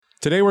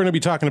Today we're going to be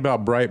talking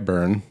about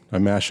Brightburn, a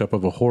mashup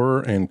of a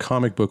horror and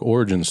comic book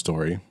origin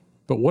story.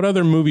 But what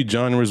other movie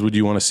genres would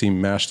you want to see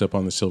mashed up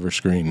on the silver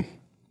screen?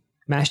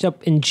 Mashed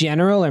up in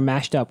general or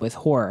mashed up with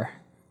horror?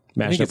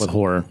 Mashed up with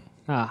horror.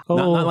 Not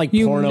like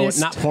porno,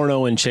 not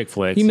porno and chick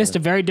flicks. You missed a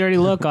very dirty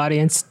look,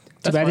 audience.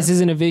 Too bad this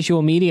isn't a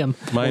visual medium.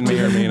 Mine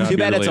may or may not Too be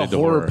bad it's a related to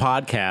horror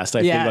podcast.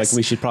 I feel like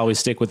we should probably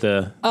stick with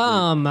the...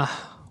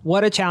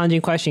 What a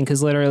challenging question,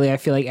 because literally I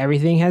feel like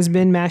everything has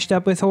been mashed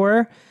up with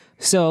horror.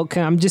 So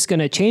I'm just going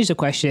to change the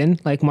question,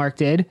 like Mark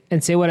did,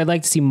 and say what I'd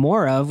like to see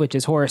more of, which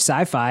is horror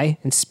sci-fi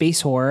and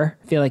space horror.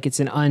 I feel like it's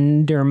an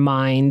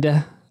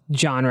undermined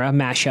genre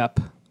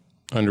mashup.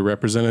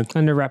 Underrepresented?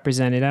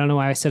 Underrepresented. I don't know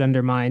why I said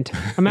undermined.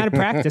 I'm out of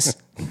practice.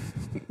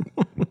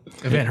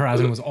 Event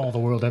Horizon was all the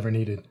world ever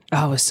needed.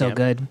 Oh, it was so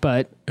good,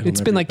 but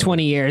it's been like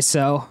 20 years,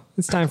 so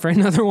it's time for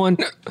another one.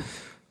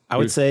 I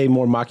would say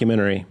more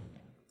mockumentary.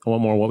 I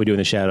want more What We Do in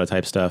the Shadow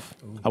type stuff.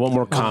 I want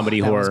more comedy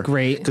horror. That was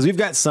great. Because we've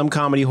got some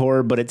comedy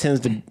horror, but it tends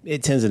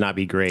to not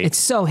be great. It's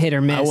so hit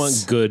or miss. I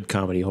want good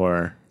comedy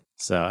horror.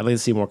 So I'd like to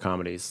see more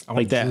comedies. I like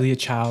want that. Julia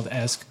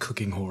Child-esque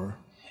cooking horror.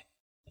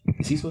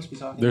 Is he supposed to be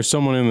talking? There's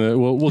someone in the...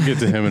 We'll get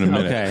to him in a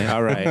minute. Okay,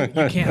 all right.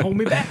 You can't hold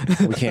me back.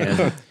 We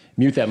can.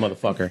 Mute that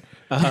motherfucker.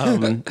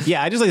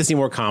 Yeah, I just like to see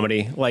more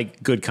comedy,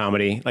 like good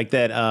comedy. Like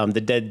that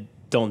The Dead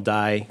Don't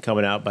Die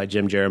coming out by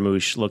Jim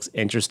Jarmusch looks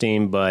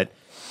interesting, but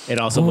it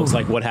also looks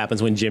like what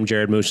happens when Jim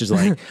Jarmusch is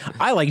like,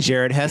 I like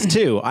Jared Hess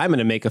too. I'm going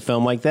to make a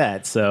film like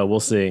that. So we'll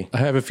see. I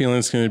have a feeling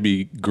it's going to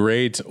be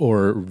great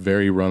or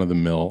very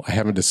run-of-the-mill. I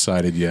haven't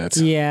decided yet.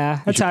 Yeah,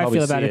 that's how I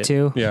feel about it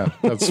too. Yeah,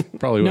 that's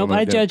probably what Nope, I'm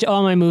I gonna judge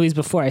all my movies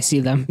before I see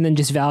them and then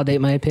just validate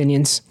my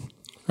opinions.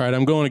 All right,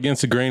 I'm going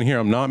against the grain here.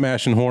 I'm not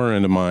mashing horror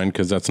into mine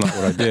because that's not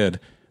what I did.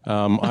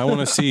 I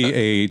want to see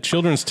a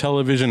children's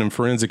television and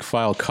forensic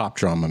file cop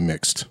drama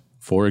mixed.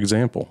 For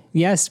example.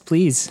 Yes,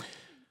 please.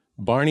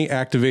 Barney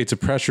activates a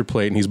pressure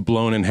plate and he's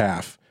blown in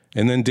half.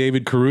 And then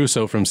David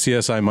Caruso from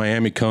CSI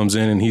Miami comes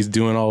in and he's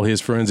doing all his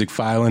forensic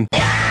filing.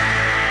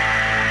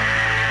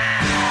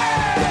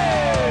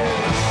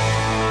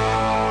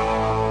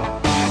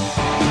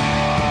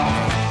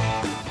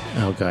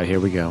 Oh, God, here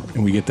we go.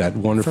 And we get that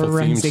wonderful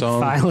Forensic theme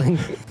song. filing.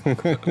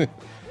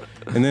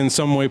 And then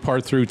some way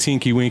part through,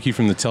 Tinky Winky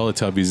from the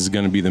Teletubbies is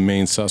going to be the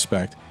main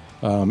suspect.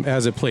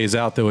 As it plays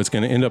out, though, it's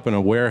going to end up in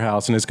a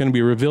warehouse, and it's going to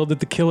be revealed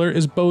that the killer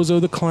is Bozo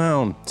the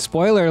Clown.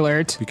 Spoiler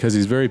alert. Because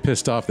he's very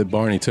pissed off that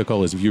Barney took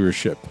all his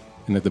viewership.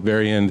 And at the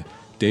very end,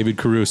 David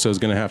Caruso is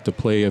going to have to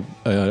play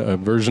a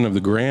version of the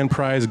grand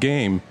prize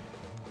game.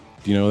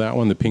 Do you know that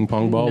one, the ping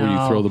pong ball, where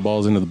you throw the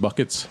balls into the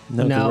buckets?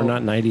 No, we're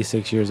not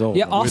 96 years old.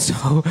 Yeah,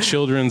 also...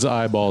 Children's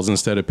eyeballs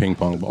instead of ping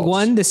pong balls.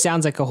 One, this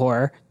sounds like a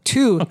horror.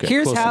 Two,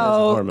 here's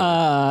how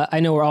I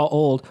know we're all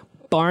old.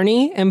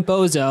 Barney and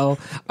Bozo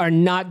are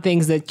not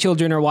things that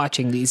children are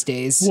watching these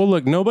days. Well,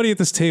 look, nobody at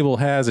this table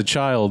has a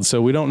child,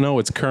 so we don't know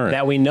what's current.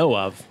 That we know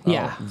of.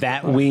 Yeah.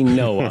 That we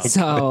know of.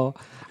 So...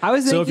 I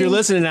was thinking, so if you're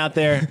listening out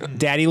there,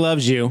 Daddy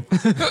loves you.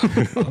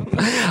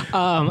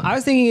 I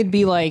was thinking it'd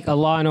be like a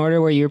Law and Order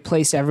where you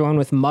replace everyone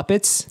with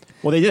Muppets.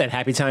 Well, they did that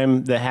Happy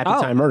Time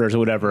Murders or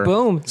whatever.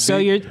 Boom. So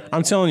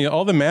I'm telling you,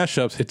 all the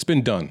mashups, it's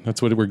been done.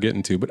 That's what we're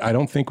getting to. But I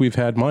don't think we've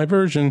had my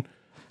version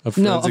of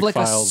Forensic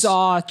Files. A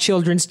Saw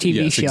children's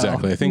TV show. Yes,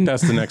 exactly. I think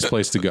that's the next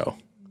place to go.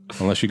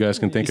 Unless you guys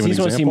can think of an example. You just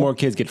want to see more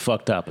kids get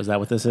fucked up. Is that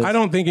what this is? I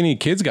don't think any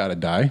kids got to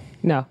die.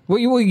 No. Well,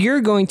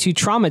 you're going to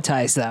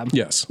traumatize them.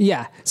 Yes.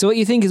 Yeah. So what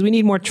you think is we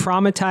need more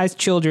traumatized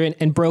children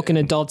and broken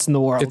adults in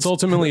the world. It's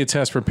ultimately a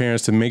test for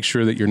parents to make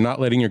sure that you're not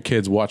letting your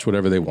kids watch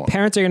whatever they want.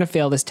 Parents are going to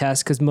fail this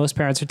test because most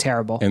parents are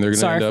terrible. And they're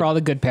Sorry for all the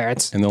good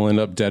parents. And they'll end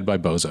up dead by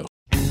Bozo.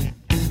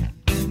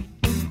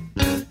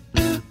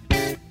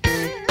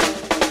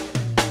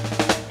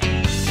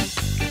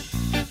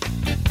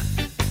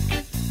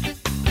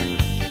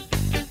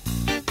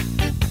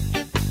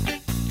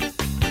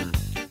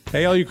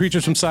 Hey, all you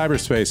creatures from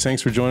cyberspace.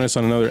 Thanks for joining us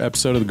on another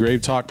episode of the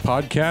Grave Talk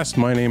podcast.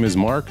 My name is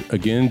Mark,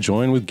 again,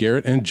 joined with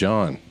Garrett and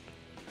John.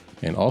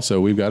 And also,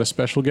 we've got a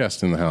special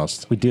guest in the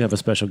house. We do have a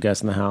special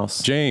guest in the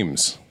house.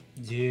 James.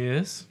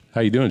 Yes.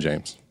 How you doing,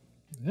 James?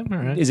 I'm all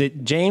right. Is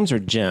it James or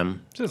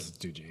Jim? Just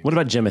do James. What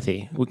about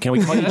Jimothy? Can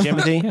we call you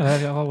Jimothy?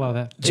 Yeah, I'll allow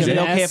that. Is it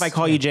okay if I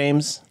call you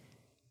James?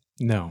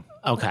 No.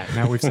 Okay.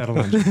 Now we've settled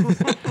on Jim.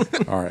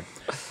 All right.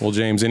 Well,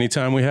 James,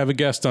 anytime we have a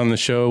guest on the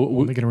show... I'm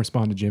only going to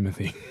respond to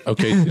Jimothy.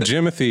 Okay,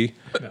 Jimothy,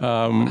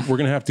 we're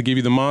going to have to give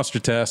you the monster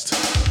test.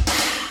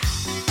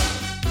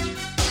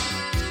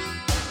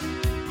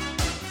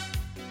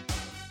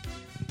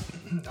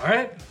 All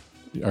right.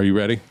 Are you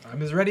ready?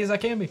 I'm as ready as I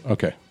can be.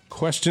 Okay.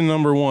 Question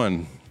number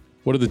 1.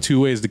 What are the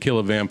 2 ways to kill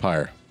a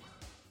vampire?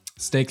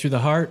 Stake through the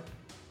heart,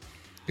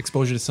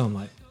 exposure to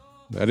sunlight.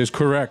 That is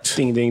correct.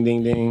 Ding, ding,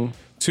 ding, ding.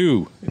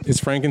 2. Is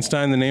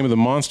Frankenstein the name of the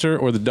monster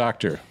or the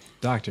doctor?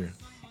 Doctor.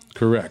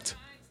 Correct.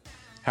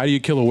 How do you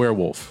kill a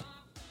werewolf?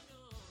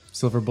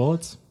 Silver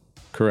bullets.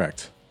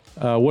 Correct.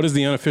 What is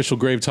the unofficial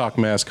Grave Talk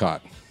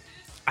mascot?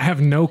 I have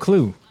no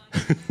clue.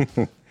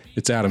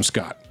 It's Adam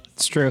Scott.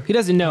 It's true. He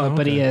doesn't know it,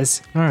 but he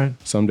is. All right.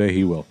 Someday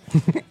he will.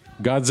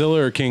 Godzilla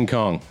or King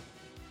Kong?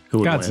 Who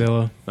would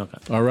Godzilla. win?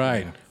 Okay. All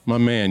right, my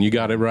man, you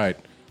got it right.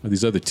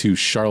 These other two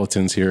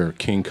charlatans here are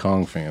King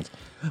Kong fans.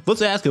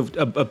 Let's ask an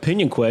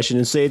opinion question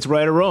and say it's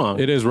right or wrong.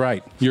 It is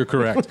right. You're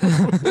correct.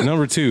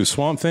 Number 2,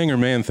 Swamp Thing or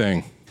Man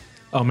Thing?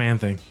 Oh, Man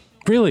Thing.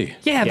 Really?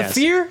 Yeah, Yes.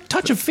 the fear,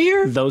 touch of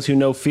fear. Those who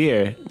know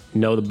fear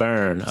know the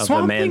burn of the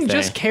Swamp Man Thing Thing.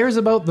 just cares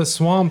about the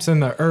swamps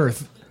and the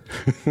earth.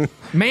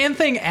 Man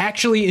Thing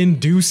actually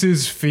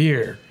induces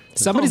fear.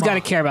 Somebody's got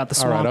to care about the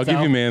All swamp. right, I'll give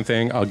though. you Man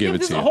Thing. I'll give it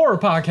This to is a you. horror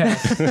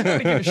podcast. I don't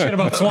give a shit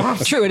about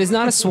swamps. True, it is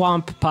not a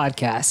swamp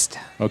podcast.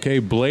 Okay,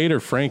 Blade or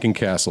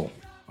Frankencastle?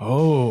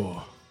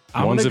 Oh.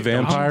 One's a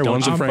vampire,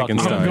 one's a you fucking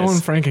Frankenstein. I'm going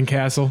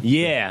Frankencastle.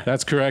 Yeah.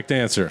 That's correct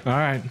answer. All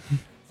right.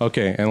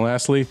 Okay, and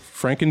lastly,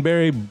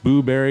 Frankenberry,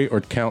 Boo Berry, or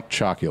Count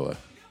Chocula?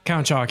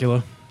 Count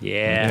Chocula.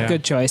 Yeah.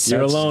 Good choice.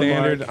 You're That's alone,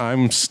 standard. Mark.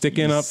 I'm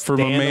sticking up for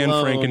my Stand man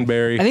alone.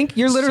 Frankenberry. I think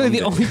you're literally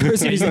the only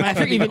person who's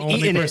ever The even only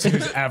eaten person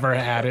it. who's ever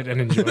had it and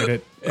enjoyed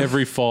it.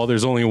 Every fall,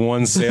 there's only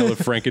one sale of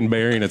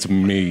Frankenberry, and it's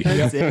me.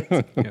 That's it.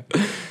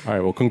 All right,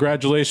 well,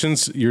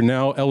 congratulations. You're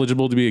now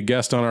eligible to be a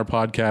guest on our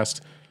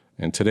podcast.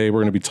 And today we're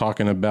going to be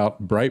talking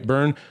about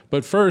Brightburn.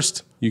 But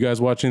first, you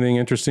guys watch anything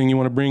interesting you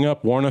want to bring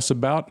up, warn us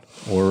about,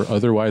 or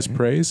otherwise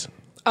praise?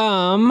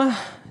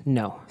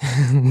 No.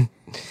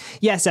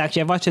 Yes,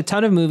 actually, I've watched a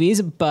ton of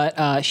movies,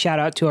 but shout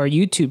out to our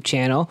YouTube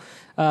channel.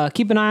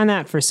 Keep an eye on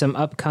that for some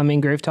upcoming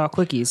Grave Talk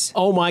Quickies.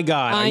 Oh my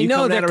God. Are I you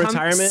know coming out of they're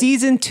retirement?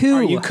 season 2.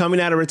 Are you coming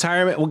out of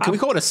retirement? Well, can we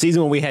call it a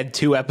season when we had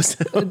 2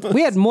 episodes?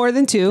 We had more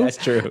than 2. That's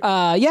true.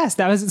 Yes,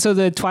 that was so.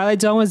 The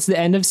Twilight Zone was the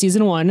end of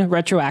season 1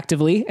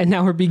 retroactively, and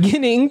now we're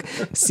beginning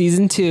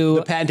season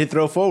 2. Patented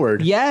throw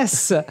forward.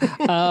 Yes,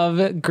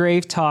 of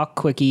Grave Talk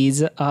Quickies.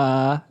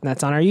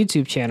 That's on our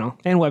YouTube channel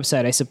and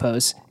website, I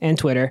suppose, and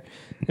Twitter,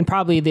 and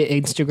probably the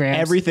Instagram.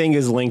 Everything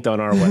is linked on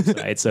our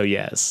website, so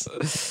yes.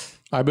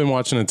 I've been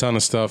watching a ton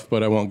of stuff,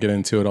 but I won't get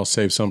into it. I'll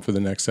save some for the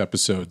next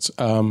episodes.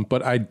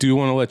 But I do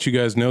want to let you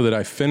guys know that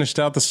I finished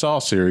out the Saw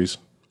series.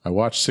 I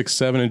watched 6,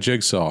 7, and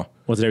Jigsaw.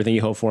 Was it everything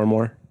you hoped for and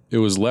more? It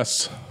was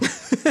less,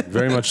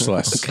 very much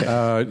less.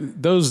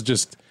 Those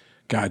just,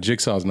 God,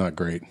 Jigsaw's not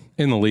great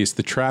in the least.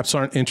 The traps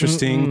aren't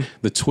interesting.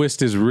 The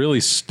twist is really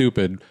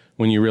stupid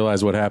when you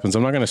realize what happens.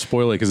 I'm not going to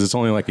spoil it because it's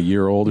only like a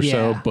year old or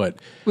so, but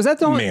was that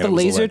the one man, with the it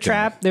was a laser letdown.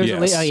 trap? There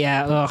was Yes. oh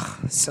yeah,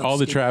 ugh. So all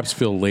the stupid. traps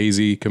feel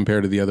lazy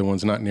compared to the other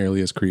ones, not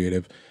nearly as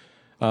creative.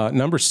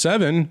 Number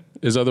 7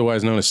 is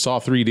otherwise known as Saw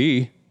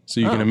 3D. So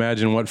you can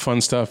imagine what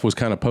fun stuff was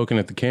kind of poking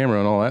at the camera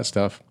and all that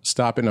stuff.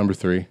 Stop at number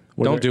 3.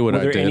 Don't do what I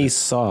Were there did. any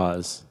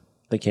saws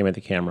that came at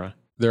the camera?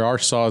 There are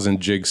saws in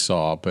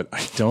Jigsaw, but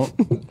I don't.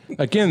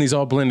 Again, these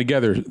all blend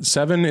together.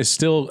 7 is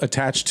still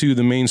attached to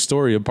the main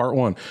story of part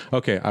 1.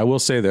 Okay, I will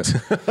say this.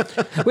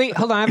 Wait,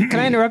 hold on. Can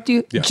I interrupt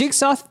you? Yes.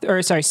 Saw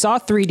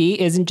 3D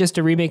isn't just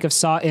a remake of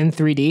Saw in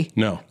 3D.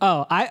 No,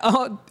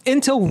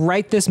 Until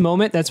right this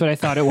moment, that's what I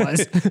thought it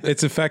was.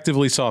 it's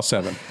effectively Saw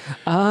 7.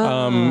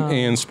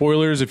 And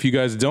spoilers, if you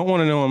guys don't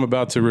want to know, I'm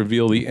about to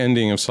reveal the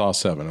ending of Saw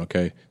 7,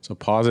 okay? So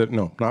pause it.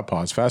 No, not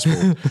pause. Fast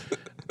forward.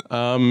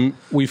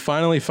 We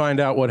finally find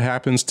out what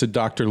happens to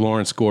Dr.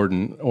 Lawrence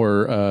Gordon,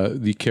 or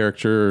the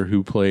character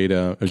who played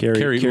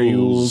Carrie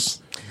Ools.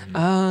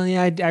 Oh,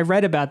 yeah, I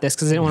read about this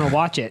because I didn't want to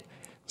watch it.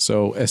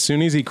 So as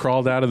soon as he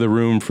crawled out of the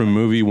room from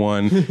movie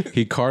 1,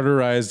 he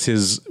cauterized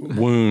his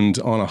wound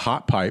on a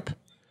hot pipe.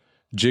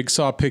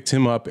 Jigsaw picked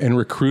him up and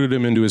recruited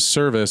him into his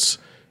service,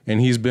 and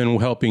he's been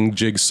helping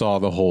Jigsaw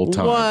the whole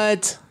time.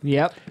 What?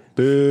 Yep.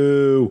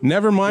 Boo.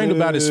 Never mind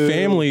about his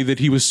family that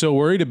he was so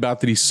worried about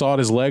that he sawed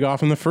his leg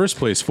off in the first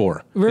place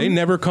for. They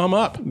never come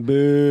up.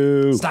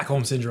 Boo.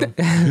 Stockholm Syndrome.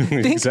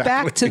 Think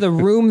back to the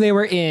room they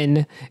were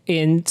in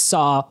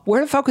Saw.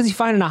 Where the fuck was he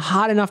finding a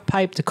hot enough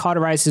pipe to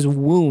cauterize his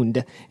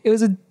wound? It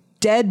was a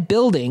dead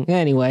building.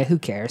 Anyway, who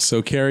cares?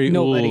 So Carrie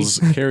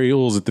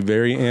Ools at the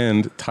very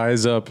end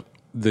ties up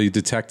the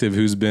detective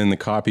who's been the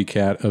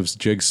copycat of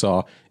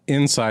Jigsaw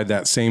inside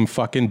that same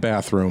fucking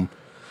bathroom.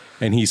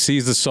 And he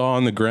sees the saw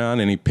on the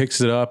ground and he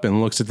picks it up and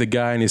looks at the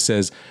guy and he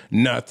says,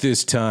 "Not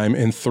this time,"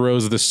 and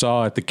throws the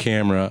saw at the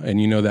camera. And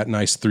you know that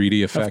nice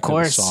 3D effect of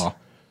the saw.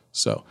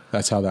 So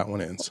that's how that one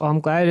ends. Well,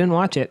 I'm glad I didn't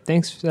watch it.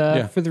 Thanks for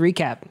the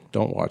recap.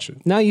 Don't watch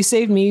it. No, you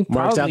saved me.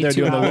 Mark's out probably there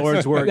 2 doing the hours.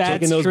 Lord's work, That's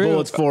taking those true.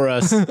 bullets for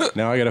us.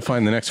 Now I got to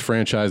find the next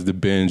franchise to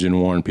binge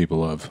and warn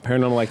people of.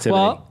 Paranormal Activity.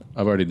 Well,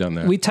 I've already done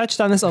that. we touched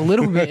on this a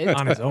little bit.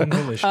 On his own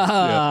volition.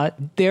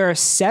 There are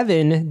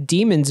 7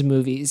 Demons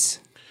movies,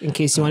 in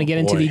case you want to get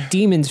into boy. the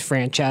Demons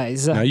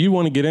franchise. Now you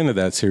want to get into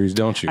that series,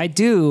 don't you? I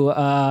do.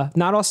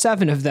 Not all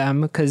 7 of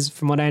them, because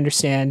from what I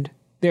understand,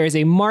 there is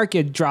a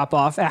marked drop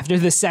off after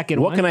the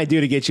second what one. can I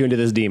do to get you into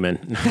this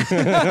demon?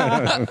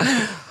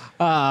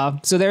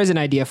 So there's an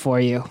idea for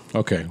you.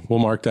 Okay, we'll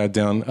mark that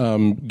down.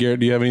 Garrett,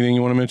 do you have anything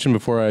you want to mention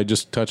before I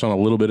just touch on a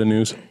little bit of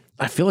news?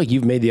 I feel like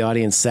you've made the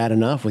audience sad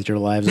enough with your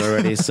lives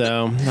already.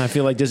 So I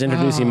feel like just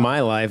introducing my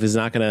life is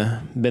not going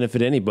to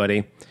benefit anybody.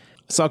 I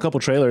saw a couple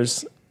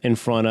trailers in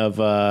front of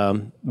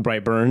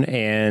Brightburn,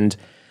 and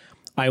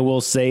I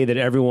will say that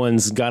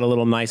everyone's got a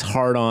little nice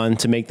hard on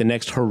to make the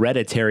next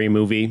Hereditary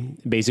movie.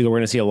 Basically, we're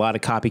going to see a lot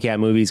of copycat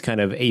movies kind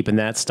of aping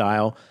that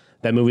style.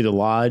 That movie, The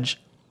Lodge,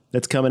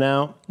 that's coming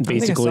out. think I saw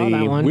Basically,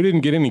 that one. We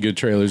didn't get any good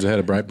trailers ahead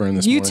of Brightburn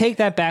this You morning. take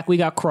that back. We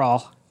got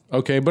Crawl.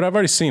 Okay, but I've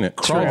already seen it.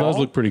 Crawl does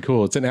look pretty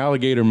cool. It's an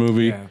alligator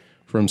movie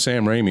from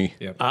Sam Raimi.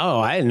 Yep. oh,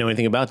 I didn't know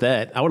anything about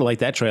that. I would have liked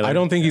that trailer. I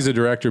don't think he's a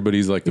director, but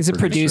he's like the He's a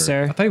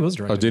producer. I thought he was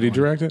directing. Oh, did he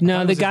direct it? No,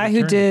 the was his guy who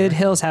return did director.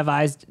 Hills Have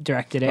Eyes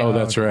directed it. Oh,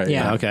 that's right.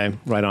 Yeah. Okay,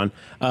 right on.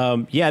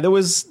 There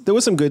was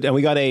some good, and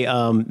we got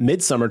a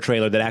Midsummer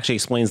trailer that actually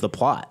explains the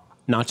plot,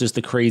 not just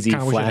the crazy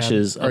Kinda wish it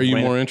flashes. Are you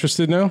more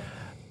interested now?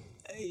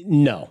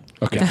 No.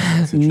 Okay.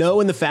 No,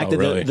 in the fact that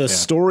really? the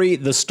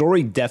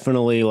story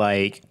definitely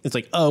like it's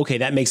like, oh, okay,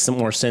 that makes some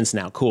more sense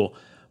now. Cool.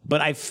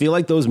 But I feel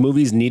like those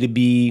movies need to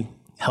be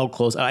held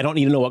close. I don't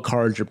need to know what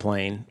cards you're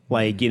playing.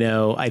 Like,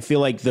 I feel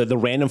like the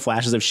random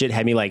flashes of shit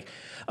had me like,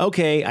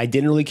 okay, I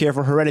didn't really care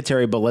for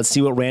Hereditary, but let's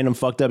see what random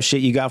fucked up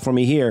shit you got for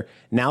me here.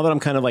 Now that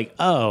I'm kind of like,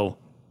 oh,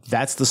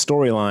 that's the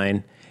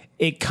storyline,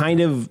 it kind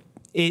of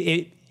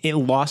it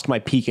lost my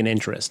peak in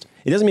interest.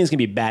 It doesn't mean it's gonna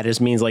be bad. It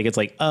just means like it's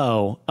like,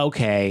 oh,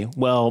 okay,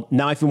 well,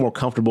 now I feel more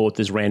comfortable with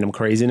this random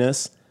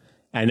craziness.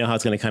 I know how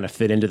it's going to kind of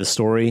fit into the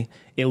story.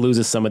 It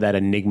loses some of that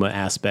enigma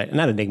aspect.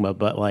 Not enigma,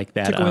 but like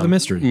that. Take away the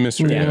mystery.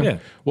 Mystery. Yeah. Yeah.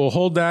 Well,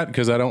 hold that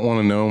because I don't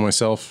want to know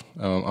myself.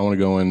 I want to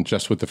go in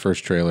just with the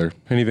first trailer.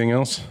 Anything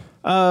else?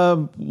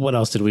 What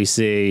else did we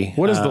see?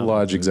 What is the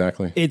lodge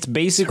exactly? It's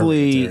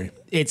basically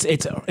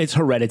Hereditary. it's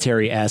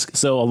Hereditary-esque.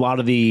 So a lot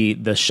of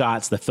the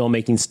shots, the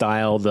filmmaking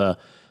style, the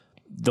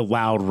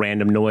loud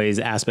random noise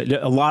aspect,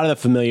 a lot of the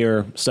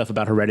familiar stuff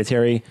about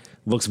Hereditary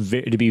looks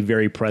to be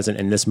very present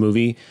in this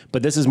movie.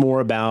 But this is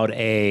more about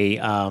a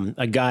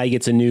guy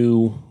gets a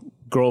new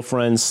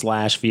girlfriend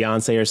 /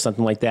 fiance or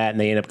something like that, and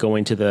they end up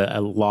going to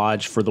the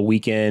lodge for the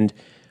weekend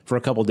for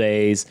a couple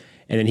days,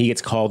 and then he gets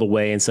called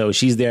away, and so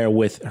she's there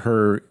with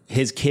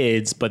his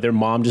kids, but their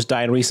mom just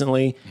died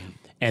recently.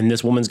 And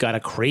this woman's got a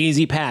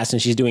crazy past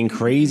and she's doing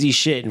crazy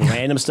shit and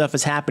random stuff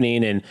is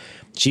happening and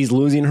she's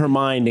losing her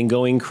mind and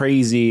going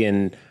crazy.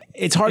 And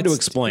it's hard to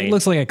explain. It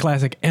looks like a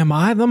classic. Am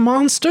I the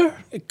monster?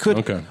 It could,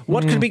 Okay.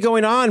 What could be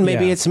going on?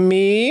 Maybe Yeah. it's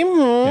me.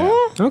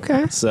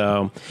 Okay.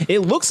 So it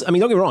looks, don't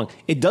get me wrong.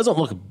 It doesn't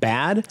look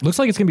bad. Looks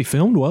like it's gonna be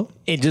filmed well.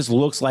 It just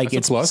looks like That's a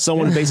it's plus.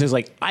 someone basically is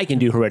like, I can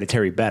do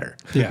Hereditary better.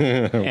 Yeah.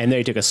 And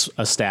they took a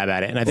stab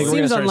at it. And I think we're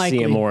going to Seems start unlikely.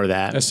 seeing more of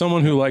that. As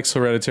someone who likes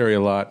Hereditary a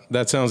lot,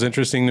 that sounds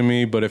interesting to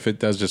me. But if it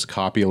does just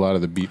copy a lot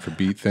of the beat for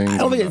beat things, I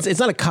don't think I'm it's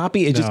not a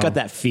copy. It just No. got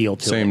that feel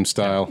to it. same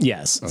style.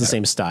 Yes, it's the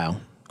same style.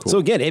 So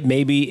again, it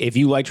may be, if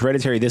you liked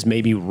Hereditary, this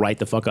may be right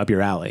the fuck up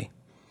your alley.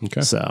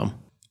 Okay. So A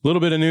little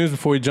bit of news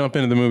before we jump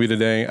into the movie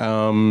today.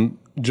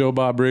 Joe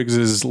Bob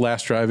Briggs'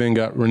 Last Drive-In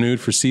got renewed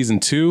for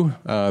season 2.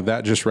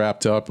 That just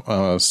wrapped up.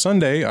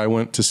 Sunday, I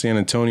went to San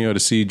Antonio to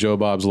see Joe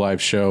Bob's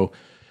live show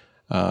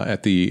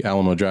at the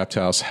Alamo Draft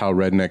House, How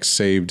Rednecks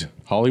Saved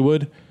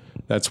Hollywood.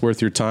 That's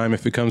worth your time.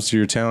 If it comes to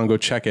your town, go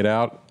check it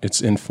out.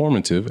 It's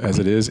informative as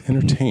it is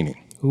entertaining.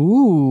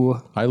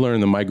 Ooh. I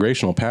learned the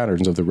migrational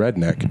patterns of the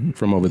redneck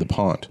from over the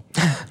pond.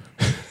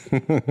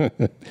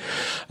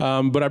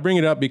 But I bring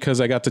it up because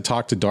I got to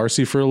talk to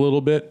Darcy for a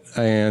little bit,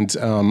 and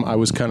I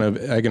was kind of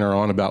egging her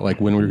on about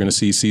like when we were going to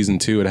see season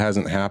 2. It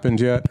hasn't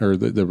happened yet, or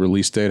the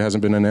release date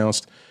hasn't been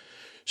announced.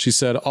 She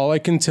said, all I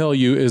can tell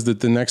you is that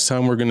the next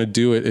time we're going to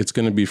do it, it's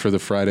going to be for the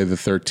Friday the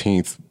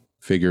 13th.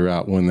 Figure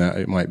out when that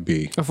it might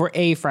be. For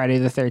a Friday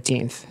the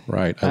 13th.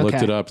 Right. I looked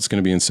Okay. it up. It's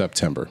going to be in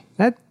September.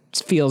 That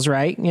feels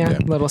right. Yeah.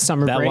 Little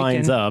summer that break.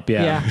 lines up.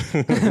 Yeah.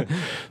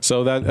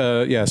 So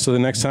that, so the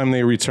next time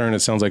they return, it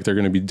sounds like they're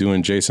going to be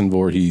doing Jason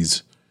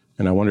Voorhees.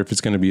 And I wonder if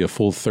it's going to be a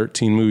full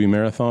 13 movie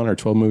marathon or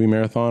 12 movie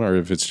marathon, or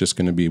if it's just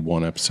going to be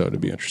one episode.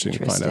 It'd be interesting to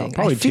find Interesting. out.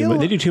 Probably I feel-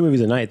 they do 2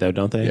 movies a night though,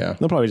 don't they? Yeah.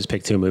 They'll probably just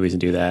pick 2 movies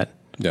and do that.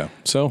 Yeah.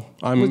 So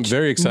I'm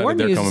very More excited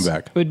they're news coming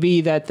back. Would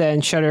be that then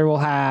Shudder will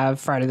have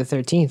Friday the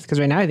 13th because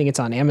right now I think it's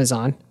on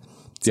Amazon.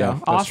 So Yeah,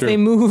 that's off true. they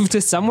move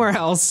to somewhere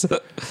else.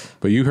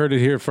 But you heard it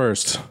here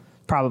first.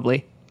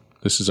 Probably.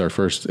 This is our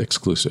first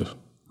exclusive.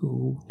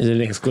 Is it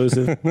an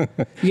exclusive?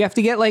 You have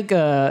to get like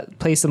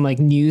play some like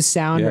news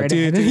sound right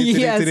ahead.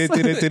 Yes.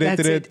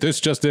 That's it. This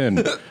just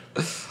in.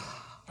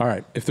 All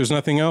right. If there's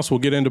nothing else, we'll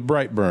get into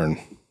Brightburn.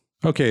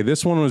 Okay,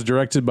 this one was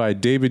directed by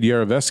David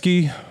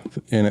Yarovesky,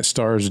 and it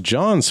stars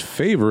John's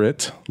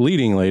favorite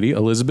leading lady,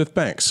 Elizabeth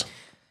Banks.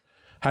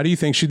 How do you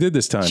think she did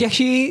this time? She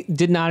actually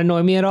did not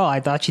annoy me at all. I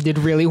thought she did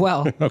really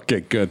well. Okay,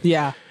 good.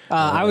 Yeah.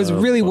 I was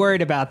really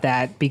worried about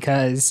that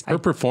because Her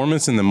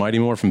performance in the Mighty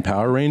Morphin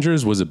Power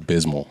Rangers was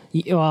abysmal.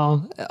 you could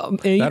whole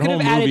have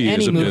added movie is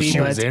any a movie, bit- She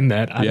was but in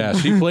that. Yeah,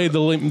 she played the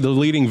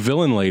leading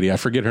villain lady. I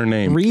forget her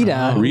name.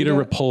 Rita. Rita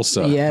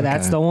Repulsa. Yeah,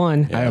 that's the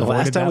one. I The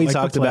last avoided time that we like the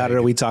talked about plague.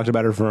 her, we talked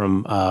about her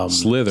from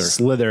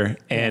Slither.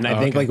 And I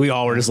think like we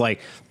all were just like,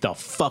 the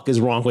fuck is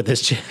wrong with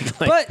this chick?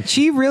 Like, But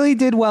she really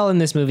did well in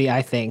this movie,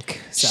 I think.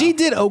 So. she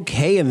did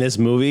okay in this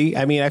movie.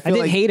 I mean, I I feel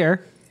didn't like hate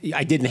her.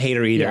 I didn't hate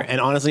her either. Yeah.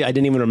 And honestly, I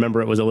didn't even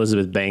remember it was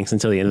Elizabeth Banks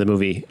until the end of the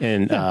movie.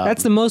 And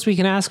That's the most we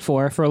can ask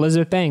for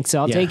Elizabeth Banks, so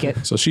I'll Yeah. take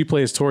it. So she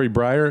plays Tori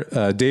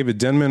Breyer. David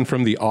Denman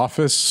from The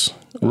Office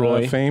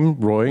Roy. fame.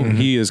 Roy.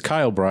 He is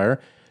Kyle Breyer.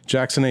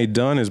 Jackson A.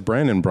 Dunn is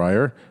Brandon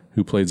Breyer.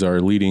 who plays our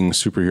leading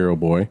superhero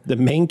boy. The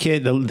main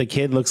kid, the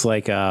kid looks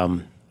like a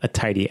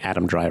tidy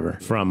Adam Driver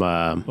from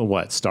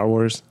what, Star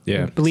Wars?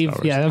 Yeah. I believe,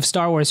 of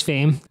Star Wars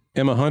fame.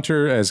 Emma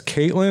Hunter as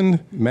Caitlin.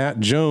 Matt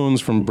Jones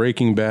from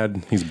Breaking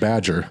Bad. He's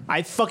Badger.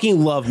 I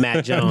fucking love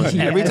Matt Jones.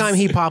 Yes. Every time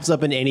he pops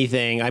up in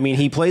anything, I mean,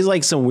 he plays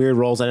like some weird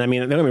roles. And I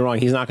mean, don't get me wrong,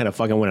 he's not going to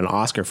fucking win an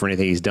Oscar for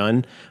anything he's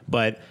done,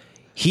 but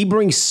he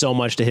brings so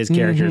much to his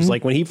characters.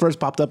 Like when he first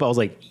popped up, I was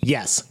like,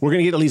 yes, we're going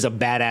to get at least a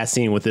badass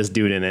scene with this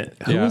dude in it.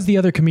 Who was the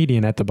other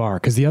comedian at the bar?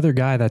 Because the other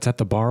guy that's at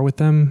the bar with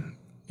them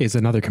is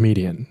another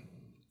comedian.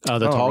 Oh,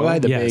 the tall guy?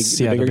 The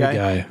bigger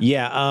guy?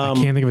 Yeah. I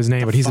can't think of his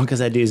name, but he's... Fuck is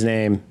that dude's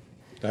name?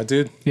 That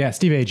dude? Yeah,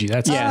 Steve Agee.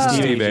 That's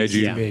Steve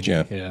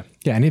Agee. Yeah.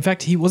 Yeah, and in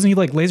fact, wasn't he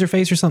like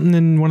Laserface or something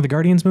in one of the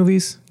Guardians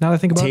movies? Now that I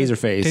think about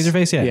Taserface. it.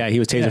 Taserface, yeah. Yeah, he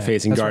was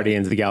Taserface in that's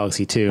Guardians of the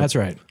Galaxy 2. That's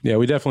right. Yeah,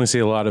 we definitely see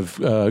a lot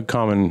of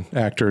common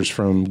actors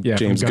from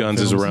James from Gunn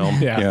Gunn's films.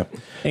 realm. Yeah.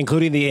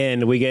 Including the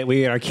end, we get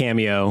our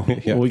cameo.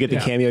 Yeah. We get the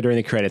cameo during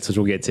the credits, which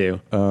we'll get to.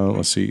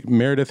 Let's see.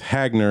 Meredith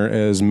Hagner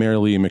as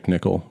Marilee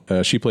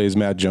McNichol. She plays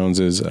Matt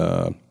Jones's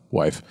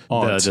wife.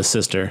 Aunt. The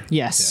sister.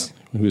 Yes.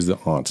 Who's the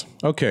aunt?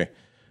 Okay.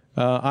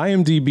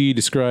 IMDb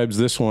describes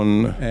this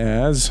one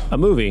as A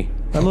movie.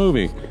 a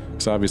movie.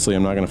 So obviously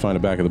I'm not going to find a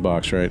back of the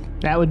box, right?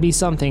 That would be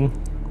something.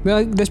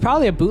 Well, there's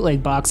probably a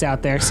bootleg box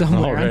out there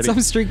somewhere on Already? some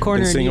street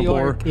corner in New Singapore?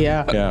 York.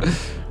 Yeah. Yeah.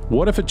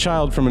 What if a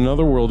child from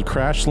another world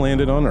crash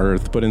landed on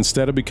Earth, but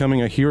instead of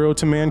becoming a hero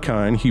to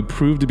mankind, he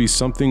proved to be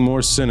something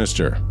more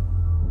sinister?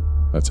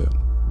 That's it.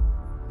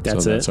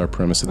 That's That's our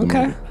premise of the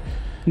movie.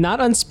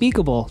 Not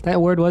unspeakable. That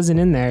word wasn't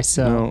in there,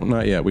 so. No,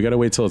 not yet. We got to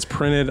wait till it's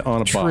printed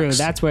on a True. box.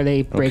 That's where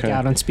they break Okay.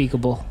 out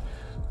unspeakable.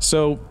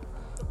 So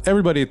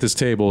everybody at this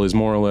table is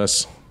more or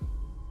less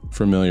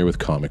familiar with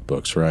comic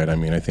books, right? I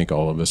mean, I think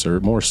all of us are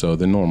more so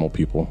than normal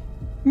people,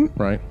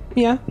 right?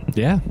 Yeah.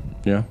 Yeah.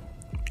 Yeah.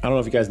 I don't know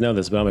if you guys know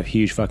this, but I'm a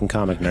huge fucking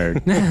comic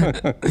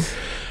nerd.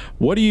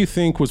 What do you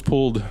think was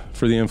pulled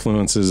for the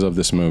influences of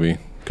this movie?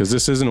 Because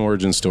this is an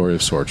origin story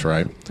of sorts,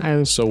 right?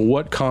 So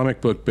what comic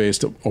book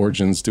based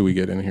origins do we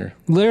get in here?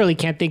 Literally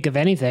can't think of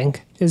anything.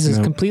 This is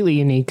completely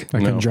unique. I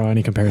couldn't draw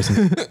any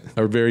comparison.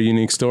 A very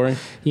unique story?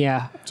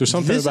 Yeah. Is there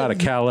something about a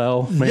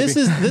Kal-El, maybe? This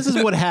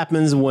is what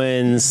happens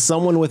when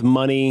someone with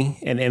money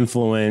and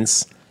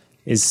influence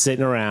is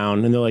sitting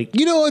around and they're like,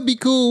 you know what'd be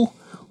cool?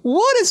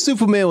 What if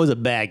Superman was a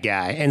bad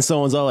guy? And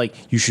someone's all like,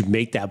 you should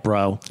make that,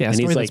 bro. Yeah, and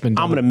he's like, I'm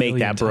going to make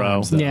that,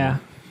 bro. Yeah.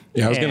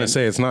 Yeah, I was going to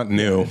say, it's not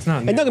new.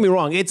 And don't get me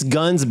wrong, it's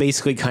Gunn's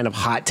basically kind of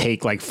hot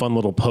take, like fun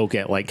little poke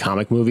at like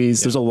comic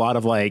movies. There's a lot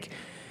of like,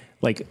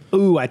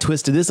 ooh, I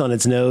twisted this on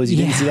its nose. You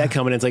didn't see that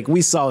coming. It's like,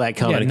 we saw that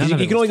coming. none 'Cause of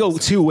you it can only was go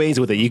two ways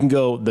with it. You can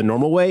go the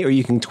normal way or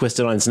you can twist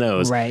it on its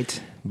nose.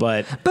 Right.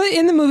 But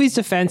in the movie's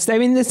defense, I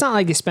mean, it's not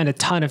like they spent a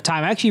ton of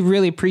time. I actually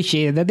really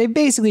appreciated that they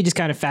basically just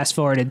kind of fast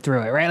forwarded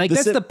through it, right? Like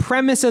that's the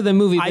premise of the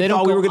movie. But they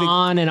don't go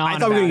on and on. I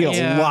thought we were going to about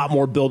get it. a lot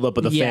more build up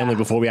of the Yeah. family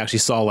before we actually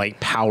saw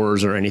like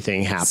powers or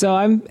anything happen. So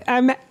I'm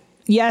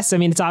yes, I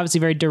mean it's obviously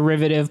a very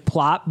derivative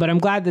plot, but I'm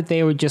glad that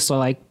they were just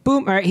like,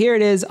 boom, all right, here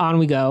it is, on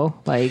we go.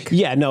 Like,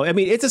 yeah, no, I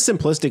mean it's a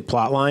simplistic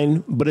plot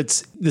line, but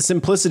it's the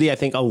simplicity I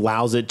think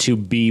allows it to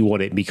be what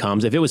it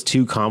becomes. If it was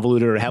too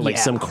convoluted or had like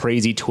some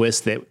crazy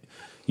twist that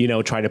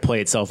tried to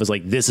play itself as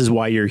like this is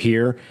why you're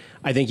here,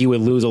 I think you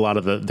would lose a lot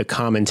of the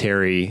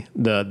commentary,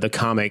 the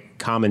comic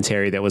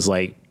commentary that was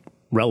like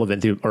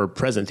relevant through or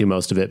present through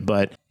most of it.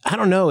 But I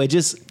don't know. It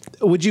just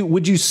would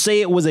you say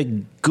it was a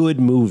good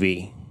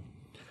movie?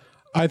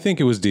 I think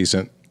it was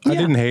decent. I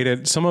didn't hate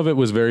it. Some of it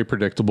was very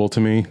predictable to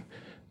me.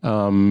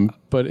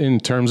 But in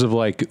terms of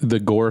like the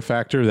gore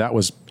factor, that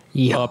was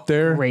up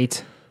there.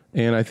 Great.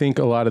 And I think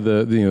a lot of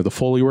the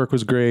Foley work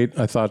was great.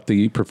 I thought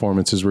the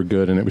performances were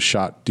good and it was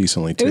shot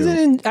decently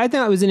too. I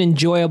thought it was an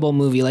enjoyable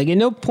movie. Like at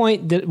no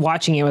point that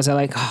watching it was I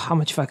like, oh, how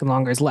much fucking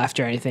longer is left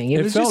or anything.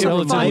 It was felt just a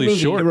fun relatively movie.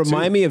 short. It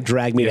reminded me of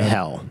Drag Me to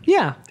Hell.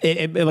 Yeah.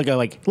 It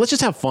like let's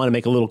just have fun and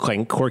make a little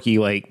quirky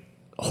like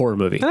horror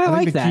movie. And I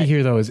like the that. key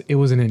here, though, is it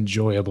was an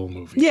enjoyable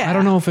movie. Yeah. I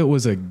don't know if it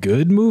was a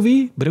good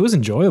movie, but it was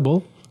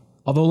enjoyable.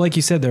 Although, like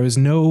you said, there was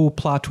no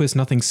plot twist,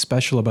 nothing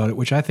special about it,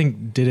 which I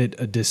think did it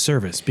a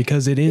disservice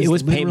because it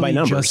was paint by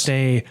numbers.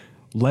 Just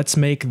let's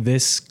make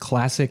this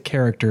classic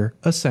character,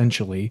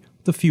 essentially,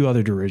 the few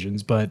other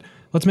derisions, but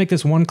let's make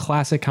this one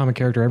classic comic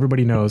character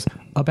everybody knows,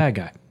 a bad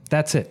guy.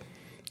 That's it.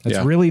 That's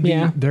really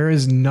there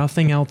is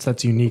nothing else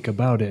that's unique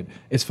about it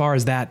as far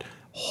as that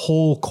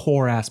whole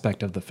core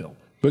aspect of the film.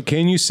 But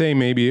can you say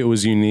maybe it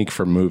was unique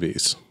for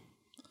movies?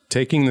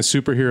 Taking the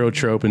superhero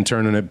trope and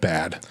turning it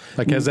bad.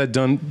 Like, has that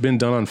been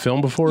done on film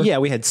before? Yeah,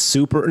 we had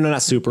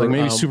not Super. Like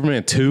maybe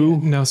Superman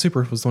 2? No,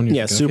 Super was the one you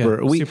Yeah,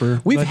 Super.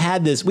 We've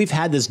had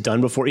this done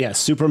before. Yeah,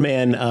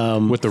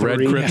 Superman with the 3. red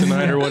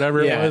kryptonite or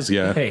whatever it was?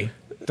 Yeah. Hey,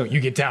 don't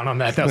you get down on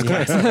that. That was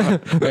nice.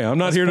 Hey, I'm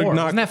not here to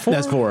knock. Isn't that 4?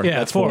 That's 4. Yeah,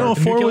 That's 4. No,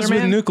 4 Nuclear was with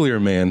Man? Nuclear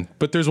Man.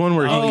 But there's one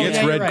where he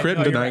gets red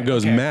kryptonite and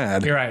goes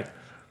mad. You're right.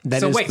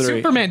 That So is wait, 3.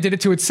 Superman did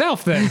it to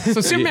itself then.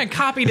 So Superman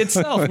copied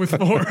itself with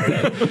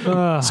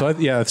 4.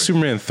 So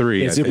Superman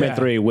 3. It's Superman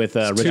 3 with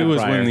Richard 2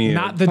 was Pryor. when the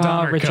Not the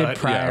Donner Richard cut.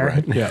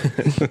 Pryor. Yeah,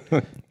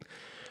 right.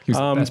 He was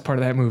the best part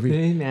of that movie.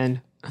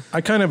 Amen.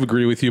 I kind of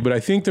agree with you, but I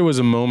think there was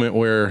a moment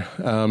where,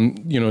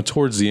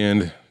 towards the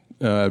end,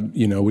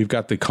 we've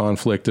got the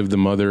conflict of the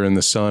mother and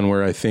the son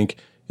where I think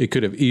it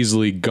could have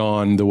easily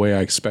gone the way I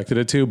expected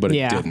it to, but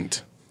it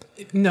didn't.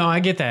 No, I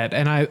get that.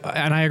 And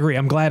I agree.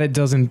 I'm glad it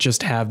doesn't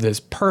just have this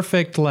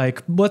perfect,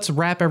 like, let's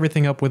wrap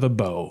everything up with a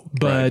bow.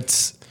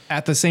 But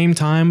at the same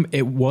time,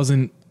 it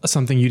wasn't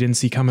something you didn't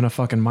see coming a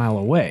fucking mile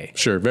away.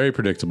 Sure. Very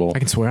predictable. I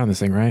can swear on this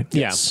thing, right?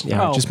 Yes.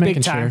 Yeah. Oh, just big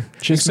making time. sure.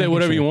 Just say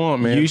whatever you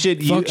want, man. You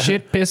should. Fuck,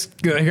 shit, piss.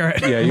 Good. All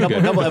right. Yeah, you A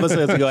good. couple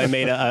episodes ago, I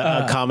made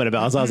a comment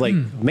about it. So I was like,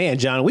 man,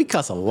 John, we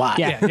cuss a lot.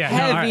 Yeah, no, all right, as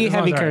long heavy as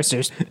all right.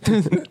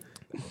 cursors.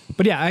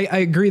 But yeah, I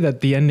agree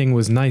that the ending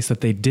was nice,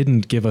 that they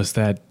didn't give us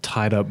that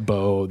tied up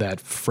bow, that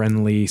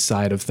friendly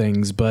side of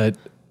things. But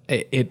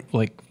it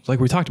like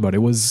we talked about, it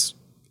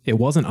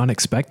wasn't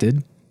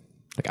unexpected.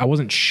 Like, I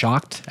wasn't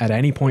shocked at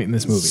any point in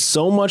this movie.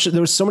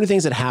 There was so many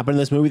things that happened in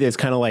this movie that it's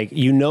kind of like,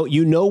 you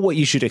know what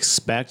you should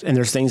expect, and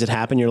there's things that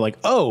happen, you're like,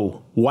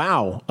 oh,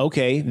 wow,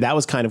 okay, that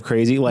was kind of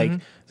crazy. Like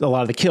a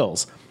lot of the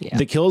kills. Yeah.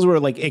 The kills were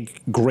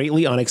like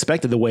greatly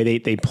unexpected the way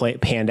they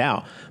panned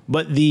out.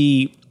 But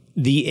the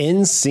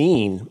end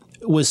scene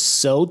was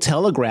so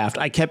telegraphed.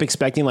 I kept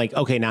expecting, like,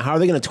 okay, now how are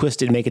they going to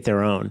twist it and make it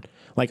their own?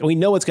 Like, we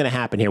know what's going to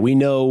happen here. We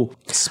know,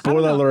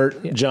 spoiler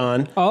alert,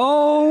 John.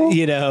 Oh.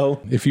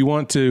 If you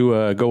want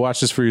to go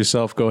watch this for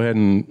yourself, go ahead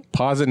and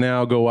pause it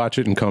now, go watch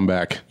it, and come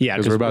back. Yeah,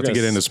 because we're about to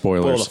get into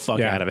spoilers. Spoil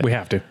the fuck out of it. We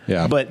have to.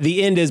 Yeah. But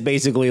the end is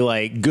basically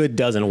like, good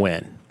doesn't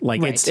win. Like,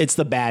 Right. it's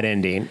the bad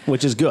ending,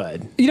 which is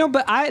good.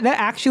 But that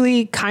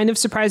actually kind of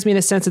surprised me in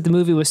a sense that the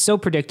movie was so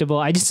predictable.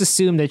 I just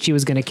assumed that she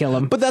was going to kill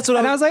him. But that's what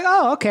I was like,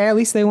 oh, okay, at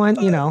least they went,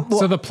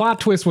 So the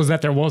plot twist was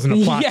that there wasn't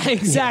a plot. Yeah,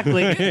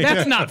 exactly.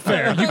 That's not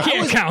fair. You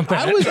can't count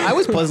that. I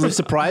was pleasantly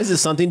surprised that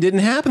something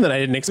didn't happen that I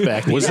didn't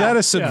expect. Was that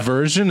a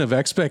subversion of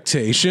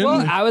expectation?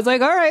 Well, I was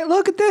like, all right,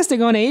 look at this. They're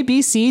going A,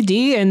 B, C,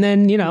 D, and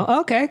then,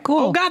 okay,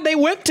 cool. Oh God, they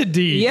went to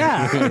D.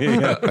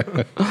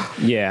 Yeah.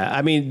 Yeah,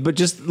 I mean, but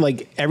just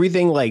like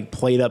everything like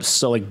played up,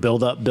 so like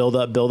build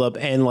up,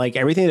 and like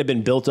everything that had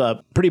been built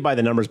up pretty by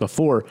the numbers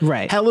before,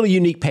 Right. had a little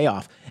unique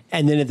payoff.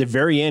 And then at the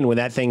very end, when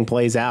that thing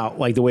plays out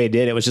like the way it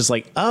did, it was just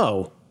like,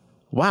 oh,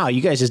 wow,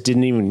 you guys just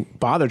didn't even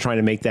bother trying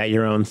to make that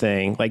your own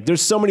thing. Like,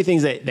 there's so many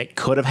things that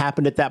could have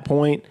happened at that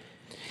point,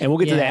 and we'll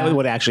get to that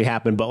what actually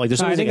happened. But like, there's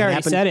so I many think things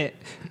I that already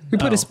happened. said it. We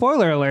put a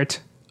spoiler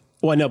alert.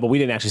 Well, no, but we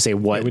didn't actually say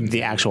what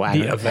the actual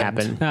event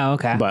happened. Oh,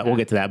 okay. But we'll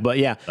get to that. But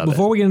yeah.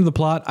 Before we get into the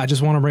plot, I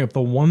just want to bring up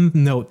the one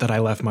note that I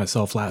left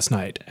myself last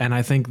night. And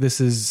I think this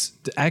is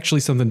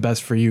actually something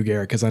best for you,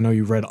 Garrett, because I know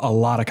you've read a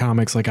lot of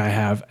comics like I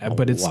have.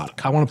 But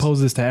I want to pose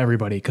this to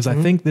everybody because I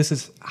think this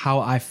is how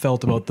I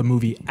felt about the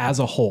movie as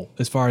a whole,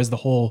 as far as the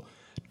whole,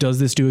 does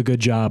this do a good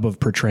job of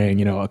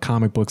portraying, a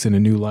comic books in a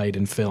new light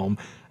in film?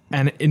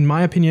 And in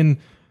my opinion,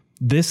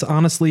 this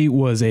honestly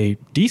was a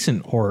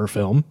decent horror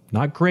film.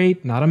 Not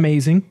great, not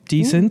amazing,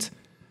 decent.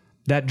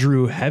 That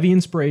drew heavy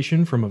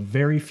inspiration from a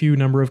very few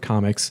number of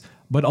comics,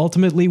 but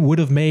ultimately would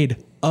have made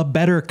a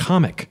better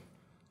comic.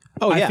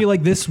 Oh, yeah. I feel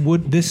like this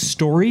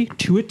story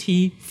to a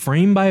T,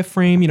 frame by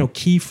frame,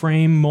 key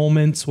frame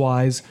moments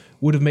wise,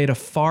 would have made a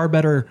far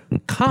better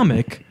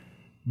comic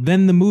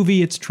than the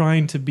movie it's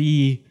trying to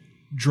be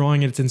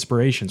drawing its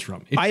inspirations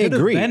from. It I could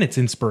agree. have been its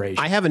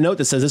inspiration. I have a note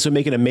that says this would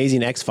make an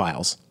amazing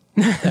X-Files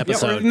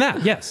episode.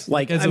 Yes.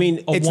 Like, As I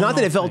mean, a it's not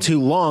that it felt one-off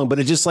too long, but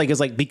it just like, it's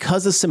like,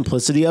 because of the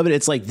simplicity of it,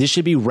 it's like, this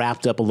should be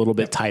wrapped up a little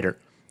bit tighter.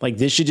 Like,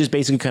 this should just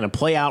basically kind of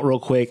play out real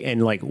quick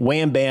and like,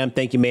 wham, bam,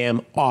 thank you,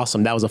 ma'am.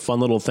 Awesome. That was a fun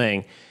little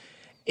thing.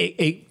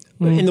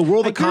 In the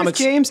world of comics,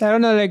 James, I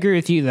don't know that I agree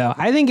with you though.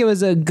 I think it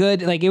was a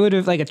good, like, it would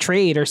have like a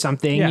trade or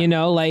something,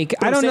 Yeah. like,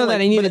 I don't know that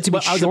I needed it to be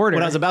shorter.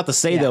 What I was about to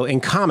say though, in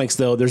comics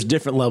though, there's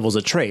different levels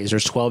of trades.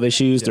 There's 12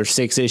 issues, there's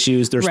 6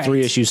 issues, there's Right. 3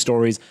 issue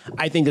stories.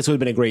 I think this would have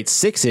been a great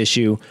 6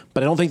 issue,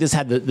 but I don't think this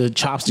had the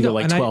chops to go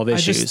like and 12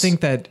 issues. I just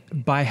think that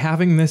by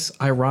having this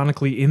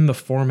ironically in the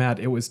format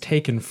it was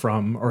taken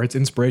from, or its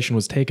inspiration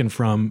was taken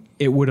from,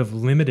 it would have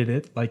limited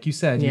it. Like you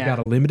said, you Yeah.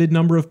 got a limited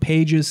number of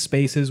pages,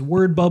 spaces,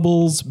 word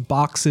bubbles,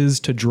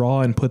 boxes to draw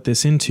and put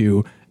this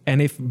into.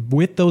 And if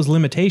with those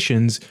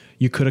limitations,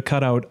 you could have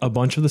cut out a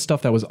bunch of the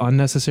stuff that was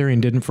unnecessary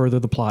and didn't further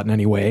the plot in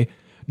any way,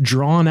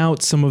 drawn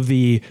out some of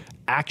the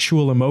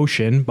actual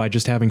emotion by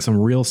just having some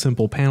real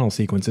simple panel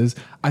sequences,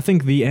 I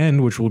think the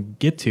end, which we'll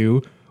get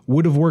to,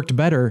 would have worked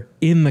better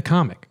in the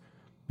comic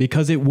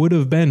because it would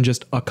have been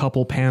just a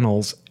couple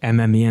panels and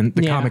then the end,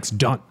 the comic's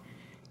done.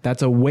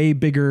 That's a way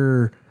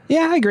bigger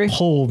I agree.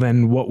 pull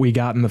than what we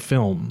got in the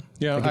film.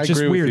 Yeah, Like, I it's just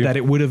agree with weird you. that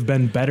it would have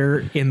been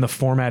better in the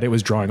format it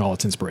was drawing all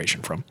its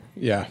inspiration from.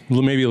 Yeah,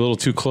 maybe a little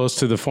too close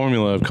to the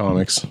formula of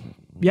comics.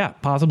 Yeah,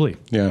 possibly.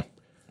 Yeah.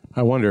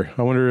 I wonder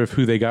if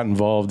who they got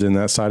involved in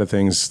that side of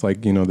things,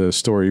 like, the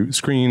story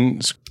screen.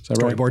 Is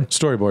that right?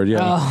 Storyboard,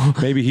 yeah.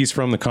 Maybe he's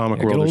from the comic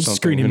world good or old something.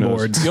 screening Who knows?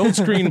 boards. The old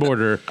screen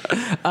boarder.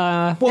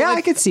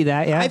 I could see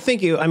that. Yeah. I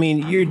think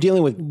you're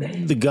dealing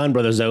with the Gunn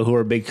brothers though, who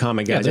are big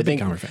comic guys. they're I big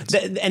think comic fans.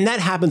 and that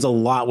happens a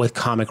lot with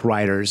comic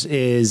writers.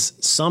 Is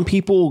some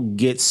people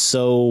get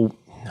so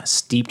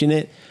steeped in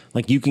it,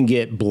 like you can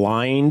get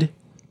blind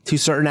to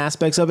certain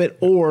aspects of it,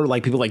 or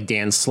like people like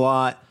Dan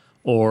Slott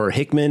or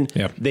Hickman,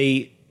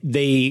 they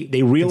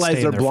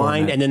realize they're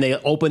blind and then they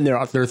open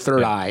their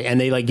third eye and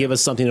they like give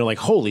us something. They're like,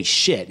 holy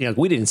shit. You know,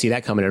 we didn't see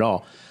that coming at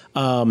all.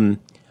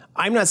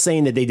 I'm not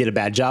saying that they did a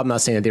bad job. I'm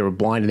not saying that they were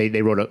blind and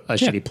they wrote a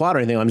shitty plot or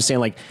anything. I'm just saying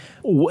like,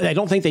 I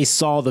don't think they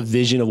saw the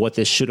vision of what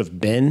this should have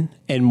been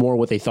and more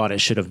what they thought it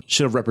should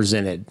have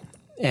represented.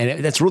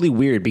 And that's really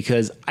weird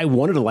because I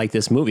wanted to like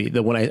this movie.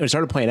 That when I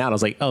started playing out, I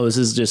was like, oh, this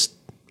is just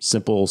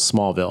simple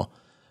Smallville.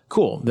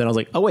 Cool. Then I was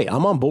like, oh, wait,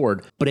 I'm on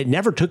board. But it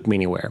never took me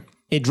anywhere.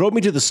 It drove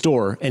me to the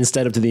store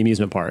instead of to the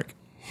amusement park,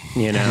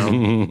 you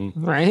know?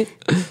 Right?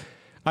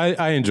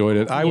 I enjoyed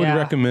it. I would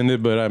recommend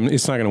it, but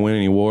it's not going to win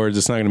any awards.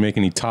 It's not going to make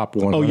any top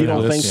 100 Oh, you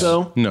don't think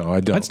so? No, I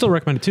don't. I'd still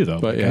recommend it too, though.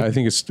 But yeah, I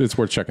think it's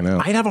worth checking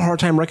out. I'd have a hard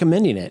time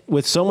recommending it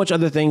with so much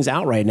other things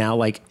out right now.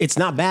 Like, it's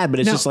not bad, but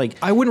it's just like...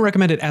 I wouldn't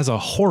recommend it as a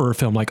horror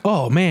film. Like,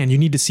 oh, man, you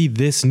need to see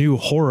this new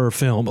horror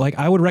film. Like,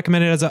 I would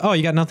recommend it as a, oh,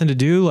 you got nothing to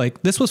do?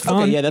 Like, this was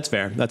fun. Okay, yeah, that's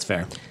fair. That's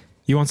fair.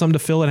 You want something to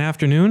fill an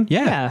afternoon?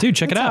 Yeah, dude,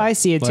 check it out. I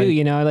see it too.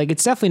 You know, like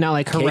it's definitely not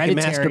like Hereditary. Cake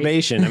and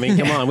masturbation. I mean,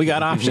 come on, we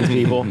got options,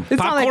 people. It's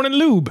popcorn and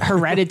lube.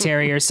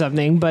 Hereditary or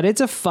something, but it's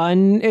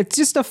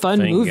just a fun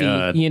movie,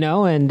 God. you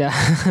know. And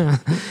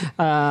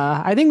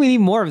I think we need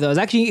more of those.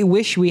 Actually, I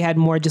wish we had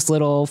more just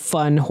little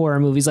fun horror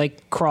movies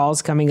like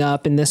Crawl's coming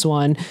up in this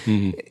one.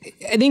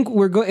 I think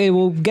it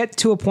will get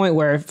to a point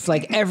where if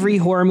like every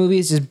horror movie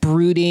is just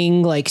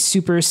brooding, like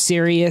super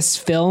serious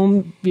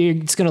film,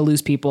 it's going to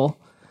lose people.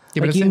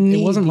 Yeah, like but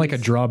it wasn't like a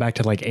drawback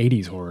to like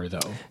 80s horror though.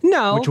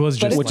 No,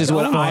 which is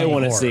what I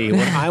want to see.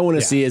 What I want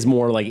to see is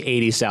more like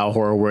 80s style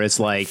horror where it's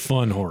like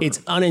fun horror. It's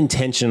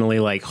unintentionally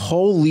like,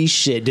 holy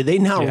shit, did they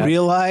not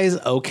realize?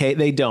 Okay,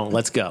 they don't.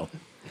 Let's go.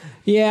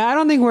 Yeah, I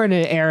don't think we're in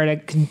an era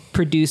that can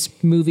produce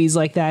movies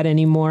like that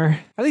anymore.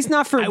 At least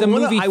not for the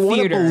movie theater. I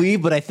want to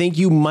believe, but I think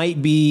you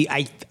might be.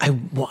 I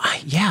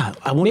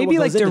wonder maybe what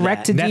like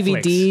direct to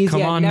DVDs.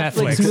 Come on,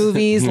 Netflix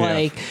movies.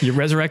 Like you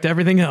resurrect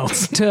everything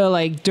else to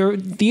like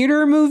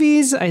theater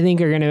movies. I think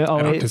are gonna.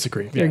 I don't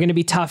disagree. They're gonna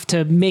be tough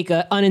to make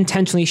an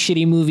unintentionally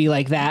shitty movie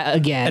like that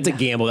again. That's a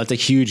gamble. That's a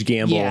huge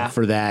gamble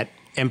for that.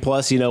 And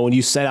plus, you know, when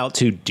you set out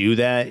to do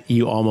that,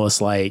 you almost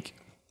like.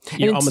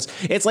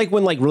 It's like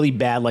when like really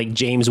bad like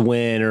James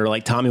Wynn or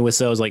like Tommy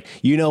Wiseau is like,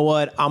 you know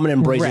what, I'm gonna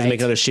embrace this and make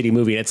another shitty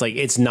movie, and it's like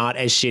it's not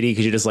as shitty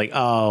because you're just like,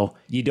 oh,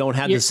 you don't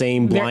have the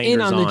same blinders in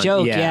on the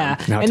joke.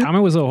 Yeah. Now Tommy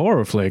was a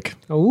horror flick.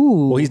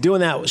 Ooh, well, he's doing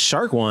that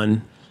shark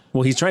one.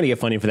 Well, he's trying to get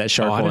funding for that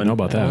shark one. I didn't know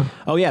about that.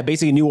 Oh yeah,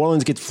 basically New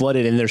Orleans gets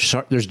flooded and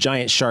there's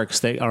giant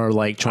sharks that are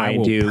like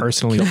trying to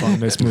personally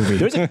fund this movie.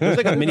 There's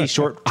like a mini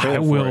short. I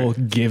will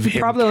give him.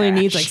 Probably only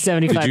needs like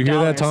 $75. Did you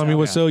hear that, Tommy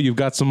Wiseau? You've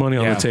got some money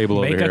on the table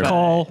over here. Make a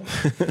call.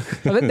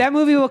 That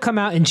movie will come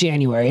out in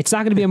January. It's not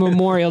going to be a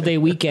Memorial Day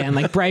weekend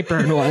like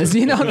Brightburn was.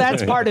 You know,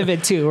 that's part of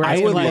it too, right?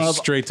 I would love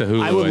straight to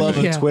Hulu. I would love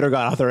if Twitter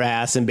got off their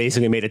ass and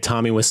basically made a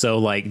Tommy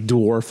Wiseau like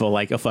dwarf of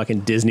like a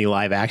fucking Disney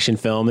live action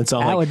film. It's all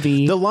that like would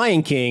be The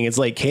Lion King. It's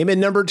like came in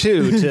number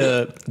 2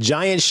 to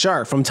Giant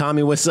Shark from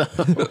Tommy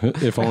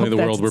Wiseau. If only the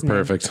world were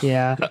perfect.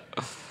 Yeah.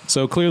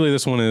 So clearly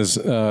this one is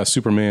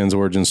Superman's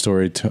origin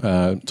story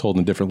told in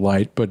a different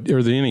light, but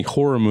are there any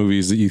horror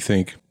movies that you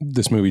think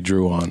this movie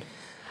drew on?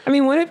 I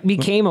mean, when it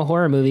became a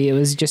horror movie,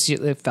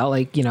 it felt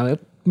like, you know,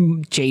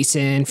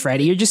 Jason,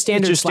 Freddy, you're just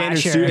standard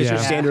slasher. It's your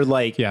standard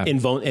like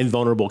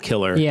invulnerable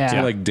killer. Yeah.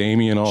 So like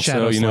Damien also,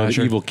 Shadow you know,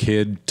 slasher. the evil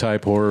kid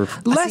type horror.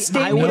 Less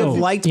Damien. I would have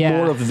liked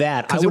more of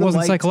that. Because it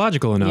wasn't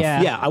psychological enough.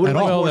 Yeah. I would have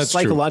liked more that's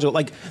psychological.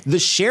 Like the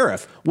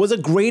sheriff was a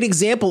great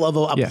example of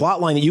a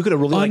plot line that you could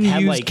have really like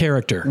had like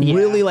character.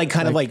 Really like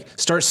kind of like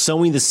start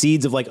sowing the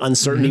seeds of like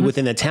uncertainty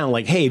within the town.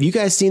 Like, hey, have you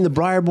guys seen the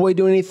Briar Boy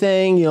do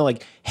anything? You know,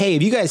 like, hey,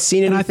 have you guys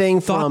seen anything I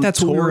thought from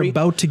that's Tori? what we were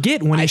about to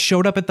get when it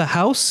showed up at the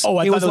house. Oh,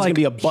 I thought it was like, going to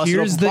be a busted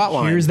open plot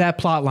line. Here's that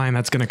plot line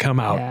that's going to come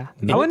out. Yeah.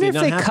 I wonder if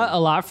they cut a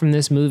lot from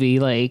this movie.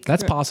 Like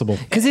that's possible.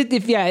 Because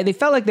they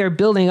felt like they were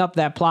building up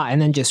that plot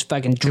and then just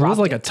fucking dropped it. It was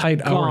like a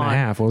tight hour and a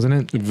half, wasn't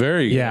it?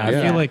 Very. Yeah, I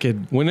feel like it.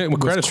 When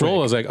credits roll,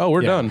 I was like, oh,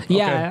 we're done.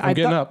 Yeah, okay, I'm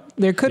getting up.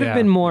 There could have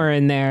been more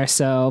in there,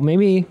 so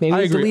maybe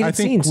I agree. deleted I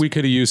think scenes. we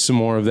could have used some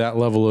more of that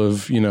level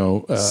of, you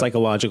know,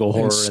 psychological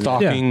horror, and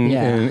stalking,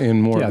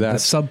 and more of that. The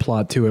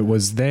subplot to it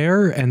was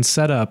there and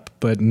set up,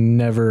 but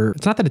never.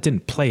 It's not that it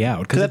didn't play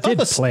out because it did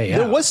play out.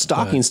 There was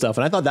stalking stuff,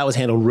 and I thought that was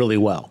handled really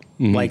well.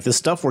 Like the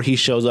stuff where he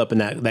shows up in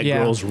that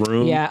girl's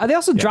room. Yeah, they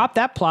also dropped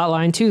that plot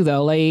line too,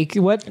 though. Like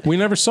what? We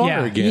never saw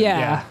her again.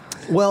 Yeah.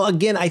 Well,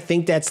 again, I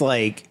think that's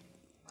like,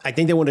 I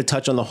think they want to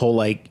touch on the whole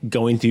like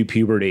going through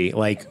puberty,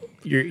 like.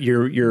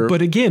 You're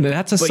but again,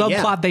 that's a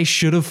subplot they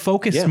should have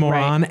focused more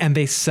on, and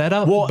they set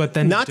up. Well, but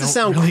then not to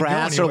sound really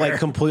crass or like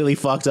completely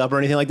fucked up or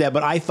anything like that,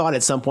 but I thought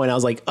at some point I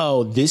was like,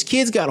 oh, this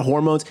kid's got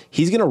hormones.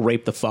 He's gonna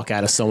rape the fuck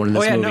out of someone in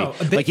this movie. No,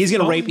 like he's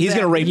gonna rape the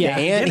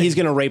aunt. He's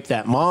gonna rape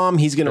that mom.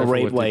 He's gonna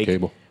rape like.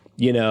 Cable.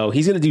 You know,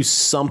 he's going to do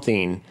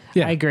something.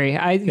 Yeah. I agree.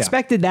 I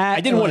expected that.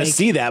 I didn't want to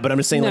see that, but I'm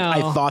just saying, like,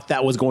 I thought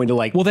that was going to,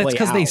 like, well, that's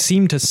because they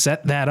seemed to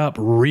set that up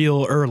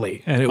real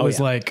early. And it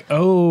was like,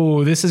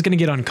 oh, this is going to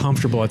get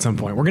uncomfortable at some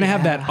point. We're going to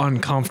have that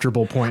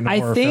uncomfortable point in a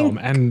horror film.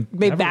 And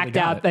they backed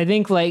out. I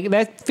think, like,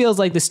 that feels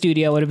like the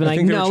studio would have been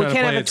like, no, we can't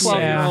have a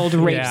 12-year-old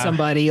rape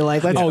somebody.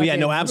 Like, let's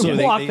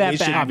absolutely. Walk that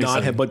should back.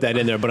 not have put that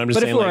in there, but I'm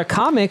just saying. But if it were a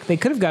comic, they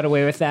could have got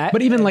away with that.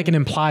 But even like an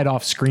implied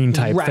off-screen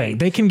type thing,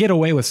 they can get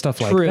away with stuff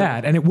like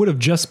that. And it would have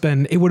just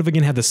been, it would have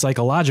again had the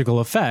psychological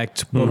effect.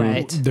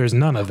 But there's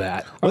none of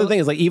that. Well, the thing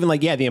is, like, even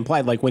like, the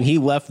implied, like, when he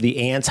left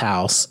the aunt's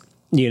house,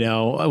 you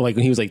know, like,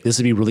 when he was like, this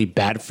would be really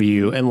bad for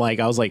you. And, like,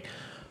 I was like,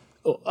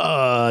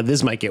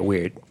 this might get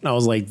weird. I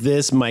was like,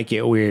 this might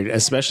get weird,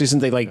 especially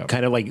since they, like,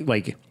 kind of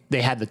like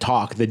they had the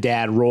talk, the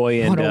dad,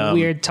 Roy, and what a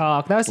weird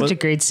talk. That was such a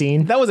great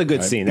scene. That was a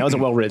good scene. That was a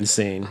well-written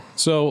scene.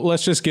 So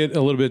let's just get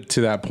a little bit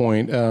to that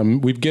point.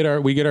 We get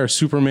our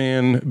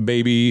Superman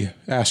baby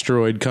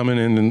asteroid coming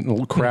in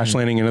and crash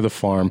landing into the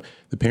farm.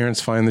 The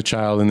parents find the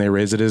child and they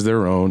raise it as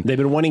their own. They've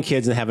been wanting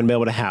kids and haven't been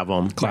able to have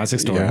them. Classic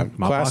story. Yeah,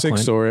 classic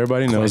story.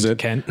 Everybody knows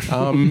it.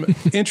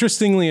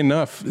 Interestingly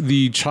enough,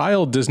 the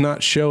child does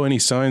not show any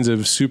signs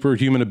of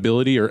superhuman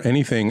ability or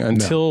anything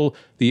until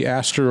the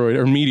asteroid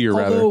or meteor,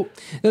 rather.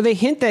 They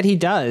hint that he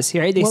does,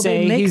 right? They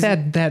say they make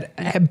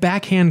that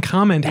backhand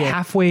comment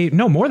halfway,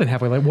 no, more than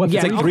halfway. Like what?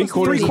 Yeah, it's like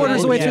three-quarters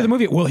of the way through the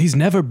movie. Well, he's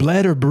never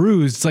bled or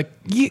bruised. It's like,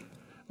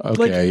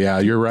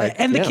 you're right.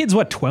 And the kid's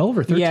what, 12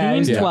 or 13? Yeah,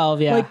 he's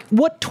 12, yeah. Like,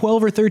 what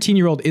 12 or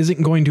 13-year-old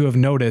isn't going to have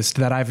noticed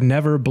that I've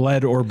never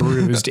bled or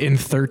bruised in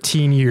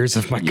 13 years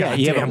of my goddamn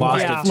you haven't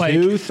lost life?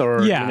 a tooth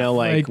or, you know,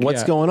 like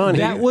what's going on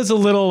here? That was a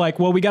little like,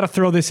 well, we got to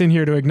throw this in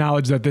here to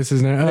acknowledge that this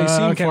is... They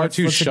seem far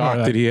too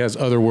shocked that he has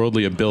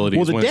otherworldly abilities.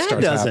 Well, the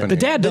dad doesn't. The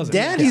dad doesn't. The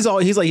dad, he's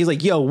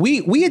like, yo,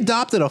 we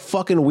adopted a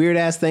fucking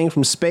weird-ass thing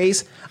from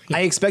space.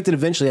 I expected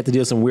eventually to have to deal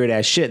with some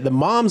weird-ass shit. The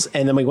moms,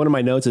 and then like one of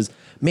my notes is,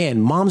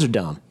 man, moms are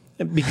dumb.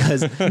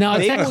 Because no,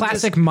 it's that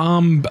classic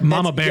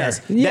mama bear.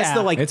 Yes, that's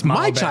the like. It's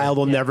my child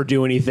will never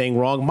do anything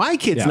wrong. My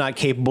kid's not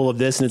capable of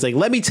this, and it's like,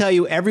 let me tell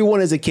you, everyone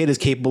as a kid is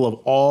capable of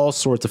all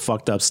sorts of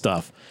fucked up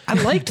stuff. I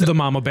liked the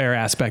mama bear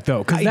aspect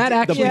though, because that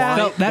actually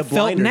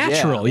felt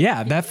natural.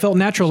 Yeah, that felt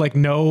natural. Like,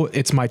 no,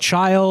 it's my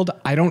child.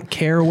 I don't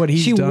care what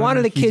he's done. She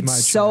wanted a kid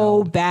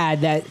so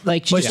bad that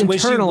like she just internalized when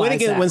she went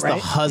against that,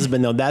 the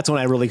husband though, that's when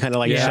I really kind of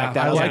like checked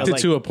out. I liked it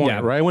to a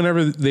point, right?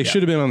 Whenever they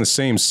should have been on the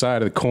same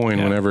side of the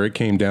coin. Whenever it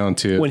came down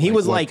to when he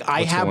was like,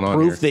 I have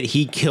proof that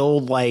he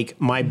killed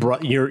like my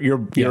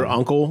your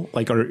uncle,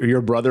 like or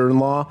your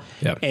brother-in-law,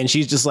 and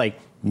she's just like,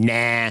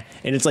 nah.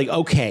 And it's like,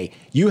 okay,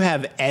 you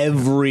have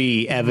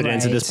every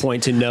evidence at this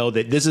point to know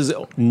that this is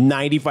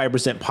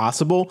 95%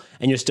 possible,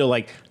 and you're still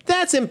like,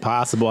 that's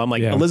impossible. I'm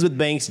like, Elizabeth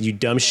Banks, you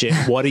dumb shit.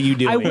 What are you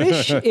doing? I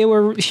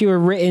wish she were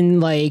written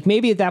like,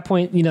 maybe at that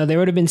point, you know, there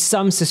would have been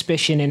some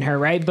suspicion in her,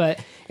 right? But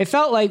it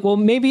felt like, well,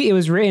 maybe it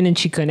was written and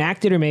she couldn't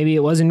act it, or maybe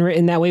it wasn't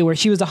written that way, where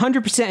she was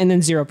 100% and then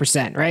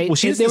 0%, right?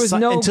 Well, there was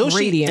no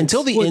gradient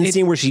until the end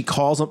scene where she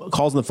calls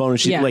on the phone and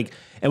she like,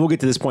 and we'll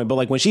get to this point, but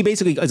like when she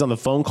basically is on the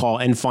phone call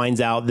and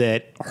finds out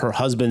that her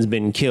husband's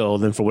been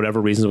killed, and for whatever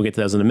reasons, we'll get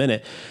to those in a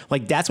minute.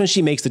 Like that's when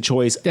she makes the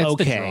choice. That's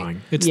okay, the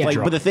drawing. It's like,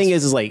 but the thing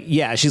is like,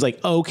 she's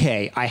like,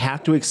 okay, I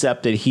have to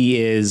accept that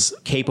he is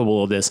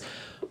capable of this.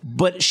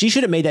 But she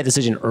should have made that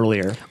decision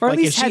earlier, or like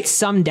at least had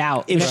some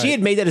doubt. If she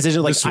had made that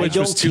decision, like I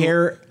don't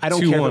care. I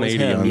don't care if it was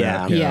him.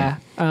 Yeah.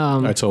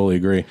 I totally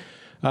agree.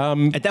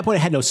 At that point,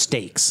 it had no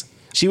stakes.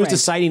 She was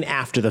deciding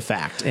after the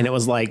fact, and it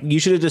was like you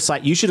should have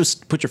decided. You should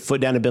have put your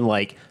foot down and been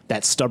like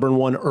that stubborn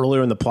one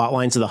earlier in the plot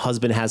line, so the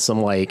husband has some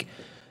like.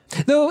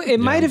 Though it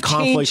might have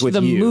changed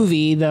the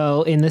movie,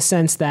 though, in the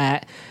sense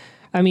that,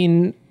 I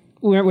mean,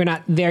 we're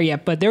not there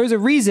yet, but there was a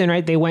reason,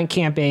 right? They went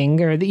camping,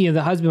 or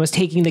the husband was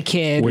taking the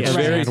kid. Which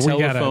very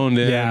telephoned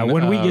in. Yeah,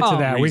 when we get to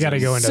that, we got to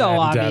go into so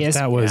that. Obvious.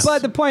 That was.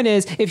 But the point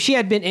is, if she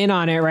had been in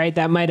on it, right,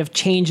 that might have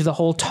changed the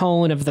whole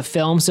tone of the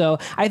film. So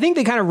I think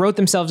they kind of wrote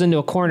themselves into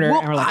a corner.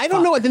 Well, and were like, I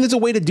don't know. I think there's a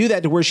way to do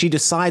that to where she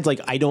decides,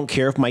 like, I don't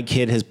care if my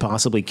kid has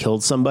possibly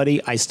killed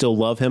somebody. I still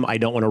love him. I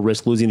don't want to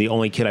risk losing the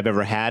only kid I've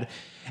ever had.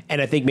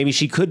 And I think maybe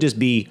she could just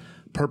be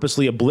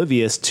purposely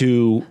oblivious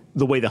to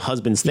the way the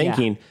husband's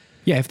thinking.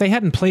 Yeah, if they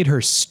hadn't played her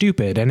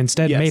stupid and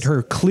instead made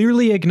her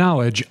clearly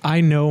acknowledge,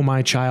 I know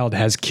my child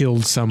has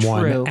killed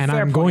someone, and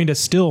I'm going to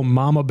still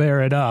mama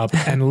bear it up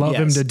and love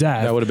him to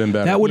death. That would have been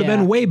better. That would have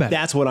been way better.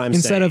 That's what I'm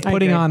instead saying. of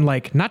putting on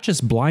like not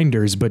just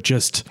blinders, but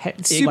just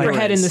super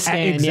head in the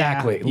sand.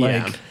 Exactly.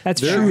 Like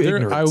that's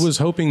true. I was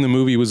hoping the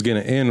movie was going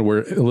to end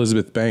where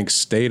Elizabeth Banks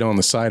stayed on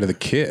the side of the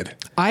kid.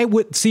 I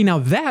would see now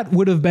that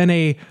would have been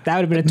a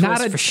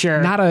twist for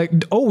sure. Not a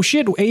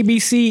A B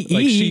C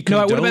E.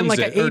 No, it would have been like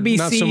an A B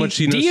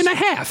C D and a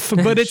half,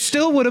 but it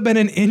still would have been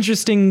an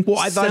interesting. Well,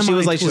 I thought she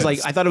was like,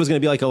 I thought it was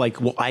going to be like,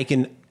 well, I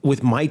can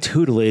with my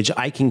tutelage,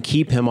 I can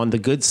keep him on the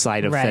good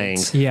side of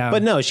things. Yeah.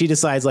 But no, she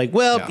decides like,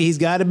 well, he's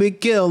got to be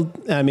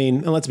killed. I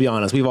mean, let's be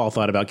honest. We've all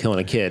thought about killing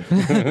a kid.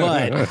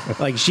 But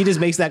like, she just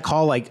makes that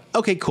call like,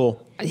 okay,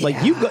 cool. Like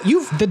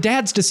you've the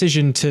dad's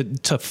decision to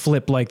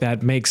flip like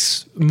that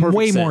makes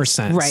way more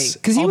sense, right?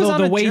 Because he was on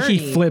the a way journey.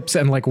 he flips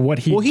and like what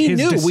he he his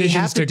knew we decisions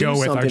have to do go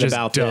with are something just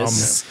about dumb.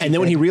 this. And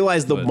then when he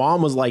realized the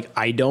mom was like,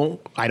 I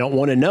don't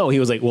want to know. He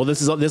was like, well,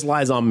 this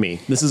lies on me.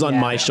 This is on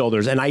my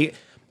shoulders, and I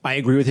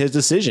agree with his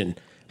decision.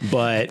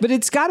 But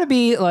it's got to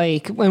be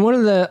like, and one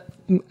of the,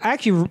 I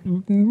actually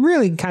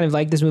really kind of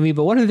like this movie,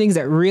 but one of the things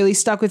that really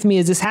stuck with me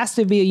is this has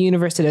to be a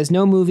universe that has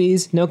no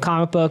movies, no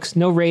comic books,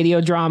 no radio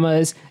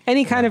dramas,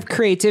 any kind of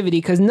creativity,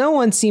 because no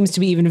one seems to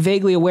be even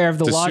vaguely aware of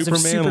the laws of super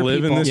Superman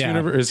live people. in this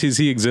universe? Does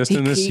he exist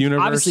in this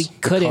universe? Obviously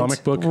couldn't.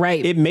 Comic book?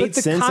 Right. it made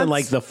sense in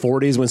like the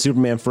 40s when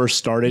Superman first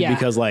started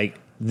because like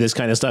this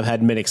kind of stuff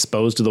hadn't been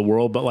exposed to the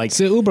world. But like, It's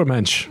the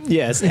Ubermensch.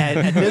 yes,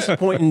 at this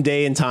point in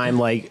day and time,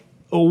 like,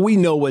 we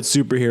know what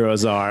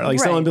superheroes are. Like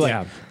someone be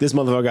like, this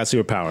motherfucker got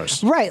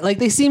superpowers. Right. Like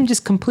they seem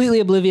just completely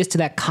oblivious to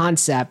that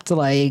concept.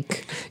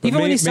 Like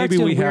even when he starts maybe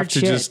doing we have weird to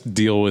shit, just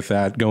deal with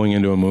that going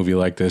into a movie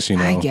like this, you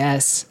know. I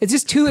guess it's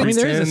just too. I mean,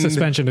 there is a Pretend-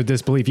 suspension of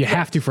disbelief. You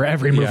have to for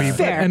every movie, but,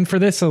 Fair. and for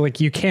this, so like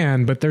you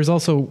can. But there's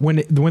also when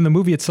the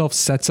movie itself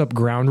sets up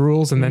ground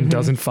rules and then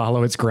doesn't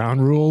follow its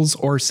ground rules,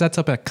 or sets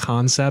up a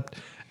concept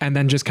and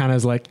then just kind of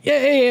is like,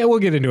 yeah, we'll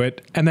get into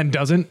it, and then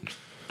doesn't.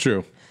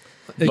 True.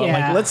 But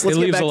like, let's It get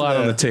leaves back a lot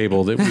on the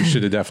table that we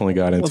should have definitely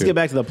got into. Let's get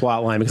back to the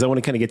plot line because I want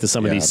to kind of get to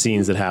some of these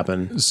scenes that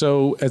happen.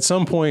 So at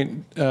some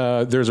point,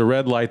 there's a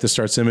red light that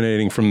starts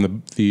emanating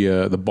from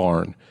the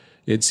barn.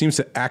 It seems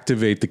to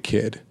activate the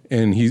kid,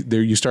 and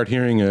you start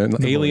hearing an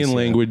alien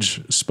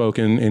language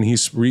spoken, and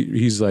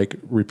he's like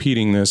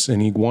repeating this,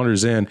 and he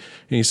wanders in, and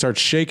he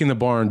starts shaking the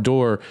barn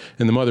door,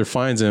 and the mother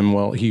finds him.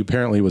 Well, he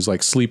apparently was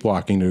like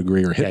sleepwalking to a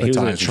degree or hypnotized he was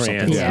in a or something.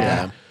 trance.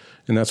 Yeah.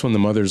 And that's when the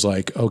mother's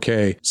like,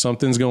 okay,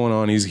 something's going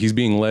on. He's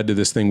being led to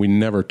this thing we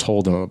never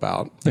told him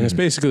about. And it's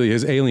basically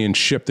his alien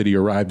ship that he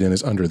arrived in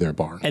is under their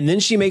barn. And then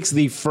she makes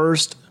the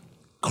first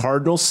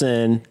cardinal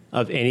sin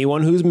of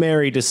anyone who's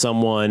married to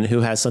someone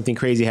who has something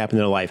crazy happen in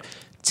their life.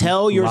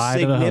 Tell your Lie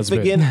to the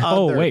significant husband.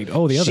 other. Oh, wait.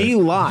 Oh, the other. She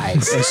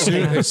lies. As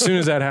soon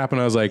as that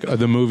happened, I was like,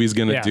 the movie's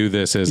going to do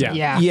this, isn't it?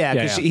 Yeah. Yeah,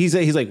 because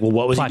he's like, well,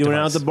 what was Plot he doing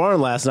device. out at the barn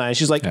last night? And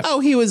she's like,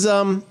 oh, he was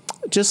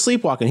just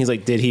sleepwalking. He's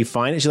like, did he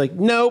find it? She's like,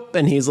 nope.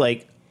 And he's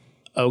like,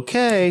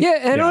 okay.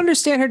 Yeah, I don't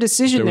understand her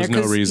decision There there was no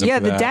because reason for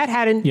the that. dad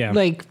hadn't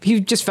like he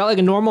just felt like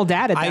a normal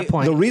dad at that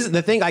point.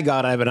 The thing I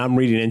got out of it, I'm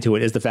reading into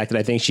it, is the fact that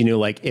I think she knew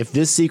like if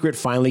this secret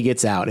finally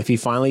gets out, if he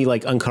finally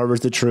like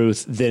uncovers the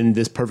truth, then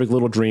this perfect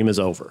little dream is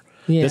over.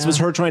 Yeah. This was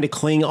her trying to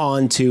cling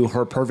on to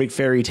her perfect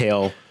fairy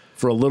tale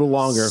for a little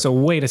longer. So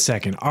wait a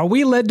second. Are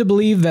we led to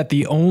believe that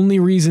the only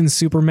reason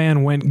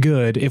Superman went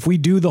good, if we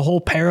do the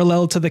whole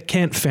parallel to the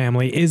Kent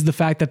family, is the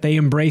fact that they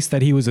embraced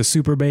that he was a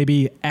super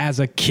baby as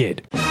a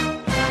kid?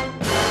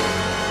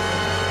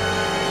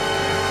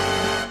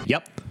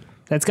 Yep.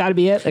 That's got to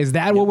be it. Is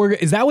that what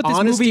this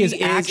Honesty movie is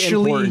is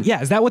actually? important.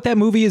 Yeah, is that what that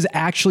movie is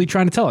actually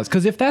trying to tell us?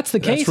 Because if that's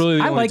the case, really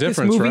the I only like this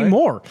difference, movie right?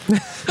 more.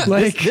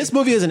 Like, This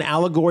movie is an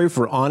allegory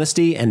for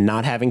honesty and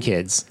not having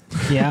kids.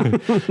 Yeah.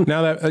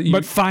 Now that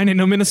but finding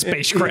them in a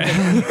spacecraft,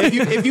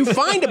 if you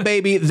find a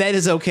baby, that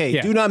is okay.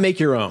 Yeah. Do not make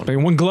your own. like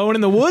one glowing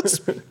in the woods.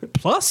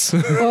 Plus,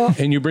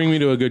 and you bring me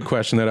to a good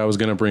question that I was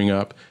going to bring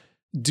up.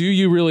 Do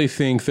you really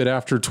think that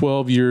after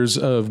 12 years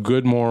of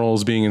good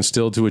morals being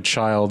instilled to a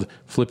child,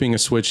 flipping a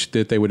switch,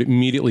 that they would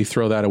immediately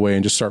throw that away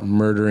and just start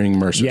murdering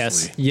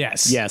mercilessly?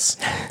 Yes.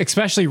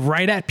 especially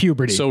right at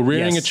puberty. So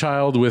rearing Yes. a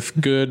child with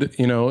good,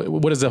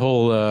 what is the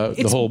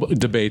whole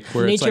debate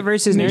where it's Nature like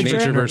versus nurture.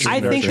 I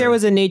think nurture. there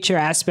was a nature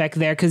aspect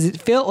there because it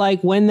felt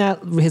like when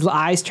his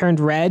eyes turned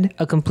red,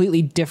 a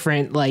completely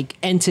different like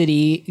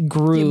entity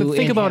grew. But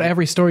think in about him.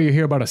 every story you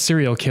hear about a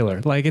serial killer.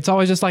 Like it's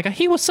always just like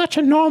he was such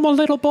a normal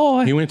little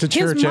boy. He went to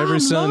His church every mom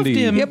Sunday. loved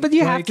him. Yeah, but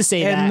you have Like, to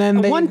say and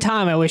that. then One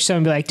time, I wish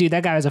someone would be like, "Dude,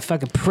 that guy was a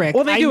fucking prick."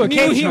 Well, they do I knew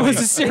he occasionally. was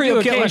a serial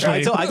They do killer. occasionally.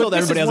 I told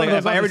everybody, I was like,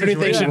 if I ever do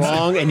anything situations.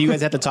 wrong and you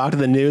guys have to talk to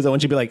the news, I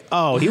want you to be like,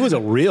 oh, he was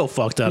a real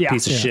fucked up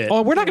piece of shit.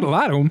 Oh, we're not going to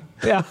lie to him.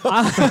 Yeah.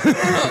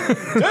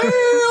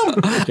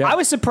 I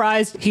was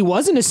surprised he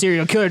wasn't a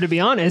serial killer, to be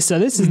honest. So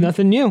this is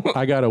nothing new.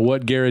 I got a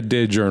What Garrett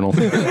Did journal,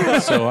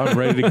 so I'm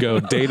ready to go,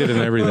 dated and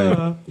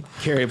everything.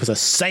 Carrie was a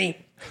saint.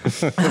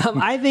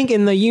 I think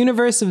in the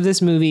universe of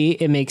this movie,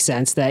 it makes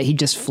sense that he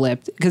just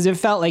flipped because it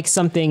felt like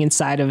something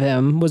inside of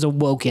him was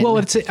awoken. Well,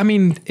 it's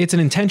an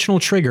intentional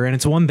trigger, and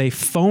it's one they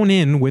phone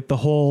in with the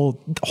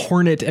whole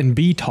hornet and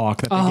bee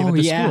talk that they give at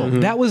the school. Mm-hmm.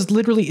 That was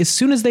literally as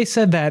soon as they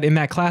said that in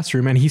that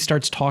classroom, and he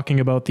starts talking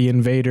about the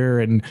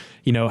invader and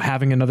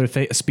having another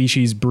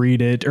species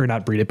breed it or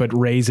not breed it, but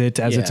raise it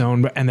as its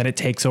own, and then it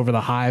takes over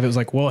the hive. It was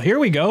like, well, here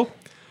we go.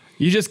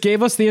 You just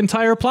gave us the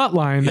entire plot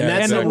line. And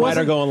that's the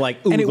writer going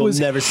like, ooh, and it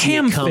was never see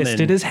it coming.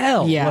 ham-fisted as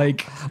hell. Yeah.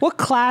 Like, what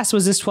class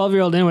was this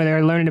 12-year-old in where they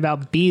were learning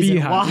about bees and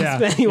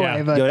wasps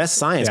anyway? But, Yo, that's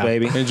science,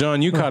 baby. And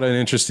John, you caught an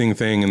interesting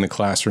thing in the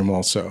classroom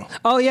also.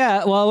 oh,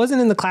 yeah. Well, it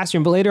wasn't in the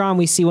classroom, but later on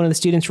we see one of the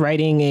students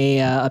writing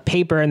a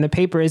paper, and the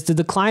paper is The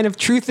Decline of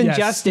Truth and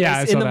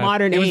Justice in the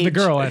Modern Age. It was the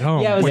girl at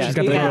home. Yeah, it was she's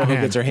got the girl who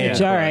hand. gets her hand.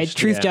 All right.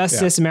 Truth,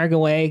 Justice, American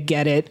Way.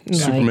 Get it.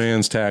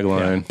 Superman's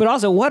tagline. But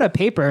also, what a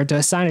paper to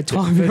assign a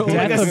 12-year-old.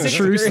 Death of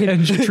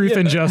Truth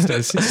and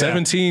Justice.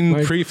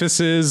 17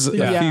 prefaces,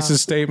 a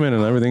thesis statement,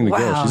 and everything to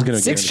go. She's going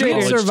to get grade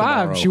college survived.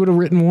 tomorrow. She would have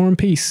written War and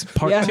Peace,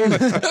 Part 2.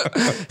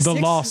 The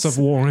loss of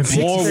War and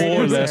Peace.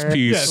 War, less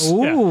peace.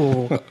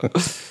 Ooh.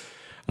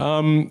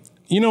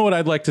 You know what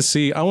I'd like to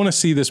see? I want to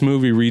see this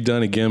movie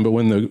redone again, but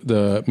when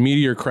the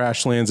meteor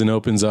crash lands and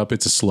opens up,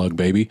 it's a slug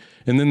baby.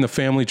 And then the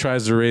family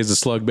tries to raise the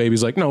slug baby.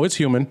 He's like, no, it's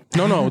human.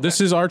 No,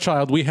 this is our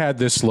child. We had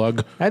this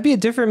slug. That'd be a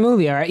different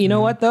movie, all right? You know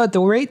what, though? At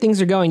the rate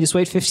things are going, just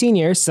wait 15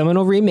 years. Someone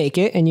will remake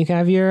it, and you can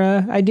have your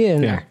idea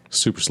in there.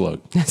 Super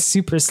slug.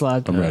 Super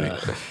slug. I'm ready.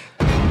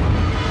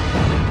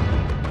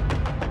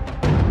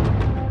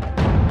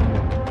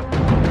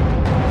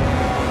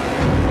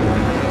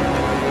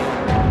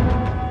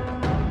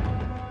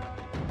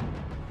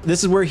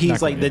 This is where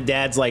he's like, the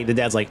dad's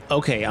like,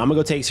 okay, I'm gonna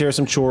go take care of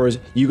some chores.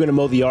 You gonna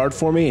mow the yard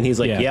for me? And he's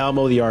like, yeah, I'll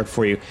mow the yard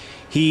for you.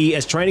 He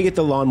is trying to get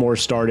the lawnmower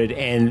started,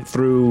 and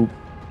through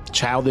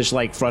childish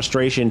like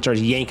frustration, starts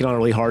yanking on it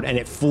really hard, and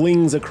it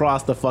flings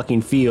across the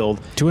fucking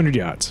field. 200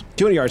 yards.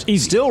 200 yards.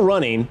 Easy. Still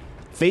running,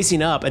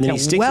 facing up, and then he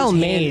sticks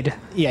his hand.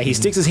 Yeah, he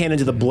sticks his hand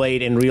into the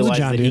blade and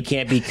realizes that he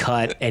can't be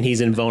cut, and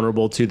he's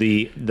invulnerable to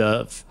the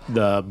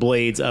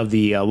blades of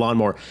the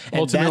lawnmower.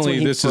 And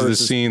ultimately, this is the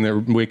scene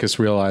that make us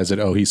realize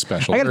that he's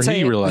special. I gotta tell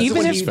you,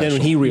 even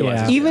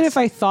if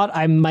I thought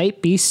I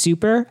might be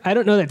super, I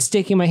don't know that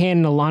sticking my hand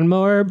in a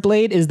lawnmower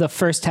blade is the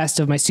first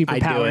test of my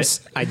superpowers.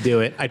 I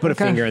do it. I put a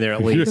finger in there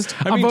at least.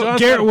 I mean,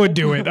 Garrett would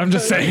do it. I'm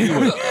just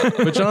saying.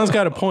 But John's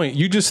got a point.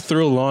 You just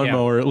threw a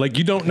lawnmower. Like,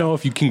 you don't know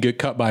if you can get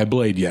cut by a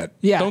blade yet.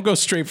 Yeah. Don't go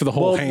straight for the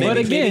whole hand. But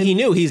again, he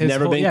knew he's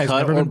never been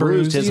cut or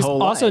bruised his whole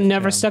life. Also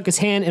never stuck his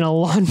hand in a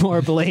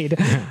lawnmower blade.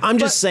 I'm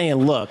just saying,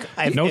 look.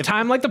 No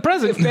time like the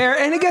present. Fair.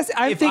 And I guess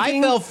I'm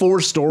thinking, I fell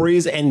 4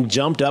 stories and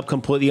jumped up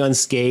completely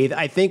unscathed,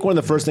 I think one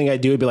of the first things I'd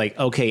do would be like,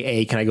 okay,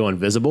 A, can I go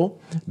invisible?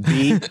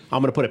 B, I'm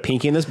going to put a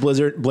pinky in this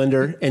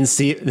blender and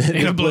see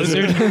in a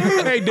blizzard.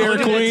 Hey,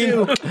 Dairy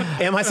Queen.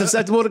 Am I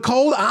susceptible to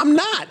cold? I'm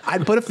not.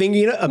 I'd put a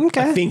finger in a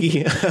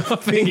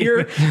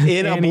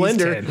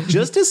blender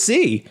just to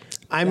see.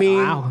 I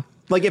mean,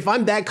 like, if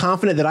I'm that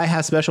confident that I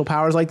have special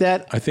powers like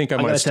that, I think I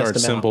might start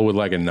simple with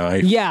like a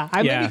knife. Yeah,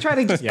 I maybe try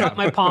to just cut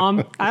my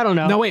palm. I don't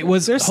know. No, wait,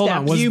 was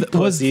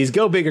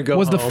go big or go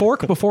Was home. the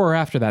fork before or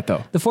after that,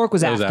 though? The fork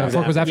was after. The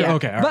fork was after? Yeah.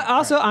 Okay. But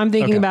also, I'm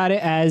thinking about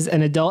it as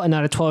an adult and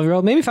not a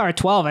 12-year-old. Maybe if I were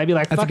 12, I'd be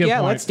like, fuck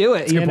yeah, let's do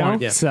it. You know?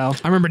 So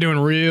I remember doing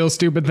real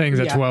stupid things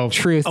at 12.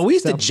 Truth. We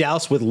used to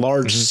joust with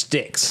large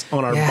sticks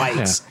on our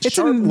bikes. It's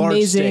Sharp, large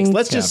amazing. sticks.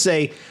 Let's just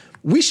say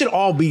we should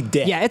all be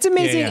dead. Yeah, it's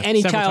amazing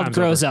any child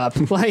grows up.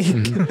 Like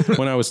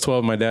when I was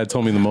 12, my dad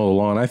told me to mow the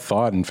lawn. I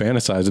thought and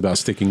fantasized about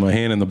sticking my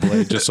hand in the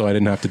blade just so I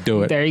didn't have to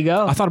do it. There you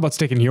go. I thought about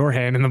sticking your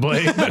hand in the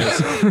blade.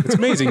 It's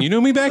amazing. You knew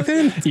me back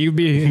then? You'd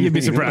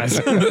be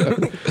surprised.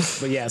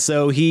 But yeah,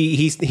 so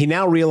he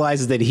now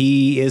realizes that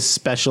he is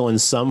special in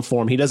some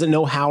form. He doesn't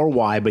know how or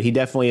why, but he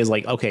definitely is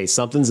like, okay,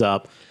 something's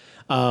up.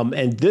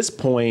 And this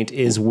point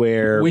is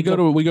where we go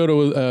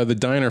to the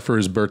diner for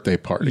his birthday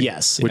party.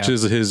 Yes, which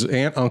is his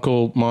aunt,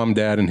 uncle, mom,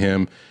 dad, and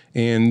him.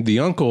 And the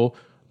uncle,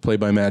 played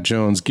by Matt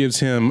Jones, gives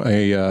him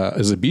a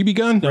BB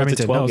gun. No, it's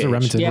a 12 gauge.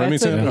 Remington. Yeah,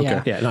 Remington.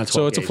 okay. Yeah, not 12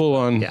 so it's a full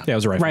on. Yeah, it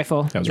was a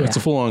rifle. Rifle. It's a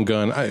full on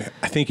gun. I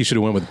think he should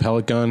have went with a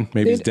pellet gun.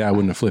 Maybe his dad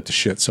wouldn't have flipped the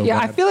shit so Yeah,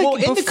 bad. I feel like well,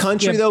 in the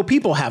country though,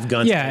 people have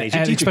guns. Yeah,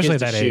 especially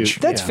at that age.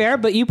 That's fair,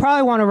 but you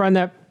probably want to run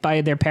that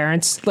by their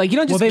parents. Like, you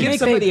don't just give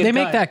somebody they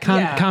make that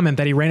comment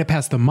that he ran it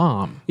past the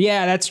mom.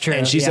 Yeah, that's true.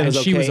 And she said it was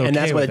okay, and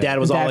that's why the dad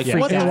was all like, Dad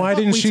what? freaked out. Why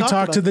didn't she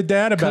talk to the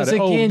dad about it?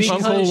 Again,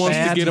 uncle wants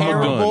to get him a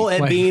terrible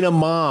gun. at being a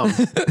mom.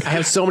 I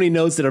have so many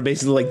notes that are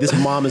basically like, this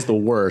mom is the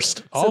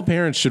worst. All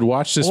parents should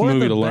watch this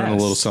movie to learn a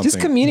little something. Just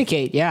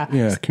communicate, yeah.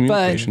 Yeah,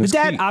 communication But is the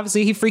dad, key.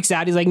 obviously, he freaks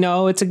out. He's like,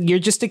 no, you're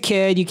just a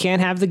kid. You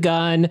can't have the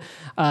gun.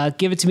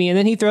 Give it to me. And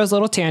then he throws a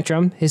little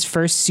tantrum, his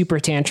first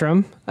super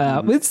tantrum.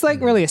 It's like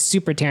really a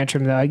super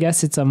tantrum, though. I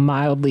guess it's a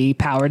mildly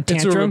powered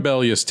tantrum. It's a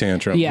rebellious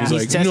tantrum. Yeah. He's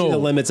like, testing the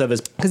limits of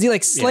his. Because he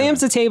like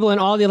slams the table and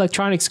all the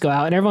electronics go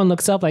out and everyone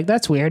looks up like,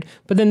 that's weird,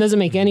 but then doesn't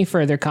make any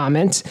further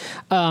comment.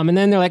 And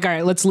then they're like, all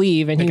right, let's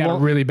leave. And They he got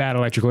won't. really bad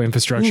electrical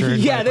infrastructure.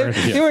 Yeah,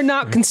 they were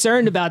not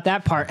concerned about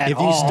that part at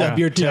all. If you stub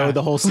your toe,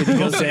 the whole city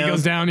goes down. It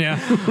goes down, yeah.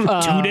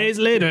 2 days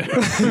later.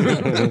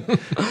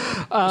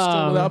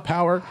 still without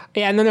power.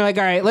 Yeah, and then they're like,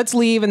 all right, let's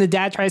leave. And the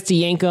dad tries to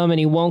yank him and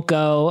he won't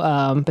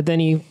go. But then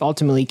he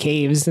ultimately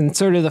caves. And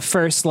sort of the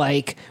first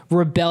like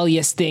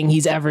rebellious thing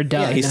he's ever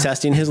done. Yeah, he's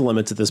testing his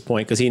limits at this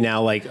point because he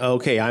now like,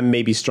 okay, I'm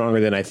maybe stronger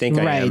than I think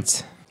I am.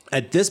 Right.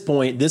 At this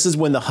point, this is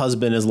when the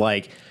husband is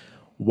like,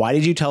 why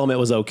did you tell him it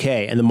was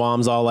okay? And the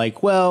mom's all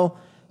like, well,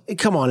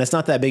 come on, it's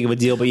not that big of a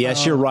deal. But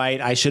yes, you're right.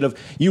 I should have.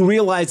 You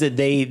realize that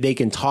they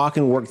can talk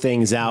and work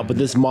things out, but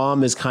this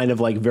mom is kind of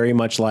like very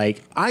much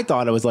like, I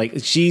thought it was like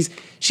she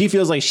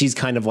feels like she's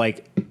kind of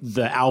like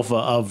the alpha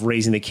of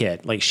raising the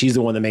kid. Like she's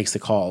the one that makes the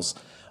calls.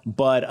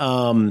 But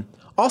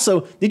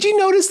also, did you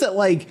notice that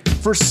like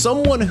for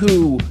someone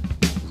who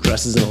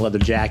dresses in a leather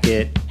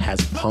jacket,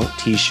 has punk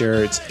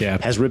t-shirts,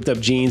 has ripped up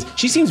jeans,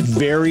 she seems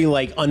very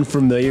like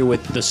unfamiliar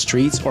with the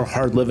streets or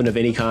hard living of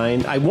any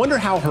kind. I wonder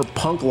how her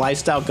punk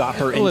lifestyle got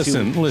her into.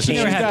 Listen,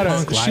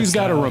 she's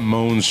got a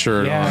Ramones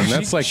shirt on.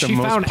 That's like the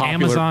most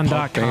popular punk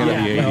band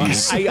of the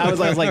 80s. I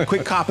was like,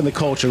 quick cop in the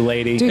culture,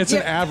 lady. Dude, it's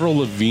an Avril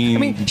Lavigne. I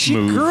mean, she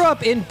move. grew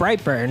up in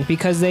Brightburn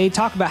because they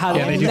talk about how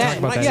they do talk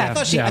about that.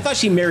 I thought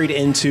she married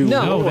into.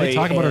 No, they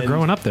talk about her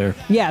growing up there.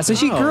 Yeah, so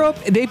she grew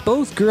up. They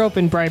both grew up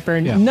in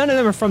Brightburn. Yeah. None of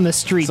them are from the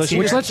streets. So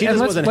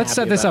let's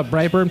set this up.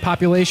 Brightburn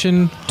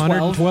population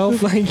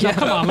 112. Like, yeah.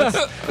 Come on,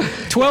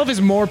 12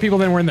 is more people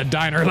than were in the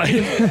diner. Like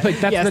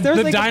that's Yes, the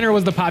like diner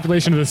was the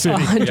population of the city.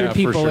 100 Yeah, for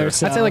people sure. or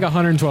so. I'd say like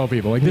 112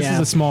 people. Like this Yeah. is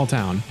a small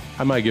town.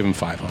 I might give him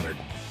 500.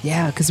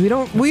 Yeah, because we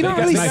don't really.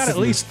 They got at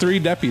least 3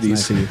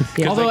 deputies.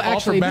 Yeah. Although Like, all for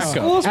actually, backup.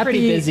 School's at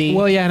pretty the- busy.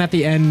 Well, yeah, and at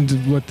the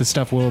end with the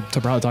stuff we'll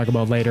probably talk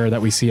about later that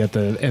we see at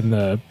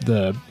the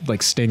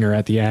like stinger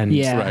at the end.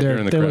 Yeah. Right, there during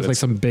the was credits. like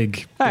some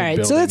big. All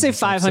right, so let's say buildings and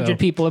stuff, 500 so-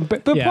 people.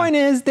 But the Yeah. point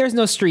is, there's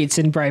no streets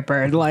in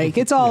Brightburn. Like,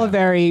 it's all a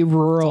very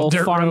rural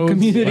dirt farm roads.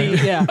 community.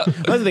 Yeah. One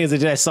of the things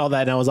is that I saw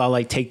that and I was all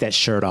like, take that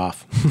shirt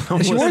off.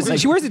 She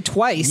wears it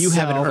twice. You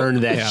haven't so-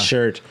 earned that Yeah.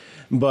 shirt.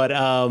 But no,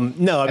 I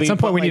mean, At some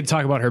point, we like, need to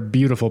talk about her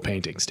beautiful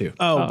paintings too.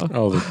 Oh,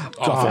 the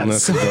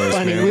awfulness of those,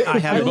 funny. man.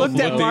 I looked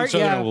at Looked Mark. each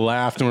other Yeah. and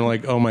laughed, and we're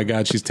like, "Oh my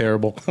god, she's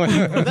terrible."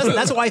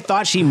 that's why I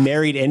thought she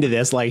married into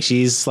this. Like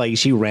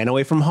she ran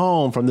away from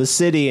home, from the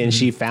city, and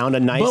she found a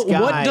nice But guy.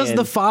 what does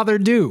the father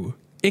do?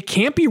 It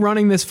can't be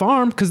running this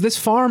farm because this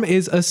farm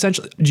is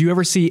essentially. Do you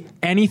ever see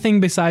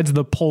anything besides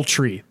the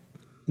poultry?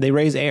 They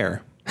raise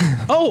air.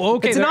 Oh,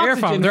 okay. It's an They're air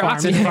oxygen farm. They're farm.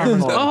 oxygen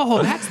farmers.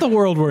 Oh, that's the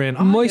world we're in.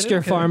 Oh,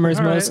 Moisture farmers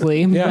All right.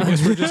 mostly. Yeah,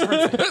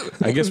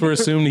 I guess we're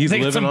assuming he's They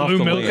get living some off blue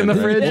the milk land, in the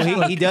right? fridge.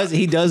 Well,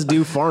 he does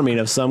do farming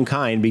of some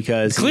kind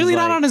because Clearly he's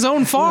not like- on his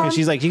own farm. And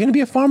she's like, "You're gonna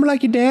be a farmer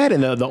like your dad,"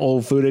 and the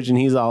old footage, and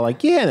he's all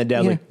like, "Yeah," and the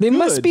dad's Yeah. like, They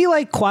must "Good." be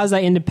like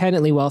quasi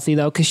independently wealthy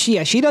though, because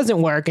she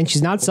doesn't work and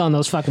she's not selling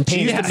those fucking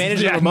She used paintings. to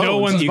manage Yeah, the remotes. no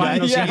one's you buying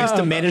guys. those She used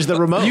to manage the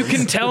remotes. You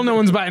can tell no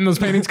one's buying those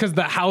paintings because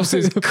the house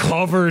is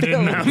covered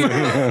in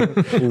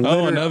them.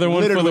 Oh, another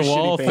one for Literally the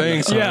wall. shitty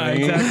paintings. Thanks. Yeah,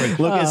 honey.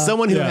 exactly. Look, as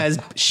someone who has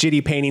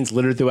shitty paintings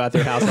littered throughout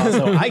their house,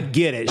 also, I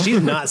get it.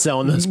 She's not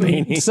selling those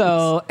paintings.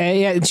 So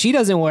yeah, she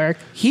doesn't work.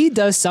 He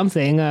does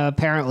something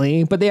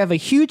apparently, but they have a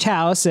huge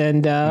house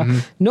and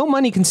no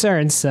money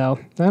concerns. So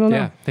I don't know.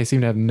 Yeah, they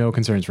seem to have no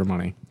concerns for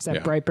money. It's that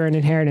Yeah. Brightburn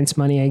inheritance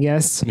money, I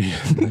guess.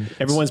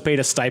 Everyone's paid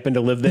a stipend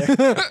to live there.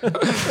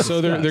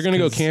 So they're going to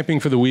go camping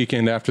for the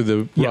weekend after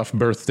the rough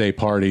birthday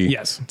party.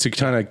 Yes. To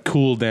kind of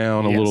cool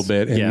down a little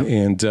bit. And, Yeah.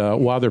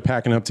 and while they're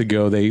packing up to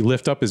go, they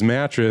lift up his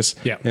mattress.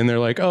 Yeah. And they're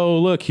like, "Oh,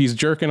 look, he's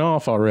jerking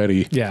off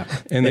already." Yeah.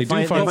 And they,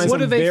 do find what some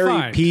do they very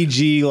find?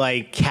 PG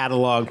like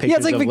catalog pictures. Yeah,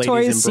 it's like of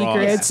Victoria's ladies in bras.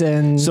 Secrets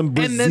and some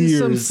And then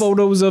some brassieres.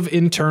 photos of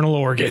internal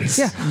organs.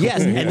 yeah.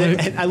 Yes,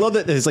 and I love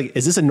that. It's like,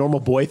 is this a normal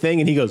boy thing?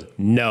 And he goes,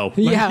 "No."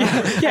 Yeah.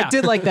 I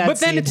did like that. But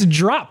then scene. it's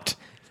dropped.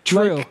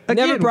 True.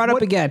 Never brought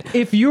up again.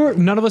 If you're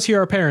none of us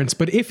here are parents,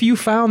 but if you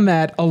found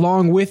that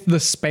along with the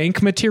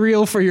spank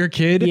material for your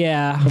kid,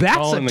 Yeah. that's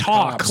calling a the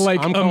talk cops.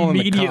 like I'm calling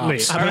the immediately.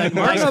 cops. All right, Like,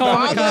 Mark's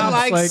calling the father, cops,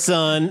 like, like,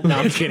 son. No,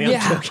 I'm kidding. I'm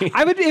Yeah, joking.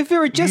 I would if it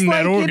were just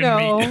That like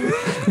organ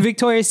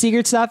Victoria's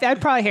Secret stuff.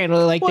 I'd probably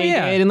handle it like Well, they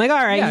yeah. did, and like, all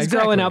right, Yeah, he's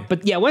growing exactly. up.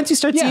 But yeah, once you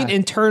start Yeah. seeing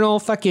internal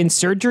fucking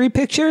surgery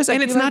pictures, I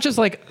and feel it's like- not just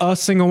like a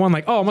single one,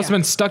 like, oh, it must have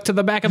been stuck to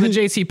the back of the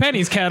J.C.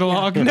 Penney's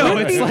catalog. No,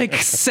 it's like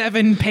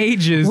 7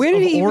 pages where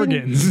did of he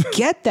organs. even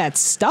get that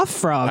stuff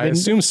from? I And-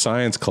 assume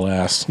science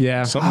class.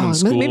 Yeah. Something in Oh,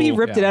 school. maybe he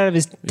ripped it Yeah. out of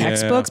his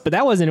textbooks, but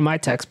that wasn't in my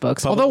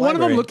textbooks. Although one of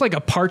them library. looked like a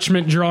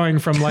parchment drawing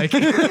from like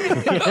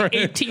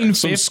 1850.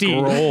 Some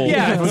scroll.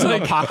 Yeah, it's Some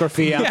like,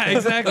 apocryphy. yeah,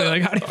 exactly.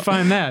 Like, how do you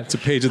find that? It's a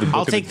page of the book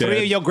I'll of take the 3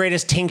 dead. of your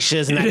greatest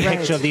tinctures and that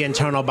picture of the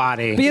internal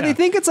body. But yeah, they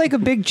think it's like a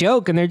big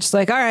joke, and they're just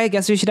like, all right, I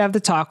guess we should have the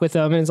talk with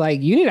them. And it's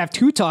like, you need to have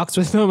 2 talks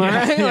with them, all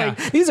right? yeah.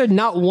 Like, these are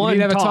not one You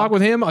need to have a talk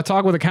with him, a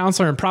talk with a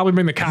counselor, and probably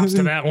bring the cops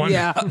to that one.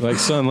 Yeah. Like,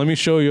 son, let me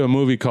show you a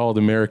movie called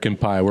American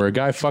Pie where a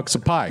guy fucks a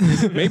pie.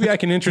 Maybe I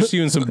can interest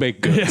you in some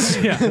baked goods.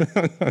 Yeah.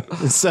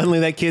 Suddenly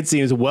that kid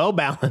seems well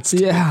balanced.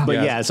 Yeah. But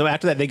Yeah. yeah, so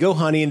after that they go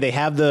hunting, they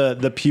have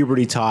the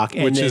puberty talk,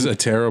 and Which then, is a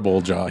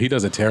terrible job. He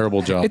does a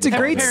terrible job. It's a with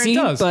great that. parent scene,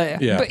 does.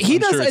 but Yeah, he I'm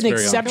does sure it's an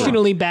very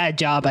exceptionally bad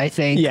job, I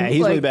think. yeah,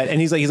 he's Like, really bad. And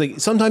he's like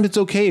sometimes it's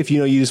okay if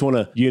you just want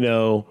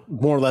to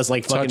more or less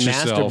like fucking Touch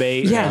yourself.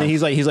 masturbate. Yeah. And then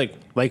he's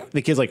like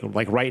the kid's like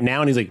right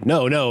now, and he's like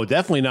no,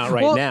 definitely not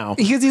right Well, now.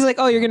 because he's like,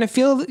 oh, you're gonna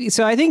feel.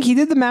 So I think he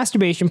did the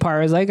masturbation part.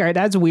 I was like, all right,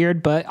 that's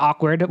weird, but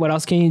awkward. What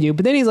else can you do?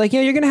 But then he's like,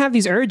 yeah, you're gonna have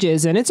these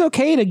urges, and it's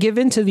okay to give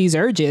into these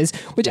urges,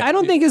 which I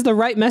don't think is the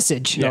right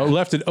message. No,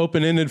 left it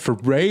open ended for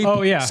rape,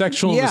 Oh, yeah.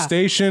 sexual Yeah.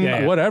 molestation,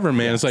 Yeah, yeah. whatever,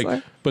 man. It's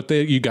like, but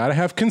you got to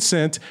have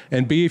consent.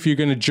 And B, if you're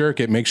going to jerk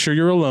it, make sure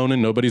you're alone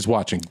and nobody's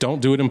watching.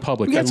 Don't do it in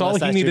public. That's all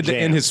he needed to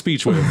end his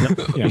speech with.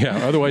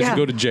 Otherwise you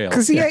go to jail.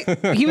 Because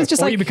he was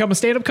just or like, you become a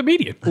stand-up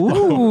comedian.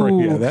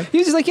 ooh. He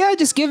was just like,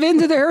 just give in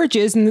to the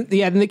urges. And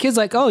the kid's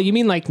like, oh, you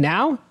mean like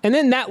now? And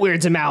then that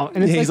weirds him out.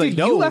 And it's he's like, you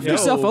no, left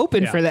yourself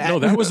open for that. No,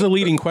 that was the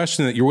leading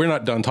question that we're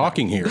not done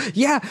talking here.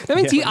 Yeah, that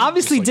means he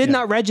obviously did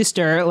not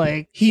register.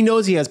 Like, he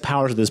knows he has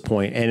powers at this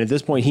point, and at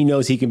this point, he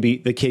knows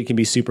the kid can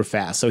be super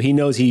fast. So he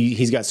knows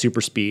he's got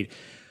super speed.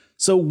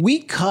 So we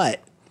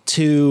cut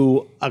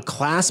to a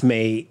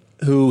classmate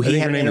who he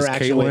had an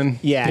interaction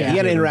with. Yeah, he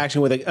had an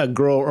interaction with a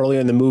girl earlier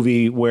in the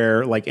movie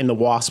where, like, in the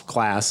WASP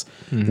class,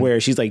 where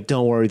she's like,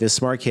 "Don't worry, the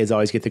smart kids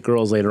always get the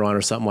girls later on,"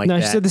 or something like that.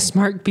 No, she said the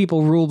smart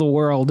people rule the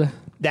world.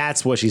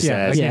 That's what she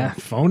said. Yeah.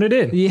 Phone it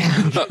in.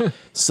 Yeah.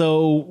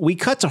 So we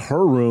cut to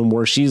her room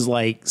where she's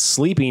like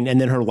sleeping,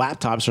 and then her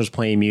laptop starts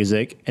playing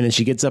music, and then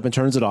she gets up and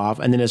turns it off,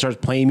 and then it starts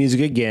playing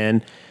music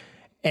again.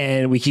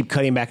 And we keep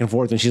cutting back and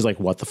forth, and she's like,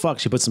 "What the fuck?"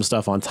 She puts some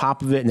stuff on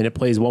top of it, and then it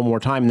plays one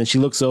more time, and then she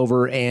looks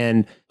over,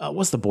 and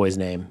what's the boy's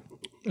name?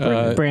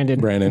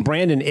 Brandon.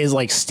 Brandon is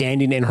like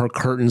standing in her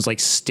curtains, like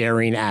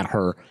staring at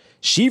her.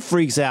 She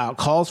freaks out,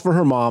 calls for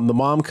her mom. The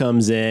mom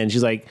comes in.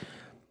 She's like,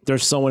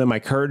 "There's someone in my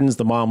curtains."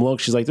 The mom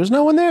looks. She's like, "There's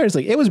no one there." It's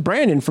like, it was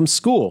Brandon from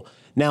school.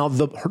 Now,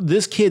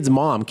 this kid's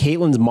mom,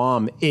 Caitlin's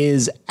mom,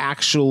 is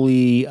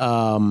actually...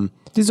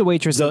 She's a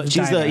waitress.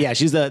 She's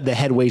the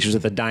head waitress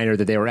at the diner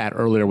that they were at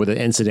earlier where the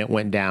incident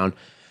went down.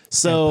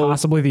 So and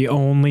possibly the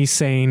only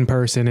sane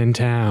person in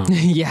town.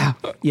 Yeah.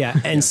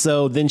 And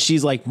so then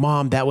she's like,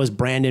 "Mom, that was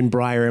Brandon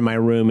Breyer in my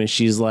room." And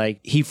she's like,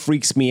 "He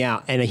freaks me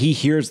out." And he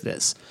hears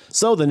this.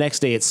 So the next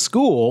day at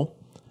school,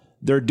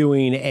 they're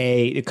doing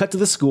a cut to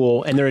the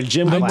school, and they're a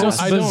gym class.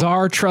 The most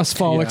bizarre trust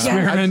fall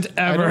experiment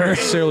ever. I don't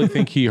necessarily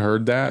think he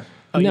heard that.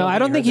 No, I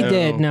don't think he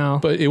did. No,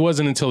 but it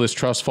wasn't until this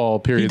trust fall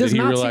period that he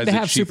realized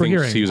that she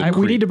thinks he was a creep.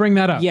 We need to bring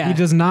that up. Yeah. He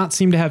does not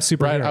seem to have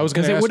super hearing. I was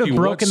going to ask you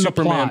what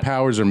Superman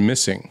powers are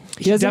missing.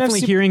 He's definitely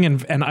hearing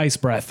and ice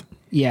breath.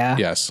 Yeah.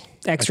 Yes.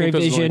 X-ray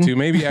vision.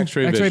 Maybe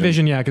X-ray vision. X-ray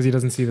vision, yeah, because he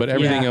doesn't see that. But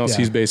everything else,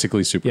 he's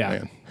basically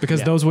Superman. Yeah,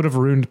 because those would have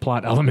ruined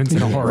plot elements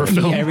in a horror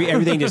film.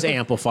 Everything just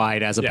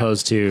amplified as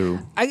opposed to...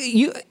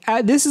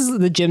 This is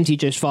the gym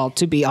teacher's fault,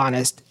 to be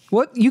honest.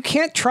 What, you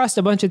can't trust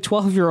a bunch of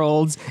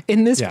 12-year-olds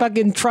in this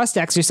fucking trust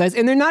exercise,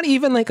 and they're not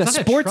even like a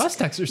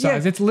trust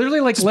exercise. It's literally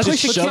like let's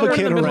just shove a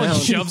kid in the middle around.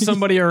 and shove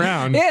somebody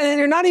around. Yeah, and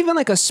they're not even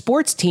like a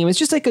sports team. It's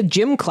just like a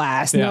gym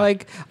class. And they're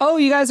like, "Oh,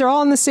 you guys are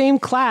all in the same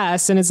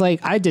class," and it's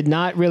like, I did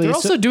not really. They're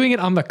also doing it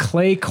on the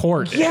clay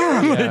court.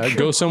 Yeah,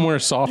 go somewhere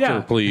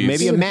softer, please.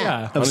 Maybe a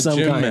mat of some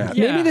kind. Mat.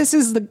 Yeah. Maybe this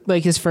is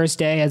his first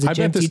day as a gym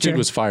teacher. I bet this dude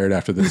was fired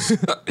after this.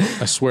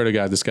 I swear to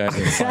God, this guy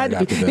was fired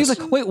after this. He's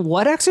like, "Wait,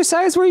 what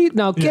exercise were you?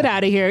 No, get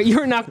out of here.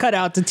 You're not cut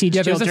out to teach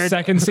children." There's a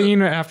second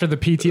scene after the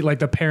PT, like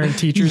the parent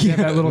teachers have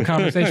that little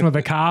conversation with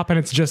the cop, and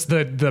it's just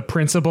the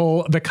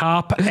principal, the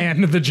cop,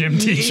 and the gym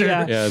teacher.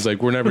 Yeah, it's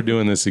like, we're never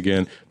doing this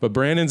again. But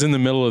Brandon's in the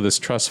middle of this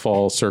trust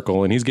fall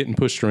circle, and he's getting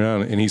pushed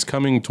around, and he's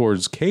coming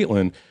towards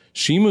Caitlin.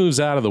 She moves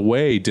out of the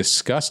way,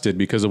 disgusted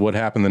because of what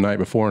happened the night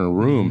before in her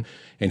room.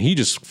 And he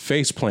just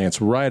face plants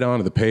right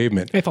onto the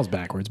pavement. It falls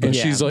backwards. But and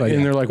she's like,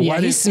 and they're like,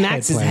 "Why?" He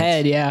smacks his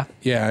head. Yeah.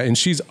 Yeah, and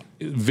she's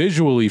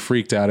visually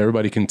freaked out.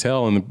 Everybody can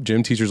tell. And the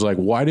gym teacher's like,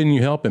 "Why didn't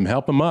you help him?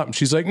 Help him up." And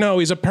she's like, "No,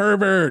 he's a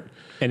pervert."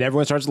 And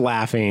everyone starts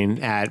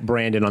laughing at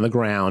Brandon on the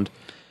ground.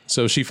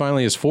 So she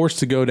finally is forced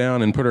to go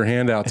down and put her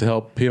hand out to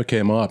help pick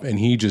him up, and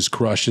he just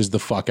crushes the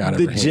fuck out of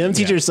her. The gym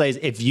teacher says,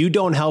 "If you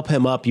don't help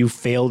him up, you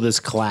fail this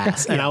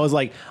class." And I was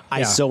like,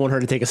 I so want her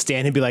to take a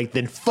stand and be like,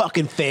 "Then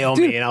fucking fail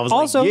me." And I was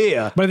also, like,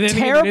 "Yeah." But then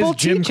terrible it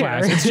is gym teacher.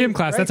 class. It's gym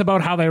class. That's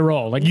about how they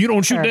roll. Like, you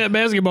don't shoot that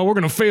basketball, we're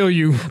gonna fail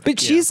you. But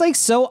she's like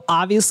so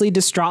obviously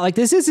distraught. Like,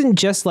 this isn't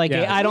just like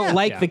I don't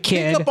like the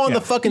kid. Pick up on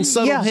the fucking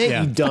subtle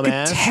hint, you dumbass.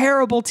 Like a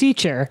terrible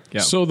teacher. Yeah.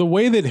 So the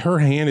way that her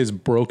hand is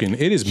broken,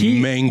 it is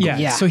mangled.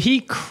 Yeah. So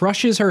he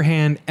crushes her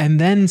hand and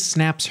then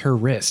snaps her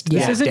wrist.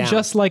 This isn't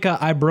just like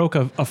I broke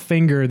a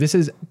finger. This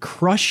is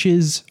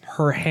crushes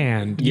her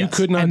hand. You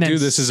could not do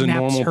this as a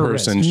normal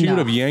person. She would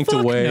have yanked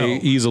away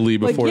easily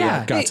before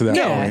that got to that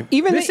point.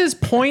 Even this is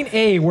point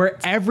A where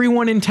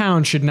everyone in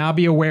town should now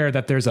be aware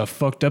that there's a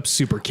fucked up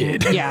super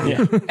kid.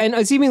 Yeah.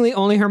 And seemingly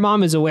only her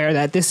mom is aware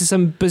that this is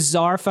some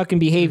bizarre fucking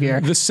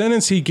behavior. The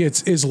sentence he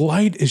gets is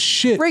light as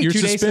shit. Right. You're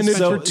 2 days suspended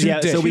for 2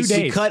 days.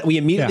 So we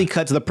immediately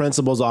cut to the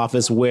principal's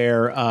office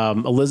where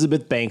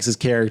Elizabeth Banks'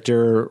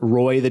 character,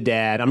 Roy the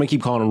dad, I'm gonna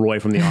keep calling him Roy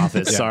from The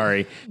Office,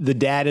 sorry. The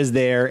dad is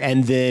there,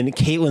 and then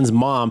Caitlin's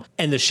mom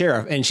and the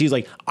sheriff, and she's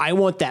like, "I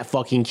want that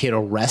fucking kid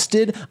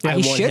arrested. I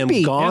want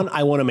him gone.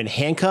 I want him in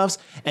handcuffs."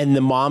 And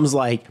the mom's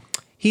like,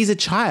 "He's a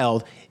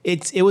child.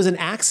 It was an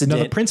accident."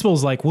 No, the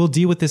principal's like, "We'll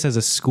deal with this as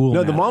a school."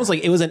 No, the mom's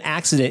like, "It was an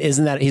accident.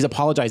 Isn't that?" He's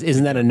apologized.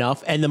 "Isn't that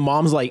enough?" And the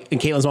mom's like,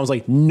 and Caitlin's mom's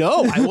like,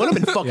 "No, I want him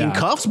in fucking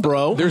cuffs,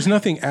 bro." There's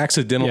nothing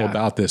accidental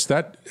about this.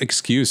 That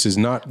excuse is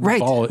not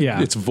valid.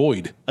 It's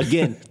void.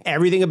 Again,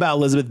 everything about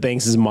Elizabeth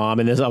Banks'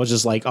 mom and this, I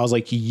was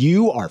like,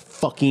 you are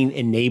fucking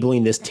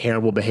enabling this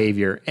terrible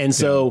behavior. And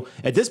so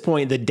at this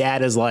point, the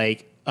dad is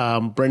like,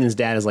 Brendan's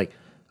dad is like,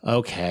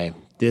 okay,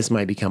 this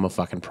might become a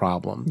fucking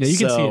problem. Yeah, you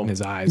can see it in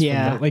his eyes.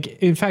 Yeah. Like,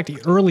 in fact,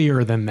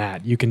 earlier than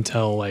that, you can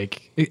tell,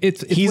 like,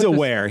 it's He's with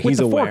aware. With He's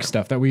the aware. fork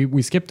stuff that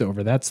we skipped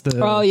over. That's the...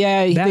 Oh,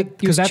 yeah.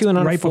 Because that's chewing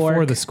on right a fork.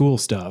 before the school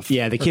stuff.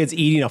 Yeah, the kid's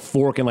eating a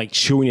fork and like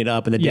chewing it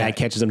up, and the dad Yeah.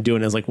 catches him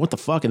doing it. It's like, what the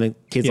fuck? And the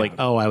kid's Yeah. like,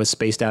 oh, I was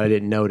spaced out. I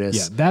didn't notice.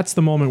 Yeah, that's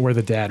the moment where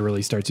the dad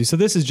really starts to. So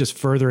this is just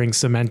furthering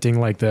cementing,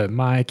 like,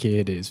 my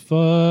kid is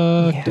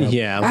fucked up.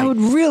 Yeah, I like, would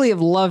really have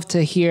loved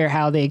to hear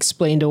how they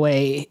explained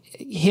away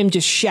him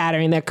just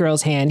shattering that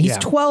girl's hand. He's Yeah.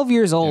 12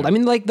 years old. I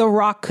mean, like, The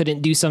Rock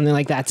couldn't do something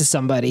like that to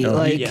somebody.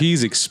 Like,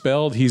 He's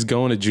expelled. He's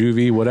going to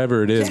juvie,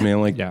 whatever it is,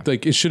 man. Like, Yeah.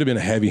 like it should have been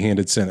a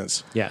heavy-handed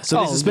sentence. yeah. So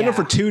they Oh, suspend him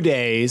yeah. for 2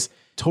 days.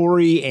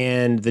 Tori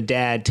and the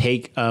dad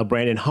take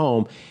Brandon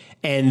home,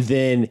 and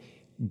then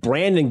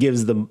Brandon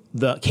gives the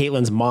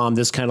Caitlin's mom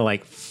this kind of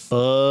like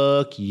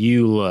fuck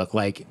you look,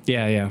 like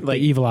Yeah. Like-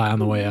 the evil eye on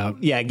the way up.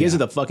 yeah, it gives her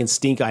the fucking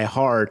stink eye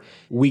hard.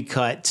 We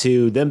cut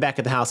to them back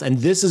at the house, and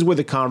this is where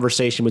the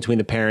conversation between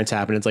the parents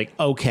happened. It's like,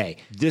 okay,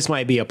 this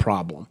might be a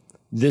problem.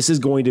 This is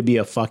going to be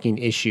a fucking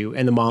issue.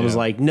 And the mom was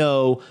like,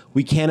 no,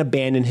 we can't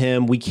abandon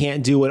him. We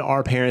can't do what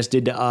our parents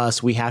did to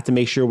us. We have to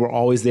make sure we're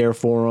always there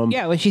for him.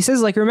 yeah, when she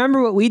says, like,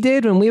 remember what we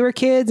did when we were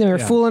kids and we were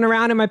fooling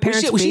around in my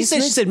parents' She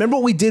said, remember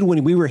what we did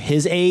when we were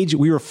his age?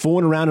 We were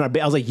fooling around in our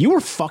bed. I was like, you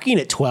were fucking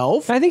at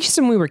 12? I think she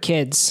said when we were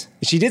kids.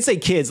 She did say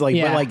kids, like,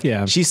 Yeah. but like,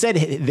 Yeah. she said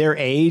their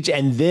age,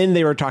 and then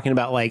they were talking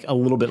about like a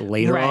little bit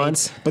later Right. on.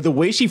 But the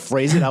way she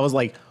phrased it, I was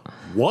like,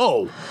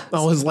 whoa. I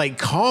was like,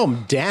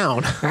 calm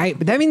down. Right.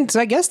 But that means,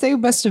 I guess they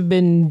must have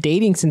been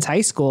dating since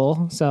high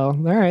school. So, all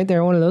right,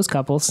 they're one of those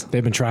couples.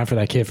 They've been trying for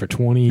that kid for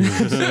 20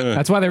 years.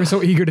 That's why they were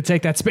so eager to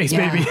take that space,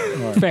 baby.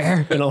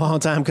 Fair. Been a long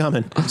time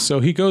coming.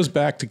 So he goes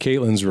back to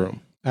Caitlin's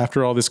room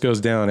after all this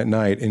goes down at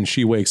night, and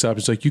she wakes up.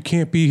 It's like, you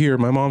can't be here.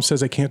 My mom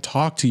says I can't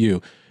talk to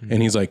you.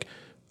 And he's like,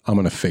 I'm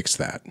going to fix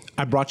that.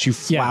 I brought you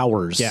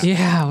flowers. Yeah.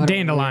 Yeah. what a-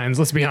 Dandelions,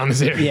 let's be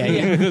honest here.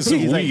 Yeah.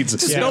 Some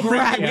weeds. Don't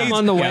crack him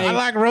on the way. I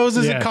like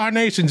roses and Yeah.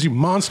 carnations, you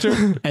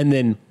monster. And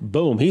then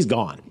boom, he's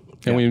gone.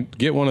 And we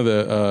get one of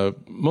the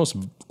most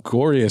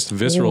goriest,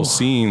 visceral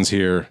scenes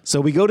here. So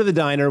we go to the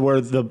diner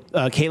where the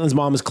Caitlin's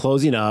mom is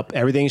closing up.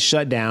 Everything's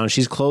shut down.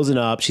 She's closing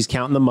up. She's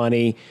counting the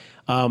money.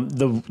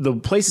 The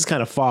place is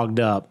kind of fogged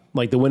up.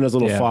 Like the window's a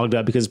little Yeah. fogged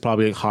up because it's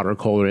probably like hotter,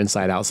 colder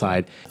inside,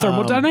 outside.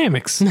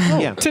 Thermodynamics.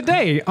 Yeah.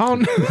 Today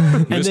on...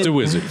 Mr.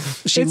 Wizard.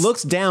 She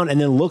looks down and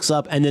then looks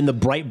up, and then the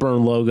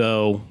Brightburn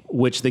logo,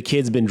 which the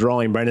kid's been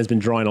drawing, Brandon's been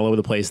drawing all over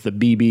the place, the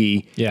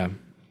BB. Yeah.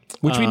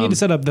 Which we need to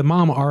set up. The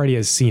mom already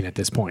has seen at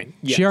this point.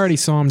 Yes. She already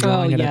saw him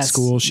drawing it at yes.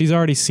 school. She's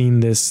already seen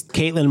this.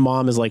 Caitlin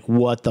mom is like,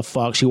 what the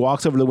fuck? She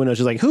walks over to the window.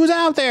 She's like, who's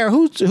out there?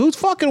 Who's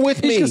fucking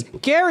with She me? goes,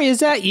 Gary, is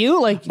that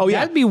you? Like, Oh, yeah.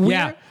 that'd be weird.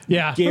 Yeah.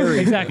 Yeah. Gary.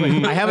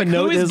 Exactly. I have a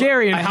note. Who is that's-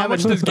 Gary and I how have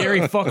much a- does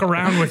Gary fuck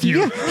around with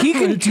you? He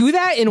can do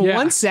that in Yeah.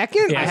 1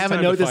 second? I it's have a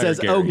time note to that fire says,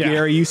 Gary. oh, Yeah.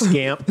 Gary, you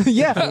scamp.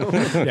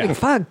 Yeah.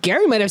 Fuck,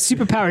 Gary might have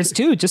superpowers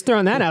too. Just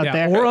throwing that out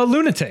Yeah, there. or a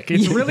lunatic.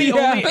 It's really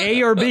Yeah. only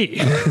A or B.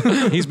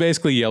 He's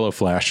basically Yellow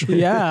Flash.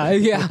 yeah.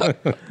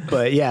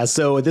 But yeah,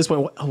 so at this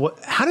point,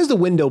 how does the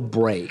window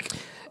break?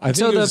 I think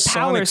So it the was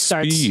power sonic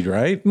starts- speed,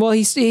 right? Well,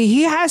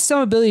 he has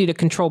some ability to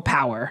control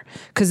power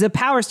because the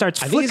power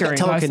starts I think he's got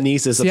flickering.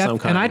 telekinesis of See, some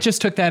kind. and I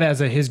just took that as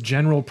his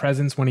general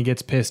presence when he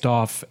gets pissed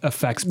off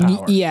affects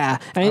power. Yeah.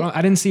 I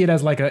didn't see it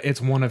as like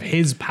it's one of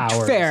his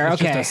powers. Fair,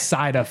 It's okay. just a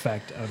side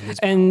effect of his.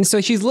 And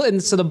so she's lit,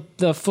 and so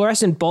the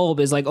fluorescent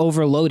bulb is like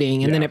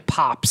overloading, and then Yeah. it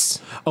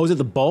pops. Oh, is it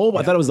the bulb?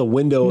 I thought it was the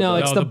window. No,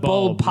 it's No, the the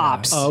bulb bulb,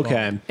 pops. yeah. Oh,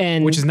 okay.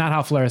 And which is not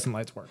how fluorescent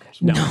lights work.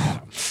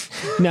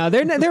 no,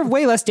 they're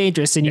way less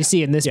dangerous than you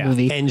see in this Yeah.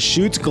 movie. And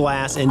shoots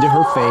glass into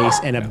her face,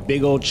 and a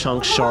big old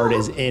chunk shard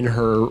is in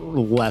her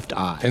left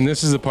eye. And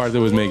this is the part that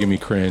was making me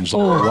cringe.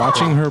 Like,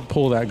 watching her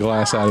pull that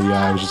glass out of the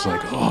eye, I was just like,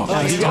 oh,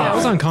 Yeah, it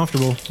was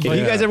uncomfortable. If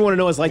you guys ever want to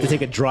know what it's like to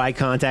take a dry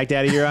contact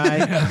out of your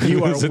eye,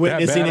 you are Is it that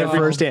witnessing bad? it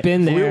firsthand.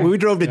 Been there. We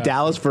drove to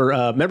Dallas for,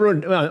 remember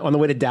on the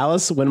way to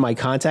Dallas when my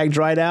contact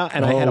dried out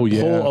and I had to Oh, pull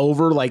yeah.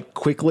 over like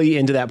quickly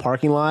into that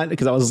parking lot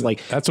because I was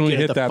like, that's when we "Get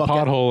hit the that fuck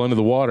out." pothole under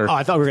the water. Oh,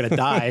 I thought we were going to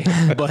die.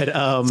 But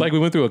It's like we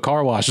went through a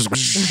car wash.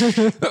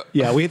 Just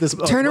yeah, we hit this.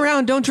 Turn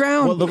around, don't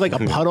drown. What looked like a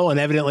puddle and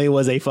evidently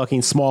was a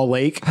fucking small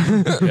lake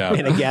yeah.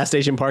 in a gas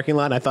station parking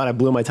lot. And I thought I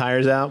blew my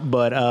tires out.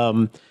 But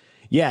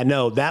yeah,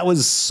 no, that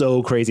was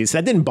so crazy. So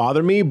that didn't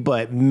bother me,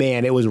 but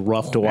man, it was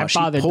rough to watch. She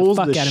bothered the pulls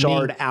fuck the out of me.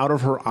 shard out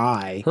of her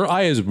eye. Her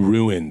eye is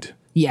ruined.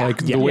 Yeah.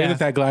 Like Yeah. the way Yeah.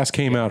 that glass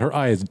came out, her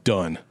eye is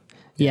done.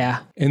 yeah.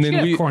 And then She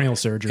had we corneal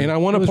surgery. And I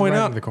want It to was point right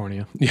out into the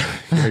cornea.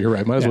 Yeah, you're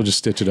right. Might as well just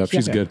stitch it up.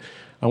 She's Yeah. good.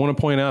 I want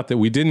to point out that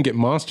we didn't get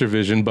monster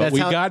vision, but That's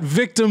we how- got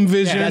victim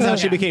vision. That's how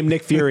she became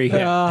Nick Fury.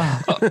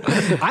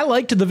 I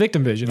liked the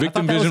victim vision. I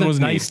Victim thought that vision a was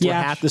nice. neat. Where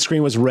Yeah. half the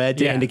screen was red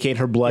to Yeah. indicate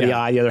her bloody Yeah.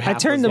 eye. The other I half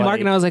turned was to Mark like,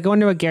 and I was like, I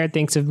wonder what Garrett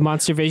thinks of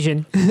Monster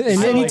Vision. And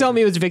then he told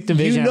me it was Victim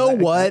Vision. you know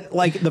what?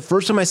 Like the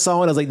first time I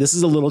saw it, I was like, this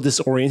is a little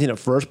disorienting at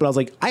first, but I was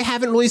like, I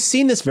haven't really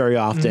seen this very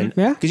often.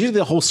 Yeah. Because usually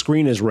the whole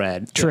screen is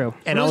red. True.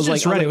 And I was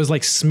just like, red. It was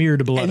like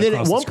smeared blood. and then at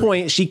across the one screen.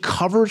 point she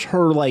covers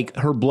her like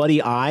her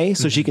bloody eye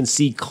so she can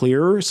see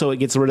clearer, so it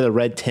gets rid of the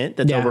red tint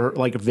that's Yeah. over her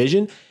like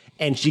vision.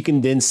 and she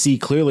can then see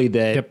clearly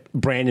that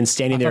Brandon's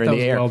standing there in the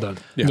air. Well done.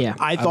 Yeah.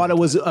 I thought it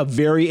was a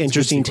very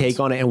interesting take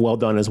on it and well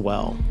done as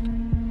well.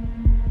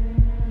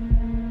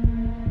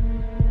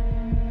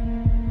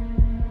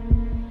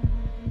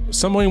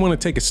 Somebody want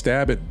to take a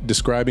stab at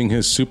describing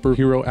his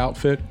superhero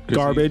outfit?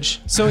 Garbage.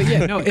 So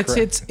yeah, no, it's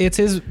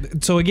his.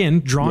 So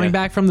again, drawing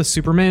back from the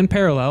Superman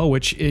parallel,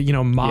 which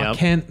Ma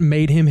Kent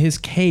made him his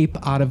cape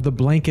out of the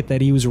blanket that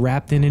he was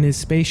wrapped in his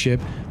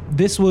spaceship.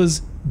 This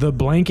was the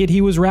blanket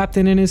he was wrapped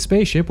in his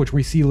spaceship, which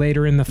we see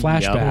later in the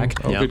flashback.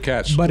 Oh, good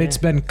catch. But it's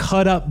been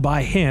cut up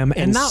by him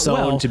and not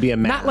sewn to be a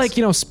mask. Not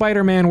like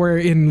Spider-Man, where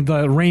in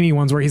the Raimi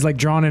ones where he's like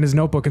drawn in his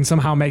notebook and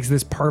somehow makes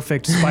this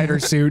perfect spider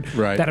suit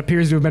that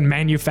appears to have been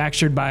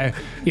manufactured by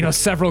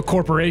several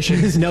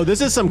corporations. No, this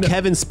is some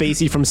Kevin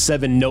Spacey from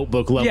Seven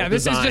Notebook level. Yeah,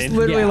 this design. is just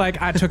literally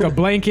like I took a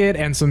blanket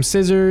and some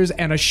scissors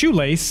and a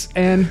shoelace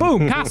and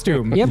boom,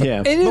 costume. Yep. Yeah.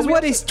 It is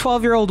what a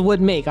 12-year-old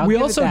would make. We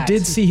also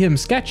did see him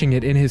sketching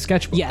it in his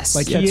sketchbook. Yes,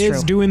 like that's he is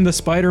true. doing the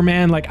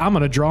Spider-Man. Like I'm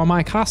gonna draw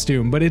my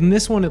costume, but in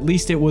this one, at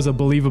least it was a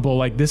believable.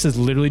 Like this is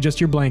literally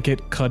just your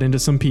blanket cut into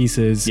some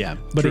pieces. Yeah,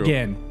 but true.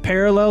 again,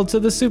 parallel to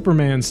the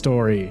Superman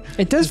story.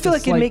 It does Just feel a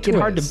like it slight make it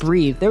hard to twist.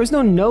 breathe. There was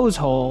no nose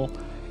hole.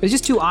 It was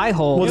just two eye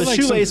holes. Well, the like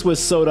shoelace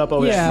was sewed up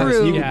over his face.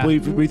 true. You Yeah.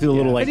 could breathe through the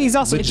little like But he's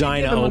also-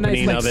 vagina Give him a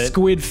opening nice, of like, it.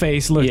 squid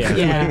face look,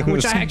 Yeah.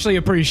 which I actually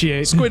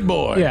appreciate. Squid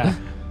Boy. Yeah.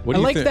 What I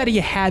do you like think? that he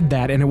had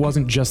that and it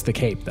wasn't just the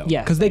cape though.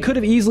 Yeah. Because they could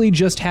have easily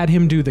just had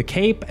him do the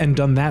cape and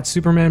done that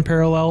Superman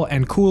parallel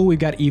and cool, we've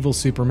got evil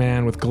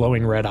Superman with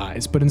glowing red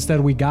eyes. But instead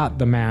we got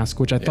the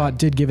mask, which I thought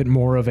did give it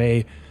more of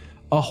a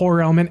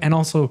horror element, and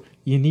also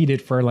you need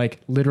it for like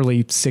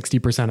literally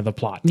 60% of the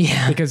plot.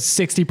 Yeah. Because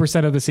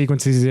 60% of the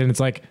sequences he's in, it's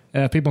like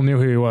people knew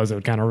who he was. It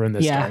would kind of ruin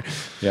this Yeah. story.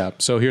 Yeah.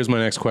 So here's my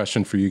next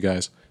question for you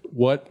guys.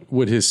 What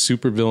would his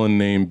supervillain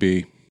name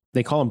be?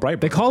 They call him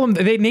Brightburn.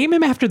 They name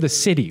him after the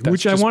city,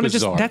 which I just want to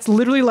bizarre. that's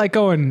literally like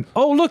going,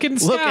 oh, look in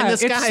the Look sky. in the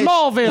It's sky.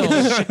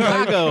 Smallville.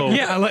 Chicago.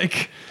 Yeah,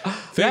 like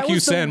Thank that you,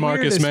 was the San Marcos,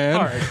 weirdest man.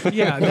 part.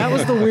 Yeah, that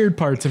was the weird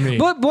part to me.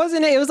 But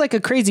wasn't it? It was like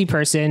a crazy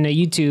person, a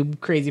YouTube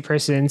crazy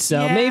person.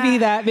 So Yeah. maybe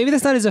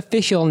that's not his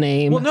official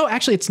name. Well, no,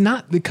 actually, it's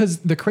not, because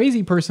the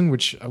crazy person,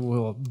 which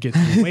we'll get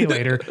to way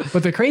later,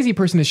 but the crazy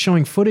person is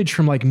showing footage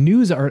from like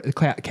news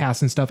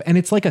casts and stuff, and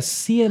it's like a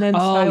CNN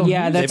style.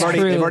 yeah, news that's They've already-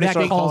 true. they've already That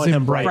started calls calling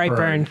him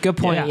Brightburn. Good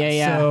point.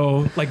 Yeah.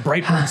 So like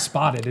Brightburn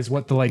spotted is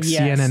what the like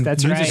Yes, CNN.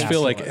 that's news right. I just cast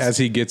feel like was. as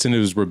he gets into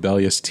his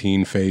rebellious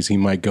teen phase, he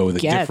might go with a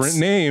Gets. different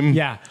name.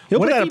 Yeah, He'll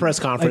What put if out a he- press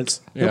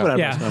conference. like- He'll put out a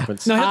Yeah. press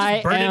conference. No, he'll I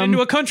just burn it am-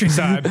 into a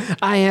countryside.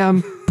 I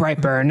am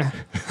Brightburn.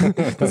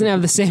 Doesn't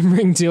have the same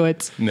ring to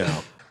it. No.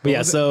 But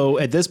yeah, so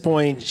at this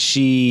point,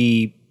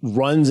 she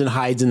runs and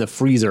hides in the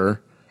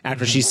freezer.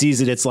 After she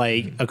sees it, it's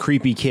like a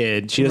creepy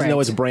kid. She doesn't know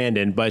Right. it's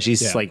Brandon, but she's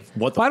just like,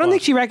 what the Well, I fuck? don't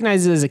think she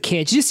recognizes it as a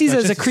kid. She just sees it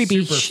as a just a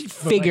creepy super-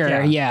 figure.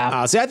 like,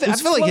 yeah. See, I feel like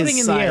floating his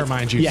in side- the air,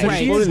 mind you. Yeah, So he's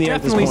she's floating in the air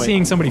at this definitely point.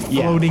 seeing somebody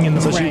floating in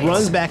the So air. she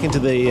runs back into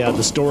the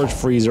storage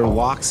freezer,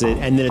 locks it,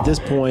 and then at this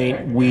point,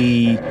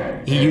 he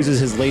uses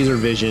his laser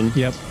vision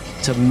Yep.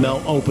 to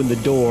melt open the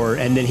door,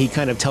 and then he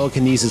kind of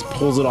telekinesis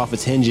pulls it off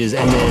its hinges,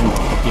 and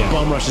then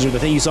bum rushes her. The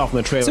thing you saw from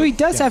the trailer. So he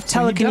does have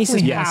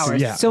telekinesis definitely-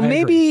 powers. yes, so I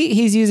maybe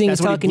he's using That's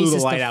his what he blew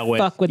telekinesis the light to out with.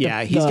 fuck with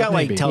Yeah, the he's got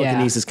like maybe.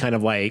 telekinesis kind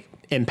of like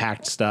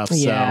impact stuff.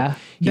 Yeah. So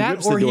he That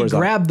rips or the he doors off.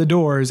 grabbed the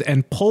doors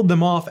and pulled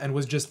them off and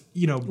was just,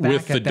 back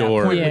With the at that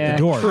door. point Yeah, with the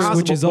doors, true.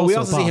 which is But also we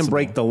also see him possible.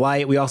 break the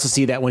light. We also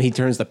see that when he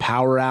turns the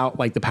power out,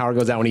 like the power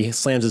goes out when he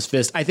slams his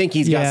fist. I think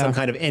he's got Yeah. some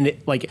kind of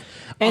Energy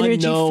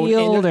unknown,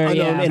 field or, unknown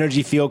yeah.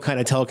 energy field kind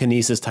of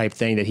telekinesis type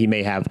thing that he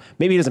may have.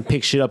 Maybe he doesn't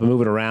pick shit up and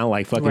move it around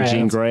like fucking Right.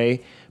 Jean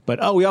Grey.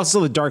 But we also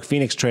saw the Dark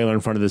Phoenix trailer in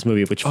front of this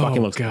movie, which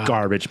fucking looks God.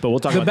 garbage. But we'll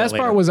talk The about best that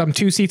later. part was I'm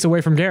 2 seats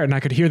away from Garrett and I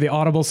could hear the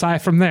audible sigh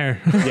from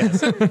there.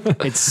 yes,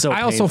 it's so.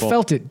 I also painful.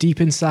 felt it deep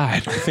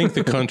inside. I think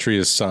the country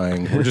is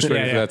sighing. We're just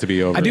ready for that to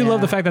be over. I do love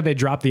Yeah. the fact that they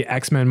dropped the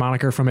X-Men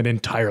moniker from it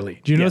entirely.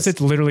 Do you notice Yes.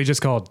 it's literally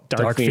just called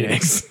Dark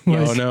Phoenix?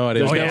 Oh, no, I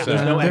didn't There's know no- that.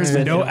 there's no There's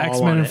X-Men no at all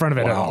X-Men on in it. front of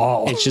it at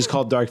all. It's just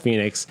called Dark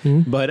Phoenix.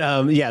 Hmm?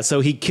 But yeah, so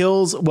he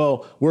kills.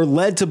 Well, we're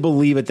led to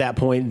believe at that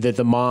point that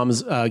the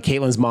mom's,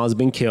 Caitlin's mom's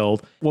been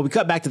killed. Well, we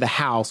cut back to the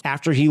house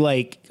after he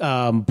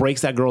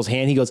breaks that girl's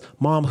hand. He goes,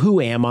 "Mom,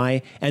 who am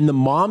I?" And the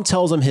mom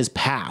tells him his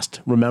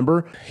past.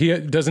 Remember?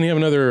 Doesn't he have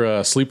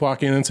another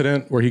sleepwalking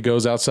incident where he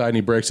goes outside and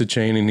he breaks a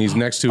chain and he's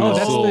next to Oh, his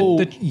that's little...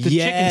 the chicken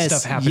yes,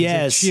 stuff happens.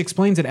 yes. She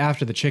explains it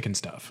after the chicken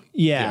stuff.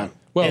 Yeah.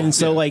 Well, and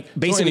so yeah.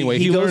 basically, anyway,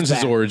 he goes learns his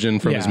back. origin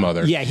from his Yeah.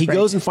 mother. Yeah, he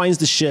goes and finds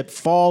the ship,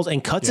 falls,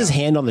 and cuts his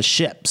hand on the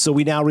ship. So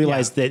we now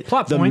realize Yeah. that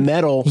Plot the point.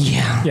 metal,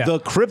 Yeah. the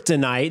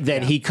kryptonite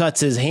that he cuts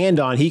his hand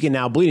on, he can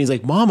now bleed. He's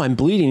like, "Mom, I'm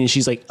bleeding," and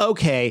she's like,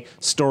 "Okay,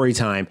 story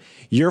time.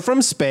 You're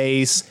from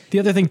space." The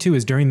other thing too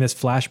is during this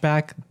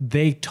flashback,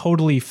 they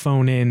totally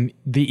phone in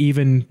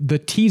the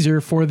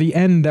teaser for the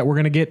end that we're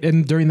gonna get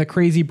in during the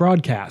crazy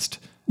broadcast.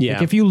 Yeah.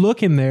 Like if you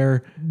look in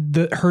there,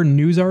 her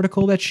news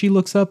article that she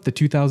looks up, the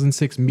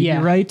 2006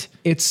 meteorite,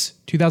 it's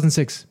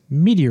 2006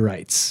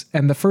 meteorites,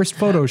 and the first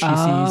photo she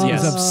sees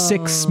is of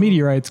 6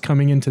 meteorites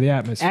coming into the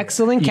atmosphere.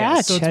 Excellent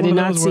catch. So it's I one did of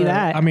not those see where-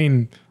 that. I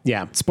mean,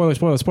 Yeah. spoiler.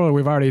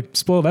 We've already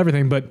spoiled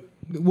everything, but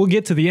we'll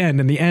get to the end,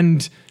 and the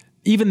end,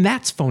 even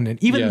that's phoned in.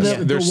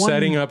 Even they're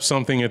setting up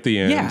something at the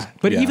end. Yeah,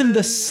 but even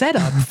the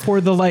setup for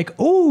the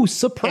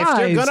surprise.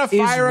 If you're gonna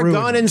fire a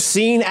gun in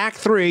scene Act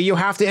 3, you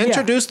have to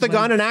introduce the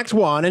gun in Act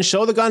 1 and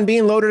show the gun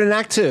being loaded in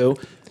Act 2.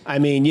 I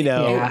mean,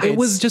 it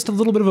was just a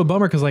little bit of a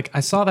bummer because,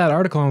 I saw that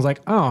article and I was like,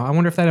 oh, I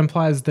wonder if that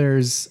implies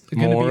there's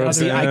going to be other.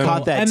 See, I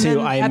caught that too.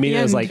 I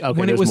immediately was like, okay,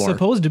 when it was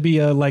supposed to be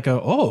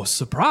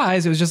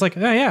surprise, it was just like,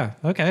 oh yeah,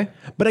 okay.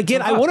 But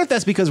again, I wonder if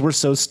that's because we're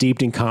so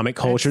steeped in comic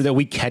culture that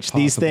we catch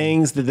these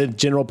things that the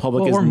general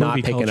public is not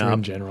picking up.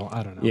 In general,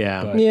 I don't know.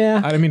 Yeah.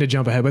 I didn't mean to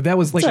jump ahead, but that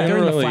was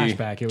during the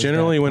flashback.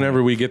 Generally,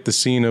 whenever we get the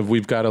scene of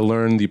we've got to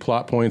learn the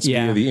plot points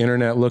via the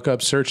internet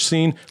lookup search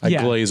scene, I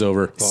glaze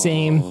over.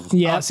 Same.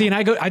 Yeah. See, and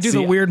I do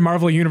the weird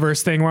Marvel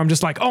Universe thing where I'm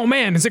just like, oh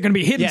man, is there going to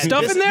be hidden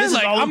stuff in there?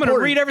 I'm going to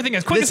read everything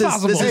as quick as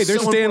possible. Hey,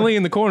 there's Stan Lee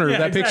in the corner of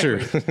that picture.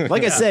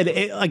 Like I said,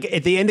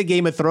 at the end of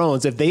Game of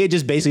Thrones, if they had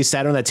just basically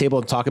sat on that table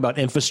and talked about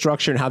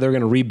infrastructure and how they're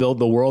going to rebuild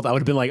the world, I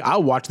would have been like,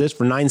 I'll watch this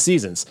for 9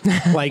 seasons.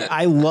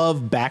 I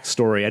love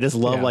backstory. I just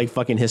love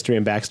fucking history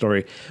and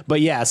backstory.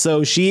 But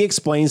so she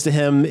explains to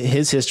him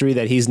his history,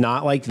 that he's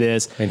not like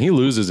this, and he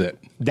loses it.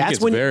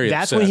 That's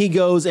when he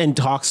goes and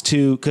talks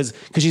to because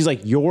she's like,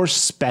 you're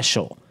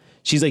special.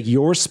 She's like,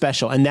 you're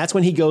special. And that's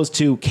when he goes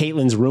to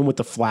Caitlyn's room with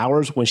the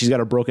flowers when she's got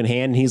her broken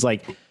hand. And he's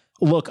like,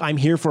 look, I'm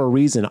here for a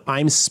reason.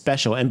 I'm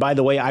special. And by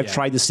the way, I've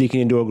tried to sneak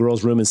into a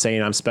girl's room and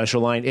saying I'm special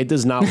line. It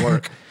does not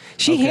work.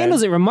 She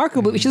handles it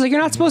remarkably. She's like,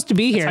 you're not supposed to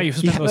be here. That's how you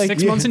spend those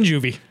 6 months in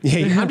juvie.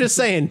 Yeah, I'm just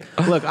saying,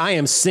 look, I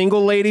am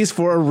single, ladies,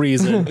 for a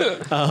reason.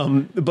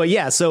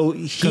 But so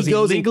he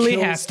goes legally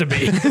and has to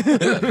be.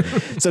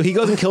 So he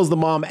goes and kills the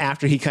mom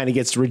after he kind of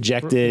gets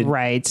rejected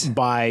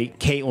by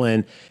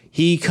Caitlyn.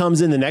 He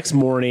comes in the next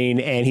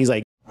morning and he's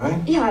like,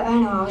 yeah, I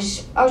know.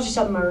 I was just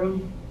up in my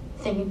room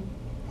thinking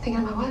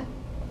about what?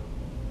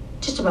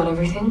 Just about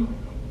everything.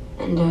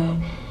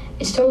 And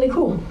it's totally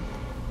cool.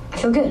 I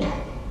feel good.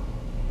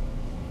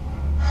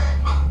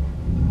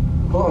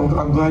 Well,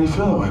 I'm glad you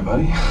feel that way,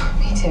 buddy.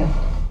 Me too.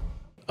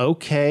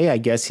 Okay, I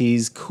guess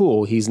he's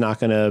cool. He's not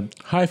going to...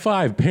 High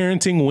five,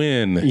 parenting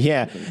win.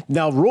 Yeah.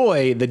 Now,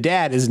 Roy, the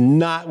dad, is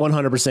not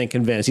 100%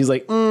 convinced. He's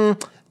like,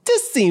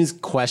 this seems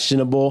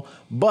questionable.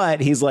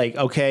 But he's like,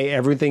 okay,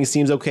 everything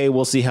seems okay.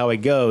 We'll see how it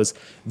goes.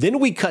 Then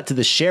we cut to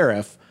the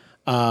sheriff.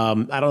 I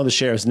don't know the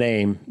sheriff's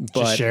name.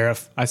 But just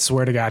sheriff. I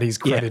swear to God, he's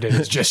credited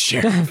as just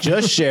sheriff.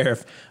 Just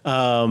sheriff.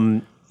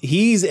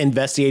 He's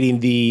investigating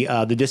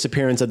the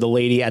disappearance of the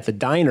lady at the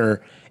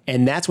diner,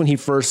 and that's when he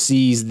first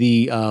sees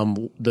the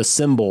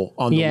symbol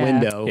on the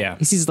window. Yeah,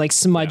 he sees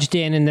smudged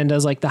in, and then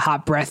does the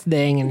hot breath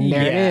thing, and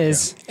there it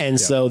is. Yeah. And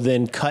so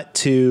then cut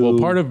to... Well,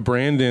 part of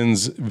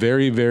Brandon's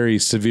very, very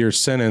severe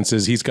sentence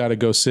is he's got to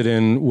go sit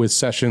in with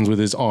sessions with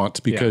his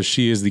aunt because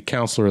she is the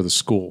counselor of the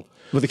school.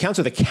 Well, the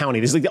counselor of the county.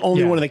 This is the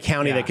only one in the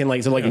county that can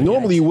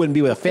normally you wouldn't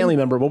be with a family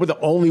member, but we're the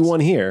only one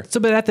here. So,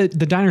 but at the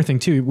diner thing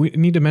too, we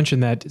need to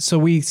mention that. So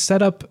we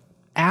set up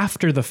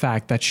after the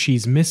fact that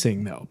she's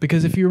missing though,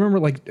 because if you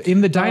remember,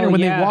 in the diner when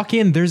they walk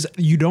in,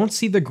 you don't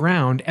see the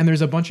ground, and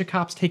there's a bunch of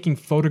cops taking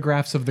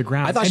photographs of the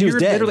ground. I thought she was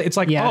dead. It's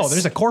like, oh,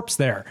 there's a corpse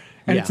there,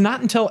 and it's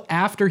not until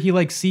after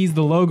he sees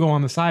the logo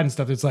on the side and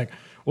stuff. It's like,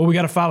 well, we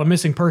got to file a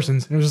missing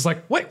persons. And it was just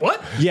like, wait,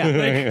 what?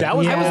 Yeah. That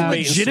was I was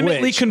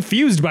legitimately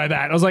confused by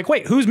that. I was like,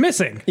 wait, who's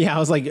missing? Yeah, I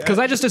was like... Because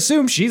I just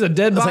assumed she's a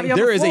dead body on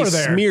the floor there. There is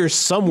a smear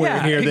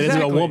somewhere here that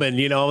isn't a woman,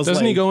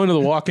 Doesn't he go into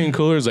the walk-in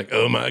cooler? He's like,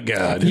 oh my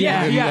God.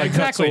 Yeah, and he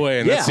cuts away,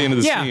 and that's the end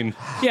of the scene.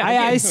 Yeah,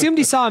 I assumed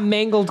he saw a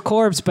mangled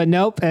corpse, but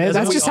nope.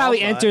 That's just how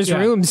he enters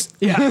rooms.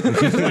 Yeah.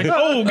 Like,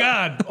 oh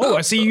God. Oh,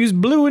 I see you use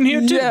blue in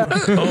here too. Yeah.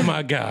 Oh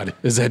my God.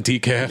 Is that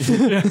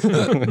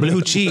decaf?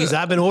 Blue cheese.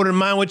 I've been ordering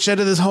mine with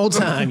cheddar this whole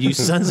time, you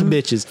sons of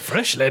bitches.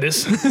 Fresh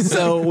lettuce.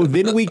 So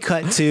then we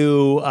cut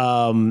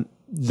to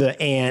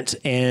the aunt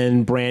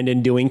and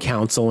Brandon doing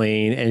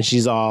counseling, and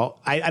she's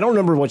all... I don't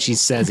remember what she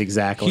says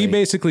exactly. He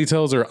basically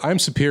tells her, I'm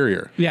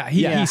superior. Yeah,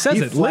 he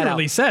says it.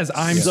 Literally says,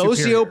 I'm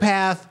superior.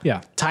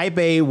 Sociopath, type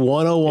A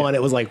 101.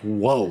 It was like,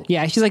 whoa.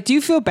 Yeah, she's like, do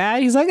you feel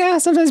bad? He's like,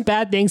 sometimes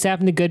bad things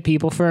happen to good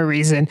people for a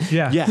reason.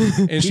 Yeah.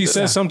 And she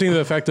says something to the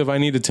effect of, I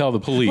need to tell the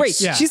police.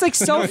 Right. Yeah. She's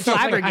so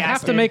flabbergasted. I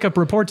have to make a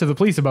report to the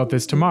police about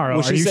this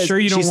tomorrow. Are you sure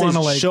you don't want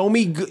to show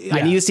me?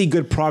 I need to see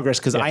good progress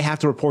because I have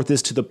to report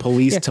this to the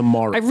police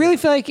tomorrow. I really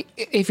feel like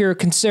if you're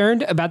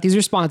concerned about these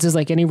responses,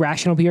 like any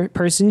rational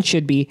person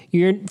should be,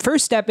 your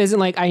first step isn't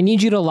I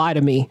need you to lie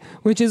to me,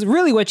 which is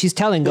really what she's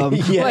telling them.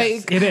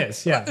 Yes. It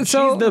is. Yeah.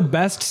 So, she's the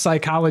best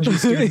psychology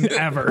student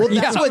ever. Well,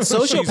 that's what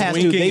sociopaths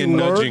do. They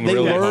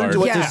learn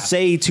what to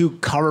say to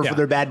cover for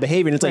their bad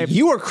behavior. And it's like,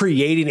 you are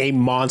creating a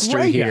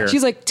monster here.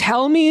 She's like,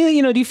 tell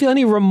me, do you feel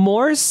any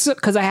remorse?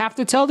 Because I have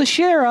to tell the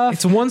sheriff.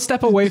 It's one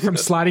step away from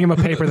sliding him a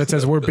paper that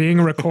says, we're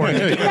being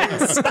recorded.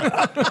 Yes.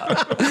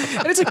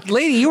 And it's like,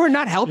 lady, you are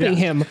not helping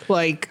him.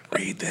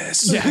 read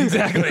this. Yeah,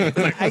 exactly.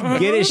 I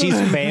get it. She's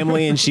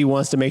family and she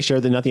wants to make sure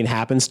that nothing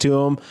happens to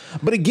him.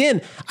 But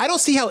again, I don't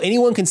see how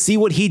anyone can see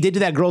what he did to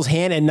that girl's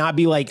hand and not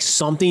be like,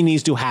 something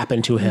needs to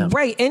happen to him.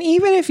 Right. And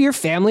even if you're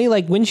family,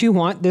 like, wouldn't you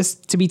want this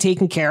to be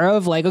taken care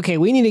of? Like, okay,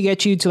 we need to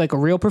get you to like a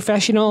real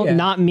professional,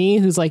 not me,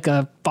 who's like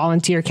a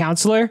volunteer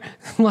counselor.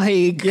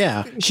 Like,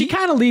 yeah. She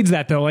kind of leads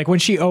that though. Like when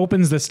she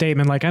opens the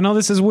statement, like, I know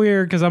this is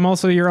weird because I'm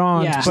also your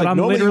aunt, Yeah. but Like, I'm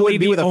normally you literally would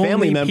be the with a family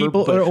only member,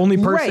 people but- or only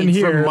person Right,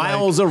 here. For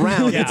miles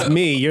around, Yeah. it's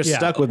me. You're Yeah.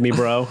 stuck with me,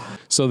 bro.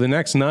 So the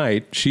next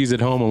night, she's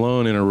at home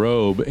alone in a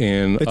robe,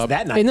 and It's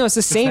that night. no, it's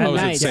the same Oh,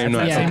 is it night. the same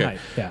night? Yeah. Okay. night,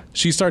 yeah.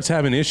 She starts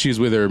having issues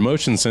with her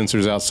motion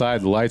sensors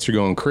outside. The lights are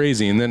going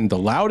crazy, and then the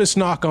loudest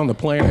knock on the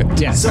planet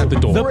Yes. at the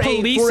door. The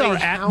police are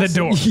at the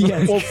door.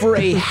 Well, for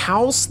a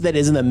house that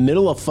is in the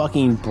middle of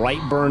fucking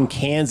Brightburn,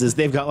 Kansas,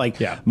 they've got like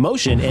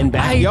motion in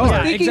backyard.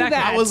 Yeah, speaking of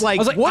that, I was like,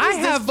 what is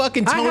this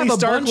fucking I Tony have a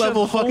Stark bunch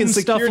level of fucking home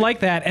security? stuff like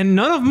that, and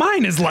none of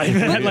mine is like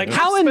that. Like,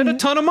 How I spent in- a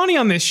ton of money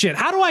on this shit.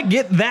 How do I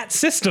get that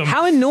system?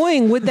 How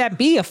annoying would that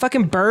be? A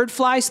fucking bird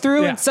flies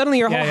through and suddenly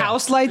your whole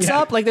house lights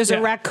up like there's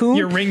a raccoon.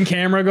 Your Ring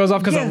camera goes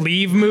off because a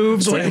leaf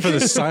moves. Waiting for the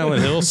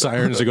Silent Hill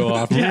sirens to go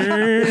off.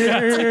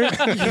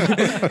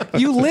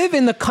 You live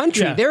in the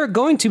country. Yeah. There are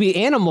going to be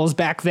animals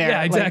back there. Yeah,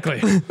 Like,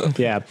 exactly.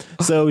 Yeah.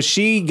 So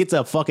she gets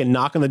a fucking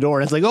knock on the door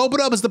and it's like,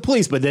 open up, it's the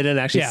police, but they didn't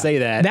actually say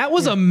that. That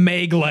was a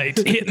Meg light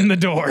hitting the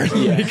door.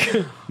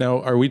 Like,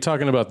 Now, are we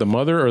talking about the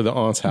mother or the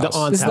aunt's house? The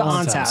aunt's This is the house.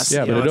 aunt's house.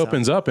 Yeah, but it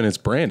opens up and it's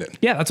Brandon.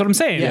 yeah, that's what I'm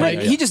saying. Yeah, Like,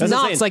 Right. He just That's what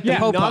I'm knocks saying. like the Yeah,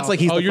 popo. knocks like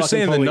he's Oh, the you're fucking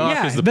saying the police. knock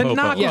yeah, is the the popo.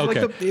 knock. Yeah,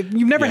 Okay. like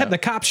you've never had the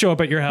cops show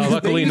up at your house.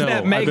 Luckily, They use no. that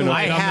I've Meg been- I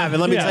light on have, the-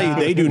 and let me Yeah. tell you,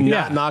 they do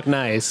not Yeah. knock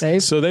nice.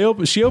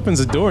 So she opens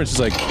the door and she's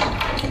like,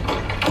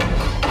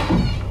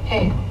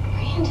 Hey,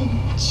 Brandon,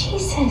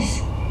 Jesus.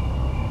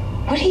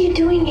 What are you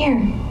doing here?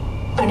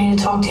 I need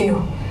to talk to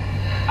you.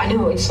 I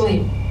know it's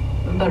late,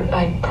 but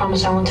I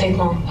promise I won't take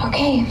long.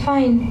 Okay,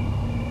 fine.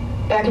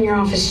 Back in your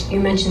office, you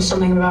mentioned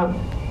something about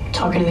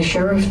talking to the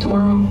sheriff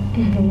tomorrow.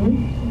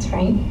 Mm-hmm, that's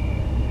right.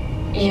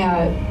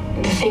 Yeah,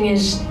 the thing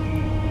is,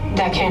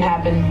 that can't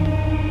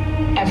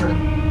happen. Ever.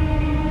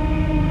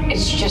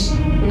 It's just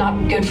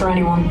not good for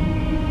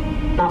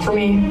anyone. Not for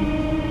me,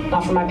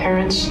 not for my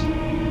parents,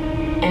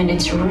 and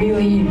it's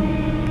really,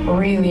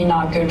 really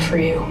not good for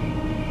you.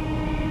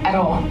 At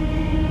all.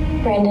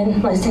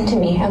 Brandon, listen to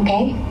me,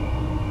 okay?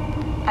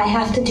 I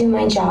have to do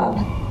my job.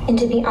 And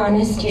to be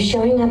honest, you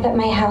showing up at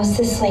my house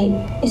this late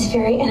is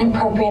very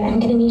inappropriate. I'm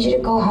gonna need you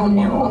to go home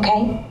now,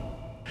 okay?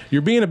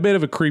 you're being a bit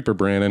of a creeper,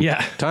 Brandon.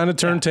 Yeah. Time to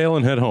turn tail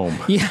and head home.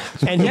 Yeah.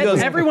 And he Yet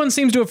goes, everyone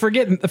seems to have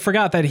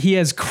forgot that he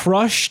has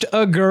crushed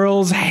a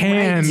girl's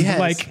hand. yes.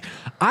 Like,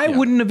 I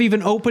wouldn't have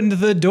even opened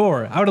the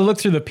door. I would have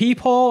looked through the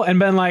peephole and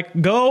been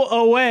like, go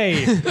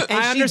away.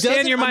 I understand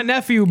doesn't you're my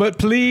nephew, but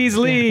please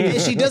leave.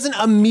 and she doesn't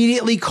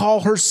immediately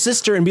call her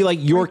sister and be like,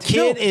 your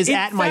kid is In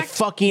at my fact,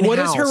 fucking What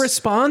house. is her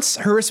response?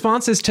 Her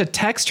response is to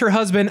text her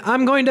husband,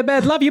 I'm going to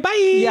bed. Love you.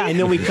 Bye. Yeah. And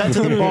then we cut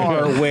to the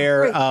bar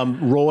where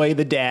Roy,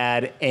 the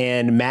dad,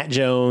 and Matt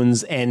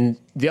Jones and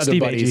the other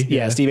Steve buddies, Agee,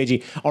 yeah. Steve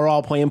Agee, are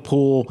all playing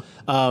pool.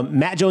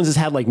 Matt Jones has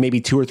had like maybe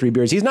 2 or 3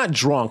 beers. He's not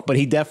drunk, but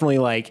he definitely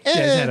like, Yeah,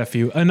 he's had a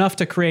few. Enough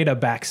to create a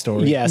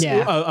backstory. yes,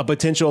 Yeah. a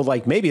potential of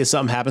like maybe if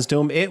something happens to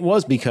him, it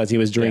was because he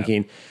was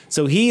drinking.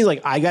 So he's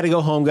like, I got to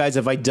go home, guys.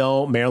 If I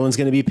don't, Marilyn's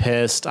going to be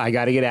pissed. I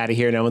got to get out of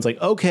here. And everyone's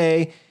like,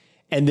 okay.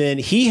 And then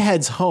he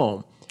heads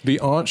home. The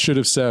aunt should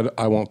have said,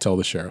 I won't tell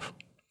the sheriff.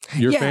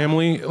 Your Yeah.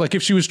 family, like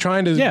if she was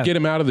trying to Yeah. get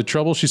him out of the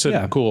trouble, she said,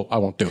 Yeah. cool, I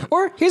won't do it.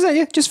 Or here's the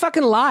idea, just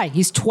fucking lie.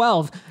 He's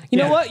 12. You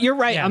know Yeah. what? You're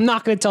right. Yeah. I'm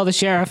not going to tell the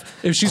sheriff.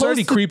 If she's Close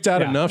already the- creeped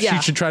out Yeah. enough, Yeah.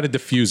 she should try to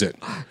diffuse it.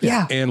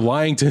 Yeah. And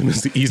lying to him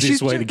is the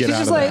easiest way to get she's out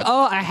just of like, that.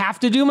 oh, I have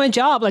to do my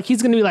job. Like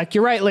he's going to be like,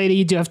 you're right, lady.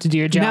 You do have to do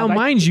your job. Now, I-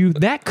 mind you,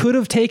 that could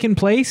have taken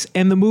place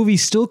and the movie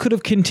still could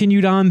have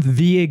continued on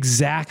the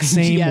exact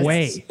same Yes.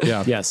 way.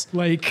 Yeah. Yes.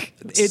 Like,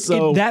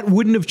 So- that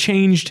wouldn't have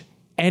changed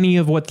any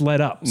of what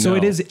led up. So No.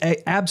 it is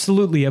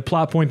absolutely a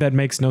plot point that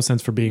makes no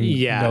sense for being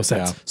no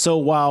sense. So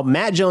while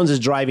Matt Jones is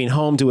driving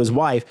home to his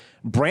wife,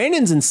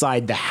 Brandon's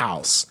inside the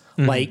house.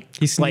 Like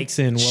He sneaks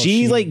in while She's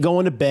she- like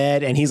going to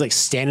bed, and he's like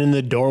standing in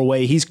the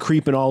doorway. He's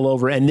creeping all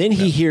over, and then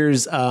he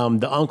hears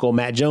the uncle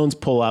Matt Jones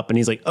pull up, and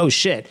he's like, "Oh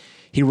shit!"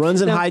 He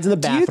runs and Now, hides in the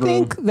bathroom. Do you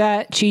think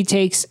that she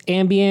takes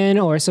Ambien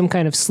or some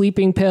kind of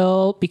sleeping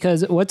pill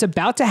because what's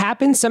about to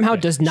happen somehow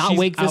does not She's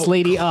wake this out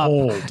lady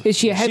cold. up? Is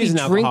she a heavy She's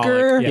an drinker?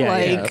 alcoholic. Yeah,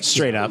 like, yeah,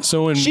 straight up.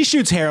 So when- she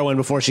shoots heroin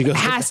before she goes,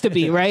 has to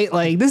be, right?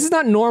 Like, this is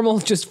not normal,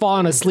 just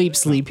falling asleep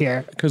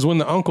here. Because when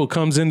the uncle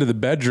comes into the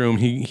bedroom,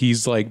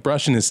 he's like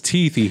brushing his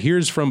teeth. He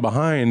hears from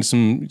behind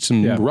some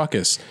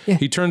ruckus. Yeah.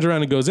 He turns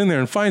around and goes in there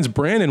and finds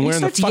Brandon wearing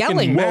the starts fucking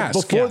yelling. Well,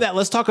 mask. Before that,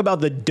 let's talk about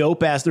the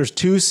dope ass. There's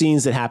 2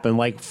 scenes that happen.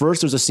 Like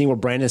first, there's a scene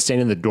where Brandon's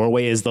standing in the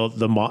doorway as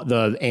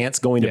the ants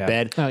going to Yeah.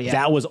 bed. Oh, yeah.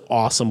 That was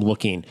awesome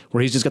looking.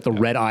 Where he's just got the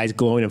red eyes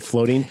glowing and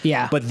floating.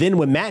 Yeah. But then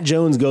when Matt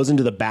Jones goes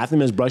into the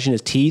bathroom and is brushing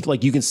his teeth,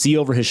 like you can see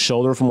over his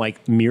shoulder from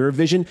like mirror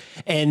vision,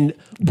 and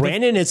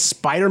Brandon is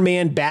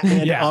Spider-Man,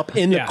 Batman Yeah. up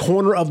in the Yeah.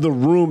 corner of the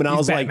room, and I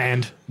was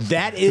Batmaned. like,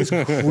 that is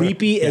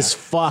creepy as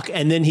fuck.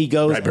 And then he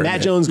goes,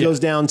 Matt Jones goes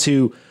down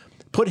to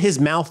put his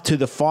mouth to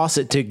the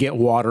faucet to get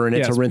water in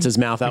it to rinse his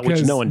mouth out,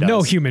 which no one does.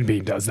 No human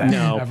being does that.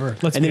 No. Ever.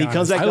 And then he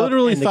comes back I up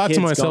literally and the thought to kid's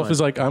myself, gone. is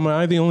like, am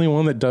I the only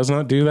one that does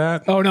not do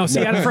that? Oh no!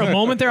 See, for a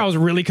moment there, I was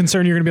really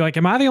concerned you're going to be like,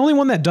 "Am I the only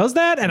one that does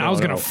that?" And I was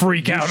going to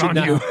freak out on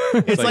you.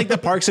 It's like the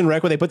Parks and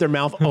Rec where they put their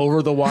mouth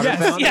over the water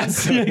fountain.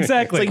 Yes,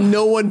 exactly. It's like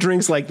no one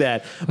drinks like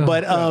that.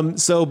 But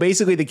so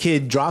basically, the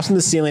kid drops from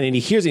the ceiling and he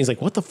hears it. He's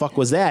like, "What the fuck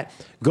was that?"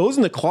 Goes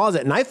in the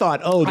closet, and I thought,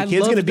 "Oh, the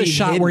kid's going to be the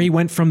shot hidden. where he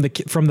went from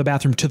the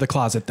bathroom to the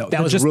closet, though.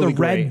 That was just really the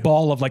red great.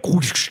 ball of like,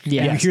 whoosh,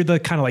 you hear the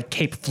kind of like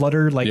cape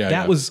flutter, like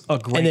that was a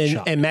great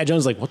shot. And Matt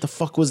Jones is like, "What the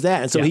fuck was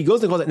that?" And so he goes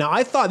in the closet. Now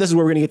I thought this is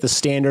where we're going to get the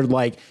standard,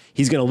 like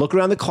he's going to look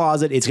around the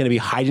closet. It's going to be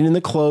hiding in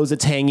the clothes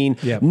that's hanging.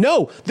 Yep.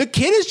 No, the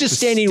kid is just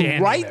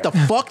standing right there. the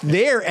fuck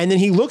there. And then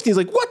he looks and he's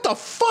like, "What the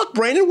fuck,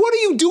 Brandon? What are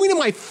you doing in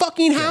my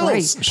fucking house?"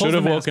 Right. Should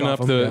have woken up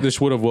this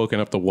would have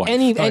woken up the wife.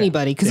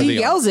 Anybody, because he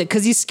yells it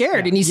because he's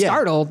scared and he's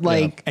startled.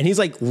 Like, and he's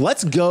like,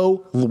 "Let's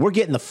go. We're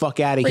getting the fuck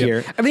out of here."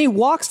 and then he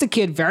walks the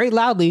kid very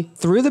loudly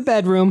through the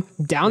bedroom,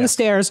 down the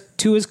stairs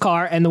to his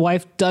car, and the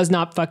wife does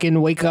not fucking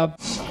wake up.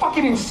 It's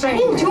fucking insane. I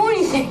didn't do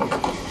anything.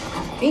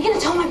 Are you gonna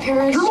tell my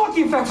parents? You're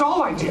lucky if that's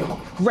all I do.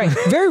 Right.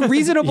 Very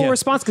reasonable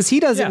response because he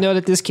doesn't know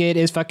that this kid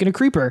is fucking a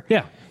creeper.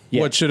 Yeah.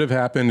 What should have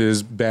happened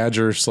is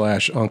Badger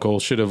 / uncle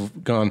should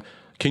have gone,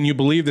 "Can you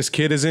believe this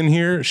kid is in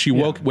here?" She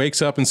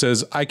wakes up and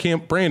says, "I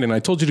can't, Brandon, I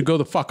told you to go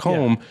the fuck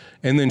home."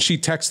 And then she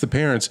texts the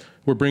parents,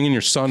 "We're bringing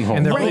your son home."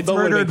 And they're They both both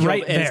would've murdered been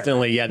right killed there.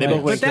 instantly. Yeah, they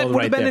both But that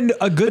would have been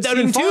a good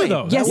scene too,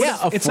 though. Yes.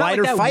 A It's not flight like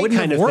or that fight wouldn't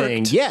kind have of worked.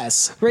 thing.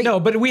 Yes. Right.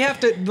 No, but we have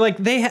to like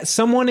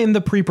someone in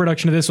the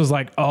pre-production of this was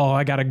like, "Oh,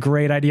 I got a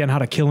great idea on how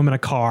to kill him in a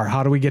car.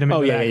 How do we get him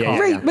into that car?"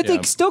 Right, but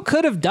they still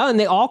could have done.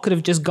 They all could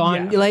have just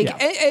gone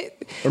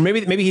Or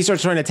maybe he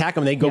starts trying to attack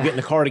him and they go get in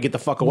the car to get the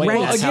fuck away.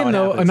 Well, That's how again, it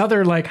though, happens.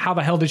 another like, how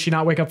the hell did she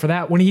not wake up for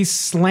that? When he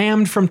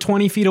slammed from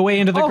 20 feet away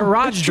into the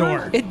garage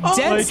door. It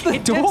dents the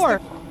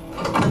door.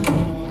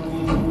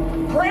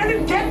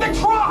 Brandon, get the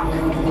truck!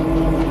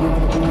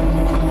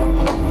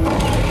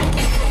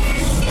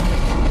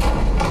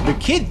 The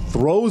kid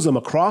throws him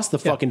across the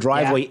fucking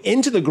driveway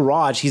into the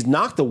garage. He's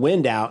knocked the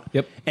wind out.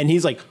 Yep. And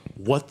he's like,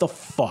 "What the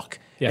fuck?"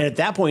 Yeah. And at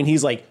that point,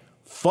 he's like,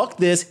 "Fuck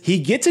this." He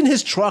gets in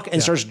his truck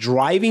and starts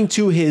driving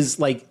to his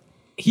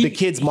the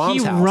kid's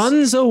mom's house. He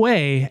runs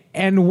away,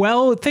 and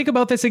think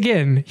about this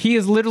again. He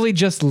has literally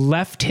just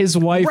left his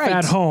wife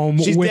at home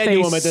She's with dead a to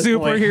him at this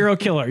superhero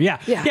killer. Yeah.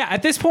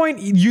 At this point,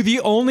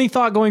 the only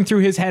thought going through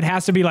his head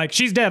has to be like,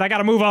 "She's dead. I got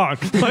to move on."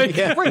 Like,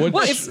 Right.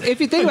 Well, if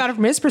you think about it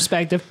from his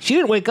perspective, she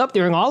didn't wake up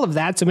during all of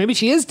that, so maybe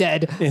she is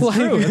dead. it's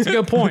true. That's a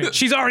good point.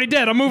 She's already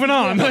dead. I'm moving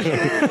on.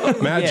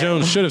 Matt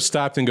Jones should have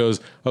stopped and goes,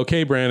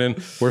 "Okay, Brandon,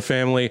 we're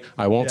family.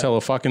 I won't tell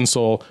a fucking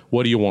soul.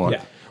 What do you want?"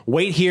 Yeah.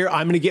 Wait here.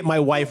 I'm going to get my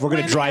wife. We're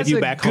going to drive you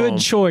back home. Good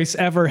choice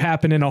ever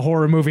happened in a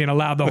horror movie and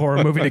allowed the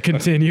horror movie to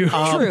continue.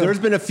 There's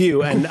been a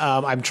few, and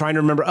I'm trying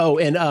to remember. Oh,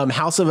 and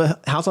House on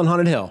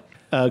Haunted Hill.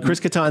 Chris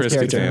Kattan's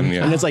character. Kattan,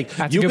 yeah. And it's like,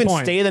 That's a you good can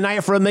point. stay the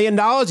night for $1 million.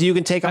 You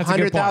can take That's a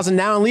good point. $100,000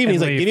 now and leave. And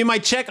he's like, leave. "Give me my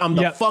check. I'm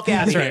the fuck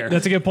out of That's here." right.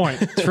 That's a good point.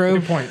 True.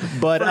 Good point.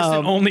 But First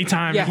and only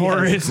time in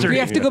horror history. We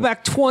have to go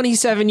back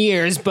 27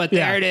 years, but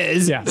there it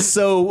is. Yeah.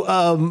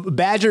 So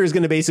Badger is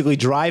going to basically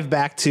drive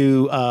back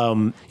to I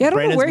don't know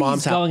Brandon's where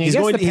mom's he's house. going. I He's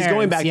guess going. the He's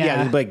going parents, back.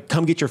 Yeah. He's like,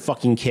 "Come get your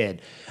fucking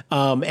kid."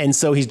 And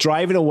so he's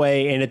driving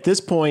away, and at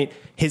this point,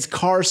 his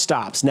car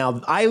stops.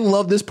 Now, I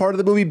love this part of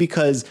the movie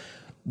because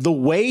the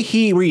way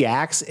he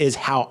reacts is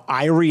how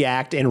I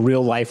react in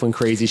real life when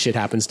crazy shit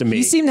happens to me.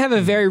 You seem to have a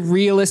very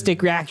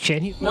realistic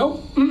reaction.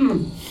 No.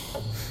 Mm-mm.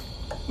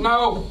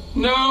 No.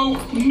 No.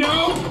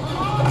 No.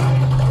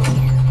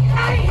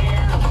 Out of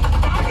here.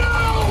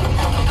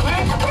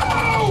 Let's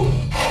go.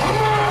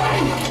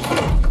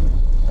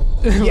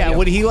 Yeah,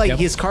 when he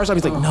his car's on,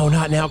 he's like, "No,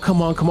 not now.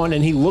 Come on."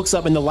 And he looks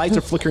up and the lights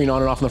are flickering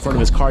on and off in the front of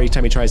his car each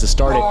time he tries to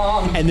start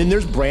it. And then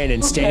there's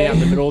Brandon standing out in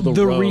the middle of the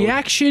road. The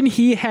reaction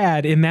he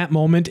had in that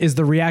moment is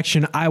the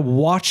reaction I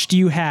watched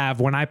you have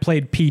when I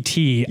played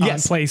PT on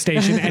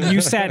PlayStation and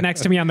you sat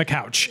next to me on the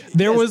couch.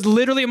 There was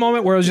literally a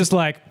moment where I was just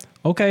like,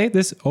 "Okay,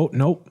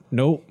 nope.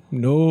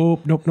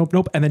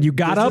 And then you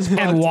got up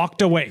and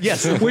walked away.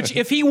 Yes. Which,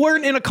 if he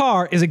weren't in a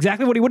car, is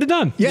exactly what he would have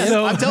done. Yes,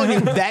 So- I'm telling you,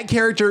 that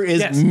character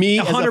is me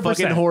as a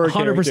fucking horror 100%.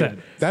 character.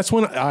 That's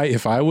when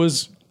if I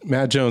was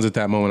Matt Jones at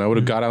that moment, I would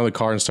have got out of the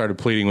car and started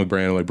pleading with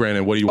Brandon, like,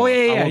 "Brandon, what do you Oh want? I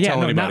yeah, won't tell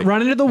no, anybody." not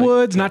running into the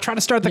woods, not trying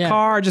to start the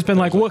car, just been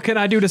like, "What can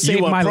I do to save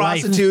You want my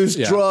life?" prostitutes,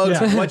 drugs,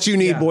 Yeah. what you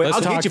need, boy. Let's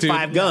I'll talk, get you dude.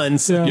 5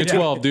 guns. You're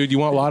 12, dude. You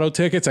want lotto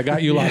tickets? I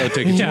got you lotto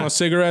tickets. You Yeah. want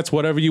cigarettes?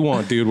 Whatever you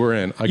want, dude. We're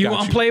in. I You got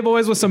want you.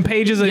 Playboys with some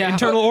pages of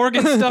internal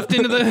organs stuffed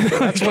into the?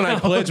 That's when I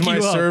pledge my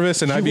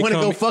service and I You want to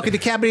become. go fuck a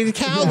decapitated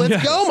cow?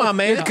 Let's go, my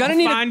man. You're gonna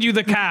need Find you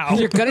the cow.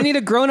 You're gonna need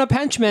a grown-up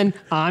henchman.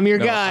 I'm your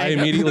No, guy. I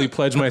immediately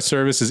pledge my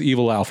service as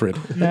evil Alfred.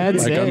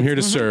 That's like, it. I'm here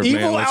to serve,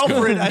 Evil man. Let's go.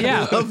 Alfred. I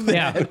Yeah. love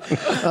that.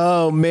 Yeah.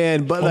 Oh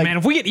man, but Man,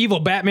 if we get evil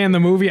Batman the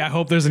movie, I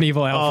hope there's an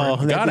evil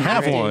Alfred. Gotta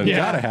have one. Yeah.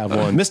 Gotta have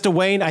one. Mr.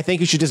 Wayne, I think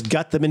you should just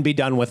gut them and be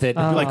done with it.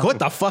 Be like, what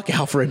the fuck,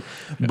 Alfred?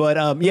 But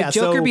yeah, Would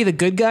Joker so, be the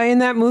good guy in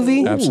that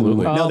movie?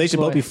 Absolutely. no, Oh, they should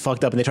boy. both be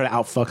fucked up and they try to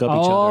out fuck up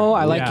each other. Oh,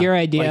 I like Yeah. your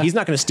idea. Like, he's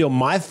not going to steal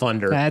my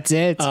thunder. That's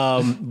it.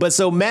 But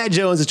so Matt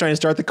Jones is trying to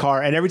start the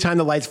car, and every time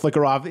the lights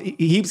flicker off,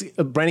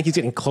 Brandon keeps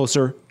getting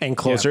closer and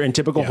closer in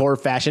typical horror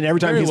fashion. Every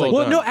time Very he's well like,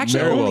 Well, done. no, actually,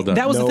 Very well only, done.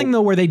 that was the No. thing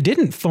though, where they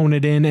didn't phone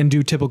it in and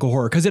do typical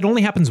horror because it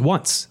only happens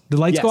once. The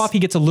lights go Yes. off, he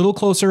gets a little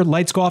closer,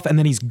 lights go off, and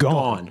then he's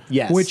gone.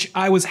 Yes. Which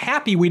I was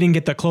happy we didn't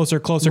get the closer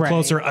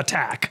Right.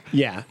 attack.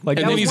 Yeah. Like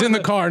And that then was he's one in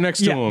of the car next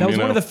to him. That was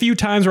you one know? of the few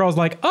times where I was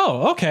like,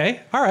 oh, okay,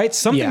 all right,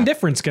 something Yeah.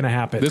 different's gonna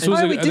happen. This was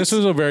Why we did- this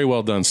was a very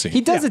well done scene.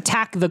 he does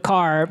attack the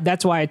car.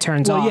 That's why it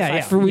turns Well, off. yeah,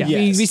 yeah, We, yeah.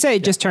 we say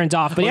it just turns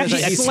off, but he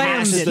actually he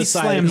slams smashes it. the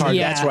side of the car.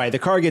 Yeah. That's right. The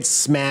car gets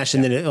smashed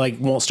and then it like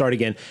won't start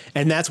again.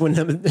 And that's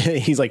when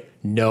he's like,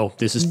 "No,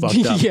 this is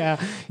fucked up." Yeah.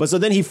 But so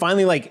then he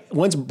finally like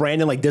once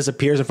Brandon like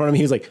disappears in front of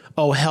him, he's like,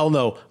 "Oh hell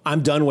no,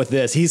 I'm done with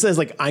this." He says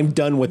like, "I'm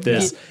done with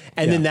this,"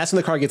 and then that's when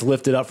the car gets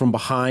lifted up from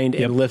behind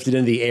and lifted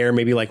into the air,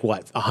 maybe like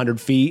what 100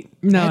 feet.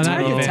 No, It's not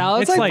hard to even. tell.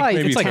 It's It's like like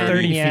maybe it's like 10.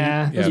 30 feet.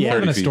 Yeah. Yeah, It's more 30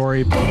 than a feet.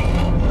 story.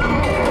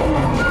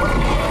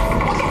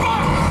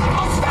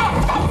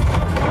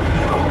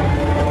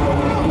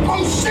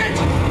 Oh shit!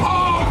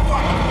 Oh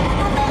fuck!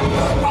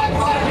 Run,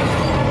 run!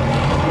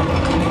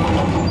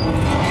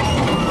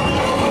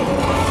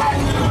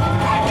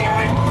 God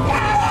damn it!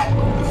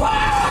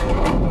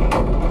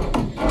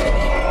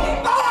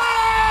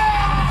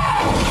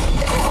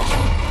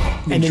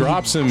 He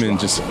drops him and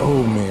just,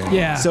 oh man.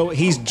 Yeah. So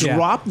he's Yeah.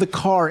 dropped the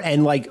car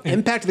and like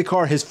impacted the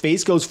car. His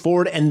face goes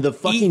forward and the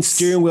fucking Eats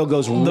steering wheel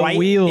goes right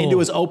wheel. into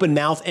his open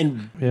mouth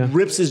and Yeah.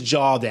 rips his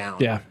jaw down.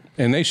 yeah.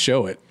 And they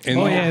show it. And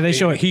Oh, yeah, they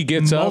show it He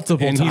gets up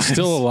multiple and he's times.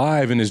 still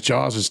alive and his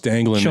jaw's just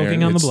dangling there.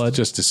 Choking on the It's blood.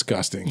 just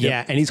disgusting.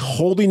 Yeah, and he's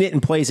holding it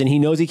in place, and he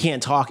knows he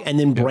can't talk. And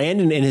then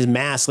Brandon, in his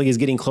mask, like is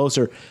getting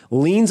closer,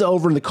 leans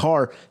over in the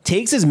car,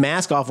 takes his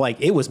mask off, like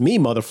it was me,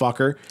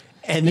 motherfucker.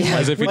 And then,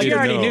 As if he Like you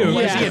didn't already know. knew.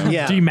 Yeah. He had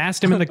Yeah.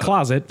 demasked him in the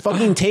closet.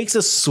 fucking takes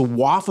a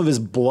swath of his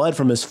blood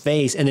from his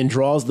face, and then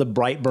draws the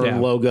Brightburn Yeah.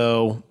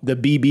 logo, the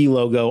BB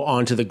logo,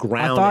 onto the I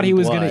ground. thought he in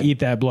was blood. going to eat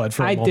that blood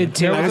for a I moment. did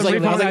too. There I was a like-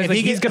 moment I was I like, was if like,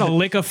 he he's get- going to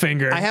lick a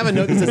finger. I have a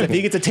note that says if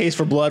he gets a taste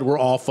for blood, we're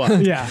all fucked.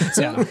 Yeah.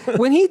 yeah.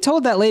 When he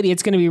told that lady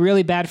it's going to be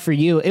really bad for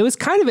you, it was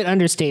kind of an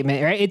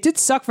understatement, right? It did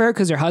suck for her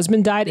because her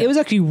husband died. It was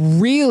actually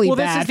really Well,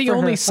 bad. this is the for her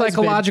only husband.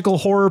 psychological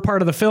horror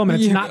part of the film,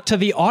 and it's not to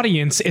the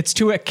audience; it's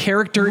to a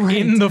character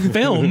in the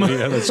film.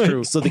 Yeah, that's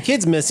true. So the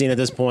kid's missing at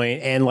this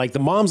point, and like the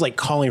mom's like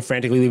calling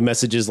frantically, leaving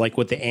messages like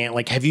with the aunt,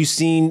 like, "Have you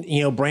seen,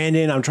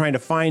 Brandon? I'm trying to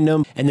find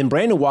him." And then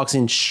Brandon walks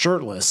in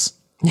shirtless.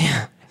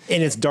 Yeah.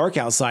 And it's dark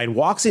outside,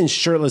 walks in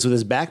shirtless with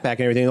his backpack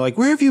and everything. They're like,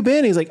 "Where have you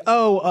been?" He's like,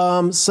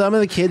 "Oh, some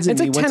of the kids and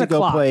It's me like went 10 to go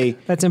o'clock. play."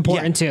 That's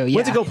important too, Went to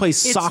yeah. go play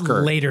It's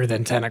soccer. later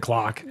than 10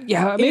 o'clock.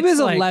 Yeah, maybe it was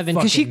It's like 11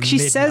 because she fucking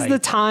says the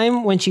midnight.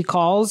 time when she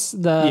calls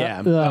the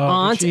Yeah.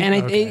 aunt, she-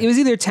 and okay. it was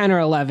either 10 or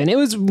 11. It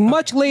was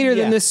much later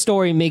Yeah. than this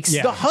story makes.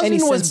 Yeah. The any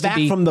husband was sense to back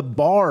be. from the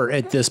bar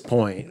at this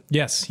point.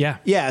 Yes, yeah.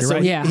 Yeah, You're so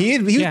right. Yeah. he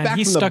was Yeah, back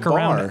he from stuck the bar.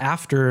 around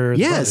after. the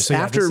Yes, brother, so yeah,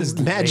 after this is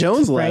Matt late.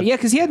 Jones left. Right, yeah,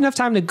 because he had enough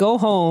time to go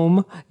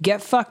home,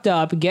 get fucked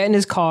up, get in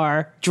his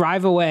car,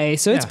 drive away.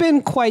 So it's Yeah.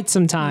 been quite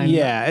some time.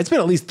 Yeah, it's been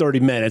at least 30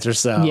 minutes or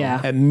so. Yeah.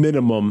 At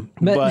minimum.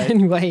 But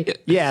anyway,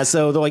 yeah,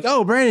 so they're like,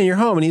 "Oh, Brandon, you're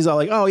home." And he's all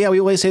like, "Oh, yeah, we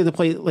always say to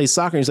play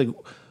soccer." And he's like,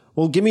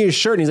 "Well, give me your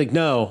shirt." And he's like,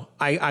 "No,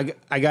 I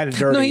got it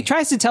dirty." no, he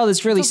tries to tell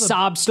this really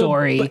sob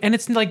story. And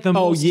it's like the Oh,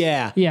 most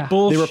yeah. Yeah. They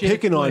were bullshit,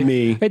 picking on like-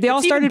 me. Right, they all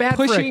It's even started bad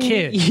pushing for a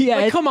kid. Yeah,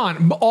 Like, come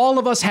on, all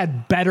of us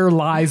had better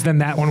lives than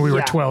that when we were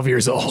Yeah. 12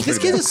 years old. This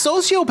kid's a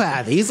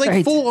sociopath. He's like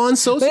Right. full on But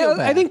sociopath.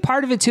 I think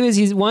part of it too is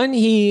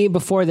he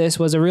before this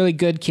was a really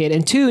good kid,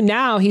 and two,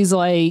 now he's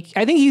like,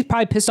 I think he's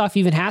probably pissed off he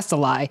even has to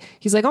lie.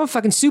 He's like, I'm a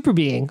fucking super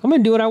being. I'm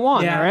gonna do what I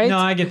want. Yeah, all right. no,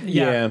 I get.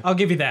 Yeah, Yeah. I'll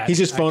give you that. he's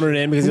just phoning it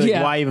in because he's like,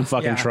 Yeah. "Why even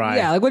fucking yeah. try?"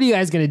 Yeah, like what are you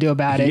guys gonna do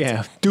about it?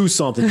 Yeah, do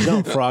something.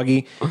 Jump,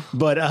 Froggy.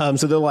 But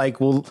so they're like,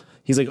 well,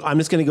 he's like, "I'm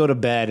just going to go to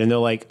bed." And they're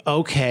like,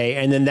 "Okay."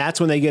 And then that's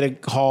when they get a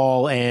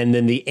call, and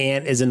then the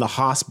aunt is in the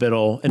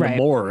hospital, in Right. the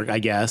morgue, I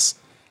guess.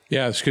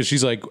 Yeah, because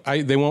she's like,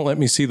 they won't let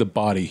me see the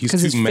body. He's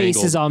Because too his mangled.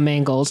 face is all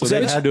mangled. So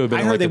that had to have been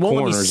I in, heard like they the won't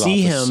let me coroner's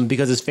see office. him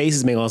because his face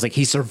is mangled. I was like,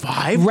 he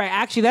survived? Right,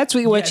 actually, that's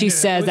what she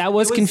says. That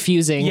was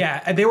confusing.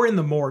 Yeah, they were in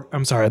the morgue.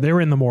 I'm sorry, they were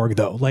in the morgue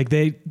though. Like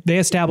they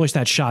established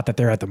that shot that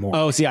they're at the morgue.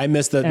 Oh, see, I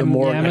missed the And-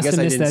 morgue. yeah, I I must guess have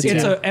I missed didn't that see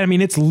too.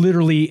 it. It's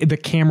literally the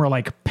camera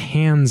like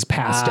pans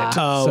past it.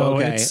 Oh, so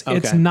okay, it's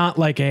okay. not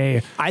like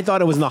a. I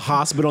thought it was in the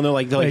hospital, and they're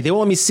like, they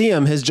won't let me see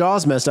him. His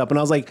jaw's messed up. And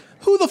I was like,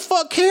 who the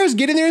fuck cares?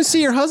 Get in there and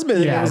see your husband.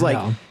 And Yeah, it was like,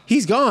 no.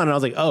 he's gone. And I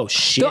was like, oh,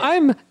 shit. So I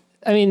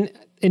mean,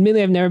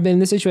 admittedly I've never been in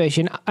this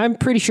situation. I'm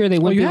pretty sure they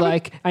wouldn't be haven't?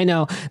 like, I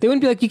know, they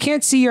wouldn't be like, you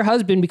can't see your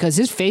husband because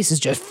his face is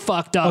just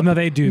fucked up. Oh, no,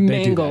 they do. They do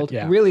that, mangled.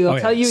 yeah. Really, they'll Oh,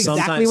 yeah. tell you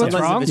exactly what's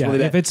Sometimes wrong. if it's really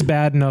bad. If it's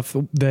bad enough,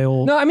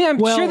 they'll. No, I mean, I'm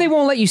sure they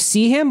won't let you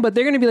see him, but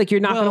they're going to be like, you're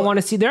not going to want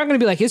to see. They're not going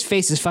to be like, his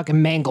face is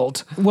fucking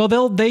mangled.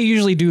 Well, they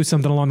usually do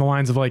something along the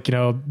lines of like,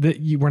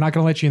 we're not going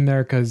to let you in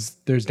there because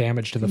there's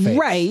damage to the face.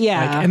 Right,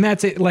 yeah. Like, and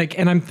that's it. Like,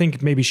 and I'm thinking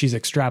maybe she's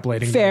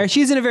extrapolating. Fair.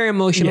 She's in a very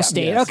emotional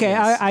state. yes, okay,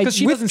 I Because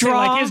she doesn't say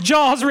withdraw. like his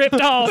jaw's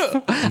ripped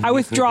off. I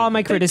withdraw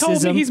my They told me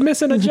criticism. he's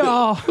missing a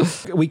jaw.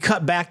 We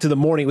cut back to the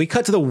morning. We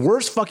cut to the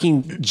worst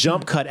fucking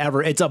jump cut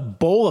ever. It's a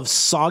bowl of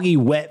soggy,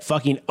 wet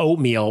fucking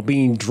oatmeal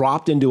being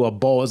dropped into a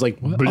bowl. It's like,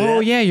 bleh. Oh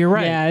yeah, you're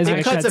right. Yeah, it's It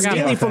like- cuts forgot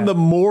immediately from the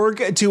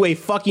morgue to a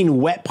fucking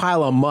wet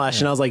pile of mush,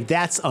 and I was like,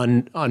 "That's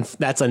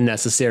that's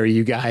unnecessary,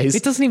 you guys."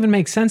 It doesn't even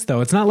make sense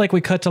though. It's not like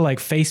we cut to like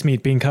face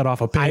meat being cut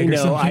off a pig I or know,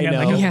 something I at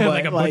know, like a, but,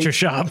 like a butcher like-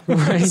 shop.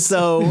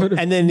 So,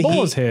 and then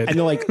Bull's head. and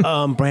they're like,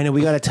 Brandon,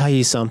 we got to tell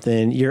you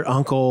something. Your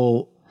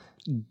uncle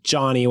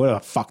Johnny, whatever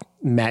the fuck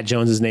Matt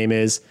Jones's name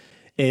is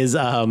it's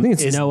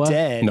is Noah.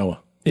 dead. Noah.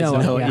 It's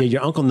Noah, Noah. yeah. Yeah,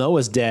 your uncle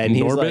Noah's dead. And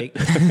he's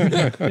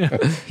Norbit?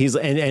 like, he's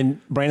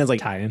and Brandon's like,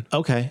 Tie-in.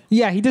 okay.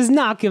 Yeah, he does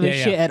not give a Yeah,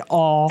 yeah. shit at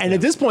all. And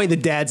at this point, the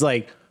dad's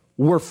like,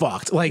 we're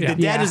fucked. Like Yeah.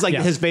 the dad Yeah. is like,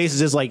 Yeah. his face is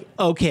just like,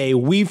 okay,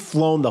 we've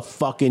flown the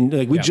fucking,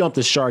 like we jumped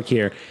the shark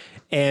here.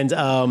 And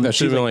That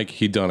should have been like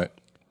he'd done it.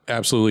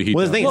 Absolutely, he'd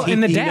well, the done thing it. is, he,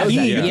 and the he dad- knows that.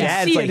 he- The yeah.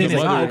 dad's See like, it in he's his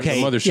like, eyes. okay.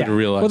 The mother should have Yeah.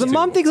 realized. well, the too.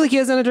 mom thinks like he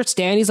doesn't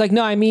understand. He's like,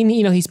 no, I mean,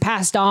 he's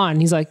passed on.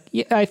 He's like,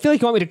 yeah, I feel like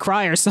you want me to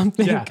cry or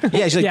something. Yeah.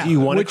 Yeah, she's like, do you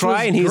want to Which cry?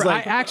 was And he's gr-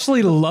 like, I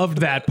actually loved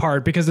that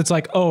part because it's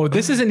like, oh,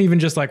 this isn't even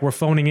just like we're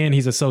phoning in.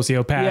 He's a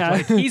sociopath. Yeah.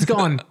 Like he's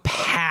gone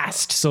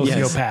past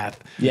sociopath.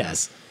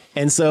 yes.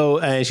 And so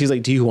she's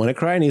like, do you want to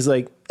cry? And he's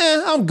like,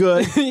 I'm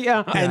good.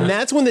 Yeah. And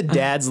that's when the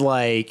dad's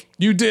like,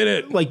 You did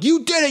it.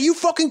 you did it. You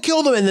fucking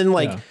killed him. And then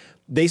like,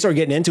 they start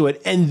getting into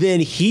it. And then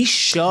he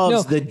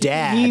shoves the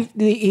dad.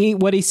 He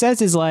what he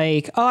says is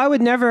like, oh, I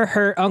would never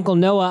hurt Uncle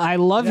Noah. I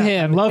love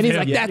him. love and he's him.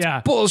 like, Yeah. that's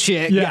Yeah.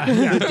 bullshit. Yeah.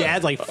 The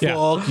dad's like, Yeah.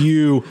 fuck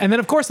you. And then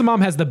of course the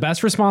mom has the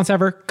best response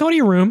ever. Go to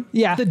your room.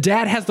 Yeah. The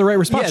dad has the right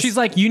response. Yes. She's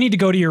like, you need to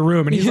go to your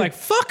room. And he's like,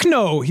 fuck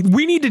no.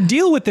 We need to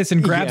deal with this,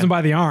 and grabs Yeah. him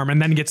by the arm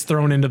and then gets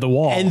thrown into the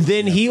wall. And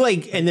then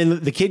and then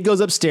the kid goes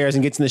upstairs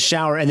and gets in the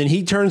shower, and then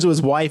he turns to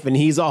his wife and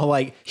he's all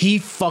like, he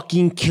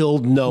fucking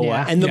killed Noah.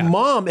 Yeah. And the Yeah.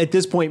 mom at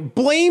this point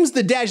blames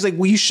the dad. She's like,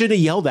 well, you should have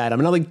yelled at him.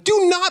 And I'm like,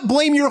 do not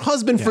blame your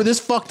husband for this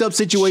fucked up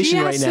situation she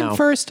right asked him now.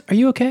 first, are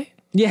you okay?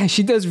 Yeah,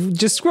 she does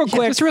just real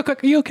quick. Just real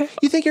quick, are you okay?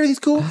 You think everything's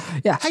cool?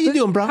 Yeah. How you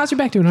doing, bro? How's your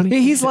back doing, honey?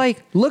 He's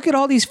like, look at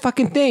all these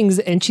fucking things.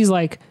 And she's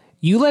like,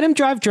 you let him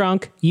drive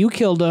drunk, you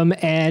killed him,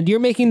 and you're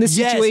making the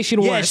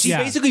situation Yeah, worse. she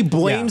Yeah. basically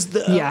blames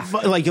the Yeah.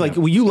 like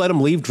well, you let him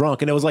leave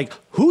drunk, and it was like,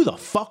 who the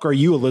fuck are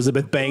you,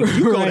 Elizabeth Banks?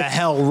 You go Right. to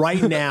hell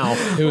right now.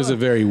 It was a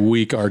very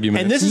weak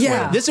argument. And this is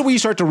Yeah. where you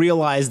start to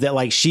realize that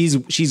like she's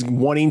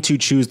wanting to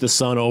choose the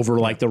son over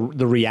like the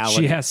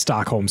reality. She has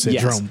Stockholm Yes.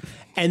 syndrome.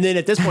 And then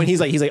at this point he's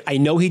like, I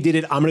know he did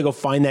it. I'm gonna go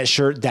find that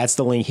shirt. That's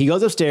the link. He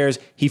goes upstairs.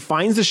 He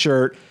finds the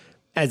shirt.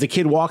 As the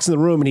kid walks in the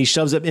room and he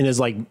shoves it in his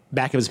like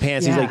back of his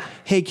pants. Yeah. He's like,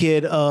 hey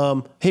kid,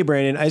 hey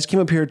Brandon, I just came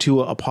up here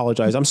to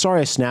apologize. I'm sorry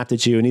I snapped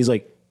at you. And he's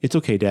like, it's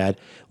okay, Dad.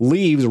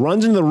 Leaves,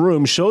 runs into the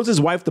room, shows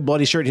his wife the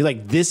bloody shirt. He's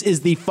like, this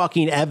is the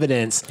fucking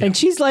evidence. And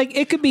she's like,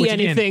 it could be Which,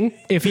 again, anything.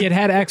 if he had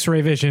had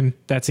X-ray vision,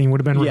 that scene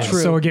would have been real. True.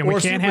 So again, we Or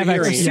can't have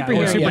super X-ray. hearing.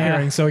 Or Super super hearing,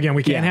 hearing. yeah. So again,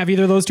 we can't Yeah. have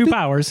either of those two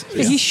powers.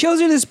 He shows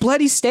her this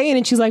bloody stain,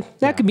 and she's like,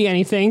 that could be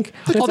anything.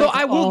 It's Although like,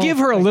 I will oh. give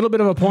her a little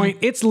bit of a point.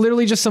 It's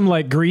literally just some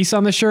like grease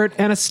on the shirt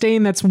and a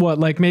stain that's what,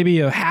 like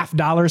maybe a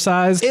 $50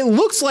 size. It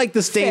looks like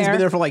the stain's Fair.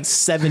 been there for like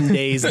 7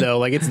 days though.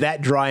 Like it's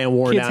that dry and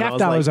worn It's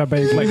down. I was $50 like, are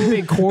big, like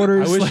big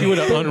quarters. I wish like, you would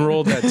have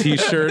unrolled that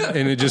T-shirt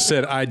and it just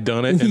said "I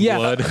done it" in Yeah.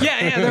 blood.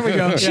 yeah, there we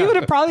go. She would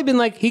have probably been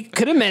like, he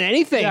could have meant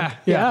anything.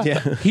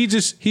 Yeah.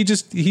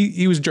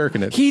 He was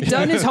jerking it. He'd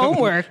done his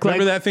homework.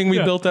 Remember that thing we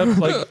built up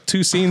like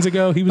 2 scenes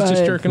ago? He was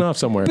just But- jerking off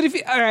somewhere. But if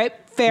you, all right,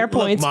 fair look,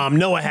 points. Mom,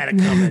 Noah had it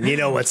coming. You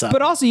know what's up.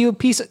 But also, you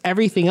piece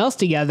everything else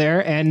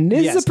together, and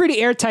this Yes. is a pretty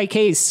airtight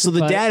case. So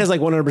the dad is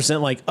like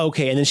 100% like,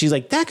 okay. And then she's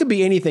like, that could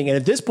be anything. And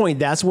at this point,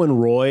 that's when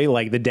Roy,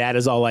 like the dad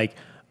is all like,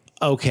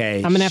 okay,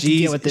 I'm gonna have to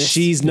deal with this.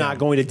 She's not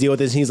going to deal with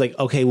this. And he's like,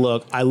 okay,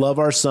 look, I love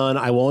our son.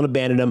 I won't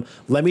abandon him.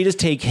 Let me just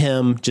take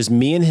him, just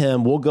me and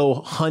him. We'll go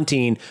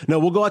hunting. No,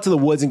 we'll go out to the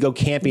woods and go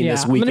camping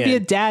this I'm weekend. gonna be a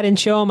dad and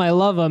show him I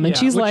love him. And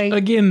she's Which, like,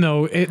 again,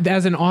 though,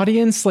 as an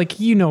audience, like,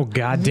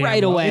 goddamn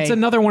Right well, away. it's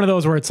another one of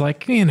those where it's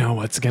like,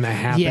 what's going to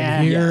happen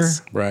Yeah. here.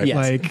 Yes. Right. Yes.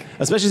 Like,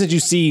 Especially since you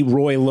see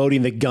Roy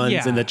loading the guns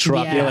Yeah. in the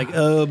truck. Yeah. You're like,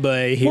 oh,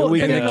 boy, here we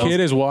and go. the kid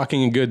is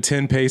walking a good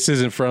 10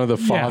 paces in front of the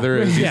father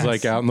as he's Yes.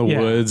 like out in the Yeah.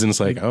 woods, and it's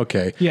like,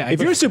 okay. yeah. If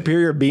you're a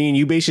superior being,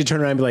 you basically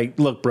turn around and be like,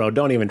 look, bro,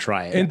 don't even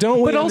try it. And don't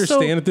we But also-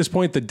 understand at this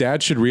point the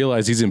dad should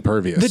realize he's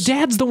impervious. the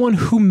dad's the one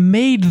who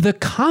made the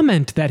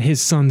comment that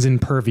his son's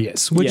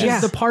impervious, which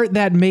Yes. is the part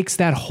that makes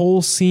that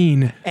whole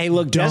scene. Hey,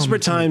 look, dumb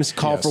desperate to me. times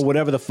call Yes. for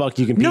whatever the fuck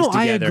you can piece No,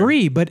 together. I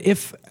agree. But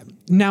if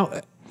now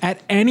at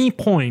any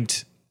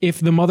point if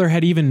the mother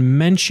had even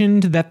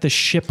mentioned that the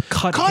ship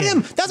cut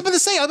him. That's what I was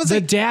about to say.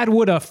 The dad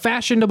would have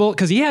fashioned a bullet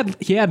because he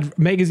had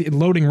magazine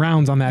loading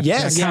rounds on that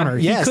counter.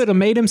 Yes. He could have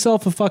made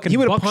himself a fucking. He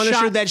would have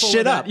punished that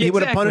shit up. He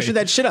would have punished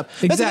that shit up.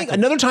 That's the thing.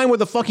 Another time where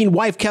the fucking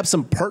wife kept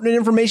some pertinent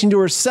information to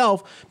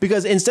herself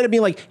because instead of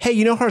being like, hey,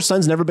 you know her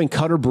son's never been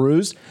cut or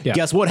bruised? Yeah.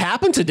 Guess what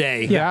happened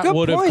today? Yeah, that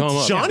would have come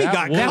up. Johnny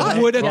got cut.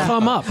 That would have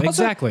come up.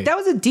 Exactly. Also, that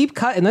was a deep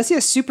cut. Unless he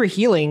has super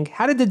healing,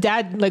 how did the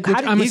dad like?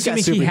 How did, I'm he's got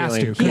assuming he has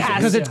super to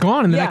because it's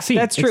gone in the next scene.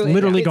 That's true. It's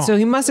literally gone. So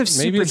he must have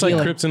super Maybe it's like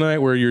healing.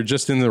 kryptonite where you're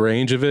just in the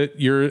range of it.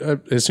 You're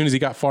as soon as he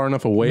got far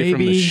enough away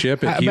from the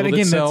ship, it healed but again,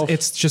 itself.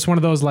 it's just one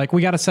of those like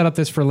we got to set up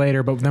this for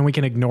later, but then we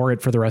can ignore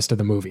it for the rest of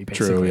the movie.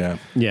 Basically. True.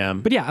 Yeah.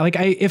 But yeah, like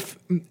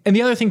and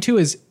the other thing too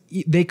is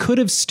they could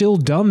have still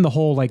done the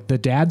whole like the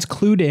dad's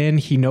clued in,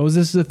 he knows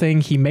this is a thing,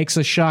 he makes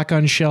a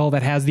shotgun shell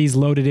that has these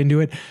loaded into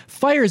it,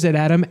 fires it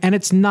at him, and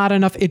it's not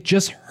enough. It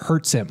just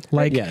hurts him.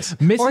 Like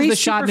misses or he's the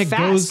shot and it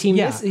super goes.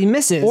 fast. He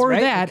misses. Or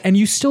right? that, and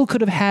you still could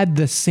have had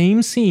the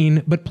same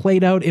scene but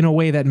played out in a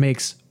way that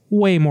makes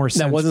way more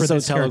sense. That wasn't for so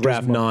this character's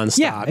telegraphed development. nonstop.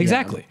 Yeah,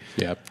 exactly.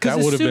 Yeah, Because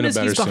that would as have soon been a as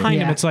better he's scene. behind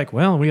him, Yeah. it's like,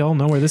 well, we all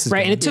know where this is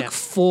Right, going. and it took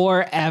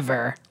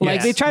forever. Like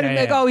Yes. they tried to be Yeah,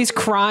 like, yeah. oh, he's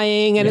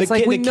crying, and it's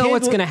like we know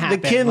what's gonna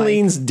happen. The kid like,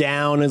 leans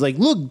down and is like,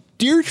 look,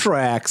 deer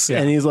tracks. Yeah.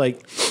 And he's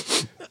like,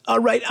 all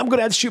right, I'm going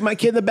to have to shoot my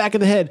kid in the back of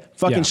the head.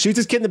 Fucking shoots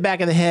his kid in the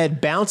back of the head,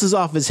 bounces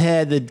off his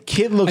head. The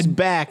kid looks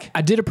back.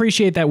 I did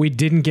appreciate that we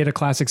didn't get a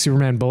classic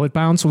Superman bullet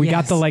bounce. We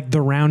got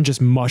the round just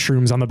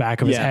mushrooms on the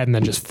back of his head and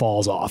then just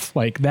falls off.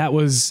 Like that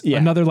was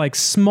another like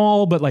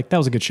small, but like that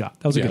was a good shot.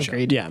 That was a good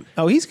shot. Yeah.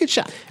 Oh, he's a good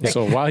shot.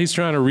 So while he's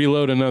trying to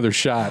reload another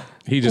shot,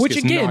 he just which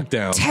gets again, knocked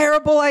down.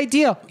 terrible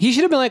idea. He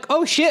should have been like,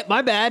 oh shit,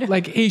 my bad.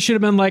 Like he should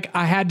have been like,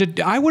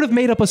 I would have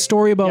made up a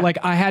story about like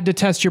I had to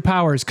test your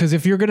powers because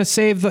if you're gonna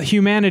save the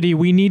humanity,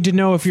 we need to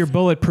know if you're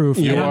bulletproof.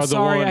 You And are I'm the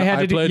sorry, one. I had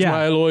to do. pledge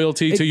my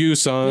loyalty to you,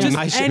 son. just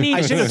I should any-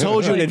 have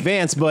told you in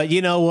advance, but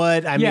you know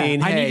what? I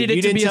mean, I hey, needed it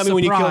you to didn't be a tell me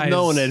when you killed surprise.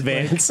 Nolan in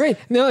advance. Right.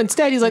 No,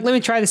 instead he's like, let me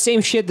try the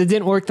same shit that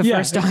didn't work the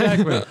first time.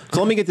 Exactly. So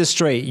let me get this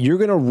straight. You're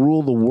going to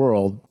rule the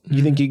world.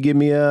 You think you give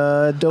me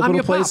a dope I'm little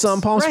your place pops.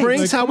 on Palm Right.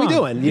 Springs? Like, How we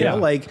come on. doing? You Yeah. know,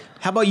 like,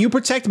 how about you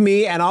protect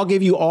me and I'll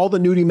give you all the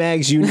nudie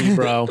mags you need,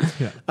 bro.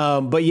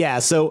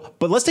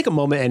 But let's take a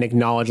moment and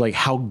acknowledge like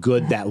how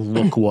good that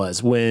look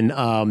was when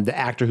the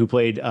actor who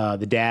played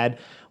the dad,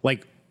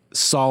 like,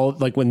 saw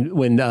like when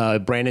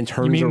Brandon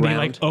turns You mean around, be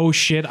like, oh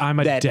shit, I'm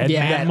a dead man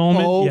that,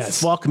 moment? oh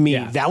Yes. fuck me,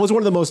 Yeah. that was one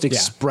of the most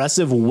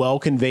expressive, well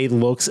conveyed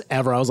looks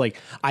ever. I was like,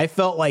 I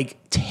felt like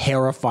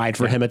terrified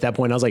for him at that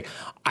point. I was like,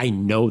 I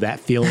know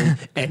that feeling,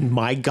 and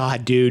my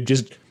god, dude,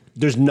 just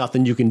there's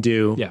nothing you can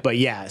do. Yeah. But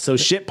yeah, so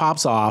shit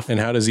pops off, And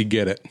how does he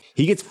get it?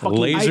 he gets fucking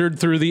Lasered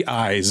through the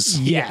eyes.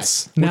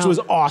 Yes, which Now, was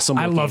awesome.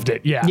 I looking. loved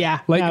it. Yeah. Yeah,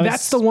 Like that was-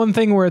 that's the one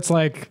thing where it's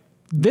like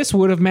this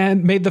would have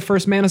made the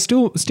first Man of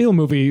Steel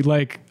movie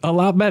like a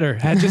lot better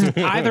had just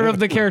either of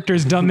the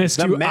characters done this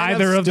The to Man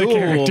of either of the Steel.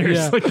 characters.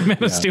 Yeah. Like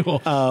Man of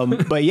Steel.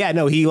 But yeah,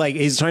 no,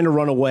 he's trying to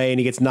run away and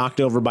he gets knocked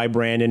over by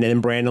Brandon, and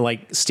then Brandon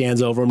like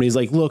stands over him and he's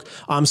like, "Look,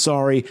 I'm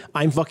sorry.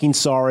 I'm fucking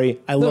sorry.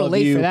 I Little love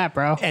late you for that,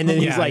 bro." And then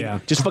he's Yeah, like, yeah.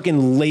 just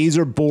fucking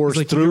laser bores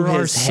Like, through you're our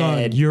his son.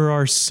 head. You're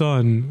our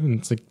son. And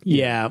it's like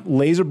Yeah,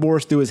 laser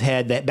bores through his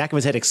head. That back of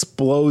his head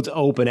explodes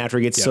open after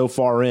he gets so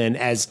far in,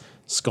 as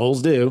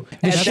skulls do.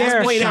 And at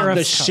that point,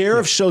 the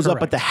sheriff shows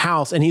up at the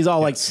house, and he's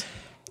all like,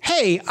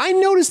 "Hey, I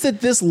noticed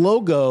that this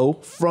logo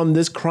from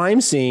this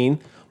crime scene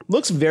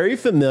looks very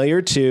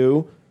familiar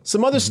to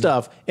some other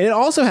stuff, and it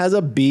also has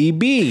a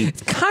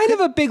BB." Kind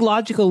of a big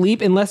logical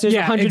leap unless there's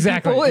 100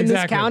 people in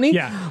this county.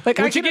 Yeah. Like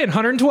Which again,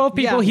 112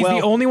 people. He's the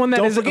only one that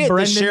don't is forget, the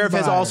Brendan sheriff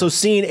has Byer. also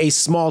seen a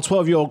small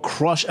 12-year-old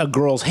crush a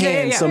girl's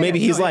hand, so maybe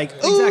he's like,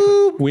 "Ooh."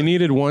 We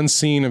needed one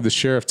scene of the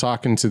sheriff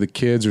talking to the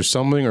kids or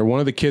something, or one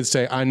of the kids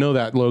say, I know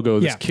that logo.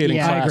 This kid in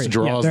I class agree.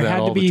 draws there that had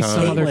to all be the some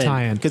time. other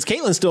tie-in. Because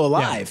Caitlin's still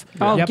alive.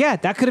 Oh Yep. yeah,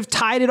 that could have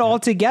tied it all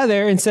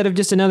together instead of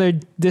just another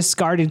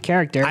discarded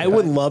character. I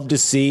would love to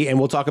see, and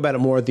we'll talk about it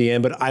more at the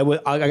end, but I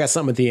got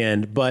something at the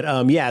end. But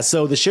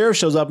so the sheriff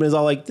shows up and is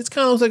all like, this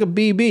kind of looks like a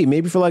BB,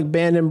 maybe for like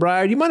Brandon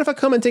Breyer. Do you mind if I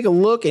come and take a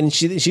look? And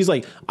she's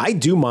like, I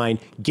do mind.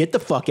 Get the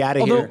fuck out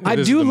of Although here. I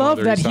This is do the love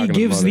mother. that He's he talking to the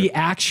gives mother. the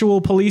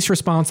actual police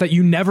response that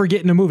you never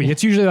get in a movie.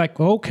 It's usually like,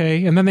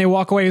 okay, and then they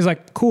walk away. He's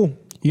like, cool.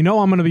 You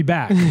know I'm going to be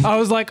back. I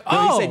was like, No,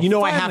 oh, he said, "You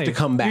know I have finally. to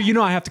come back." You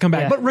know I have to come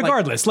back. Yeah. But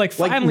regardless, like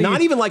finally, not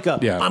even like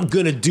I'm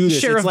going to do this.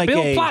 Sheriff it's like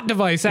Bill Plot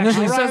Device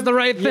actually says the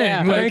right thing.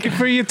 Yeah. Like, Thank you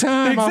for your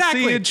time. I'll see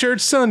Exactly. you at church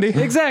Sunday.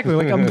 exactly.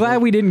 Like I'm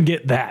glad we didn't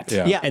get that.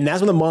 Yeah. Yeah, and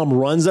that's when the mom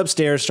runs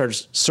upstairs,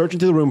 starts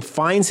searching through the room,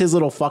 finds his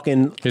little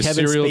fucking His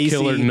Kevin serial Spacey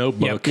killer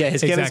notebook. Yeah,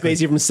 his Exactly. Kevin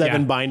Spacey from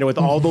Seven Yeah. binder with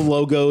all the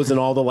logos and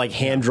all the like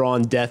hand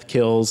drawn death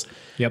kills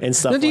and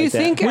stuff Now, do you like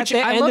think that. at Which the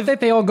I end love of that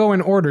they all go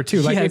in order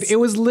too. Like Yes. it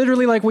was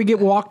literally like we get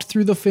walked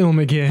through the film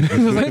again. again. It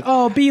was like,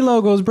 oh, B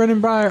logos,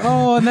 Brendan Breyer.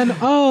 Oh, and then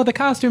the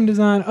costume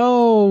design.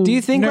 Oh, do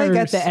you think like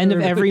at the end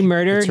of every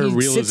murder, it's her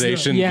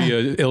realization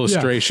via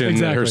illustration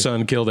that her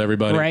son killed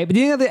everybody? Right, but do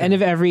you think at the end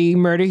of every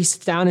murder, he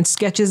sits down and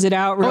sketches it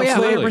out? Real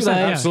quick?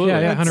 Absolutely,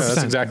 yeah, 100%.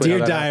 That's exactly Dear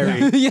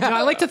diary. Yeah,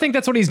 I like to think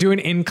that's what he's doing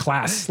in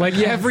class. Like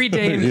every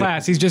day in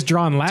class, he's just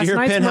drawing last Dear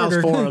night's Penthouse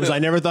murder. forums, I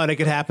never thought it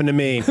could happen to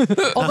me.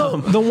 Although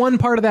the one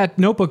part of that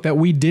notebook that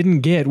we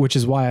didn't get, which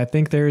is why I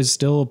think there is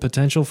still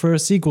potential for a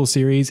sequel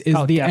series, is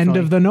the end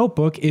of the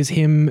notebook is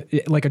him,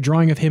 like a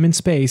drawing of him in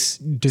space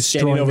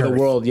destroying over Earth. the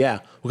world. Yeah,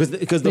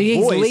 because the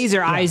he's voice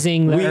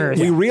laserizing the Earth.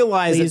 We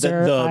realize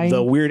Laser that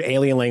the weird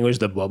alien language,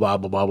 the blah blah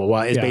blah blah blah,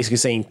 blah is basically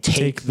saying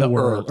take the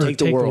world, take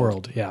the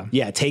world.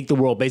 Yeah, take the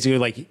world. Basically,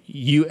 like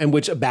you, and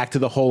which back to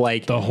the whole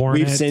like the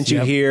Hornets, we've sent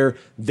you here,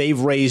 they've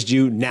raised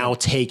you, now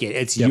take it.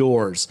 It's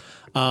yours.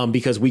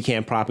 Because we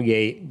can't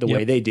propagate the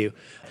way they do.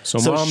 So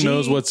mom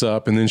knows what's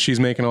up, and then she's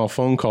making all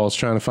phone calls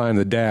trying to find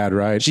the dad,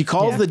 right? She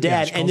calls the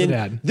dad, and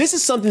then this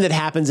is something that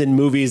happens in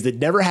movies that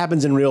never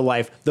happens in real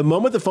life. The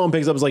moment the phone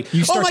picks up, it's like,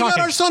 oh my God,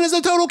 our son is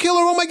a total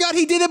killer. Oh my God,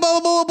 he did it, blah,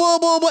 blah, blah, blah,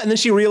 blah, blah. And then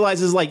she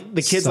realizes, like,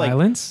 the kid's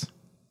Silence? like,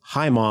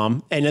 hi,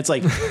 Mom. And it's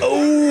like,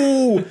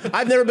 oh,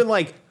 I've never been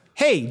like,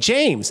 hey,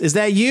 James, is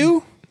that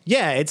you?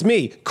 Yeah, it's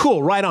me.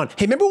 Cool, right on.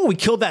 Hey, remember when we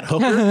killed that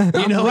hooker?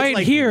 You know, right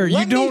here.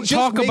 You don't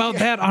talk about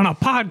that on a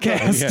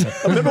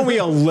podcast. Remember when we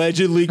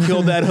allegedly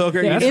killed that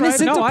hooker? That's right.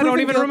 No, I don't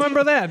even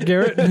remember that,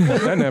 Garrett.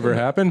 That never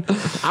happened.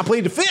 I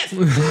plead the fifth.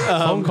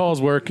 Phone calls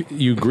work.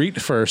 You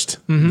greet first,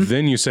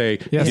 then you say,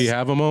 do you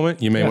have a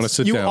moment? You may want to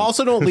sit down. You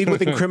also don't lead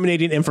with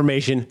incriminating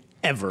information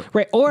ever.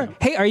 Right. Or,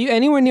 hey, are you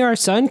anywhere near our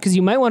son? Because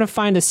you might want to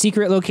find a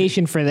secret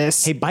location for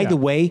this. Hey, by the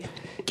way,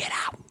 get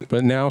out.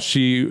 But now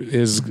she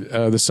is,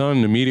 the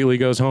son immediately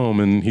goes home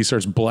and he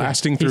starts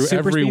blasting through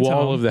every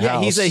wall of the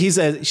house.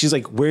 She's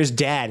like, where's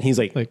dad? And he's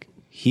like,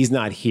 he's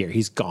not here.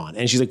 He's gone.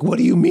 And she's like, what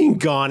do you mean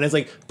gone? And it's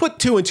like, put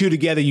two and two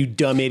together, you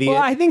dumb idiot.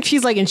 Well, I think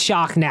she's like in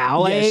shock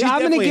now. Like, I'm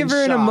going to give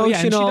her an emotional.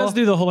 Yeah, and she does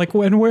do the whole like,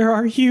 where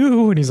are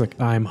you? And he's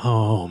like, I'm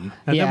home.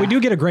 And then we do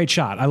get a great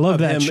shot. I love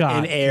that shot.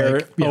 In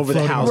air over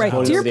the house. Right.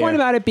 To your point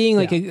about it being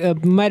like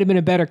might have been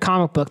a better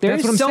comic book.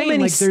 There's so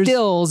many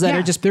stills that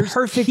are just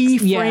perfect.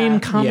 Key-frame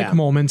comic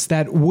moments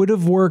that would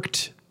have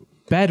worked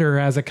better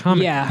as a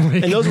comic. Yeah.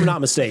 And those were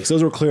not mistakes.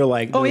 Those were clear,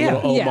 like, little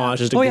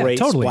homages to great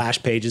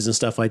splash pages and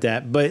stuff like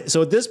that. But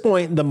so at this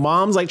point, the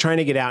mom's like trying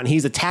to get out and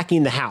he's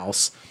attacking the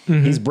house.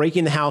 He's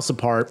breaking the house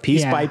apart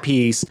piece by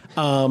piece.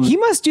 He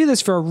must do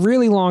this for a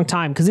really long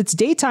time because it's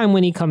daytime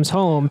when he comes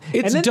home.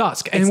 It's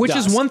dusk. And which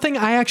is one thing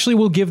I actually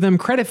will give them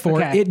credit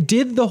for. Okay. It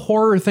did the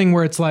horror thing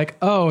where it's like,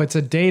 oh, it's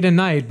a day to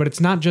night, but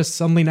it's not just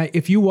suddenly night.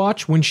 If you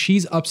watch when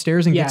she's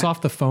upstairs and gets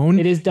off the phone,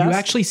 it is dusk. You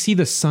actually see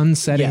the sun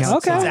setting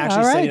outside. Okay. It's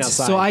actually setting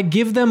outside. So I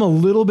give them a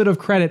little bit of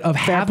credit of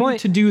having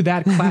to do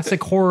that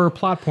classic horror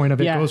plot point of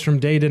it goes from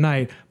day to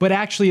night, but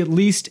actually at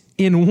least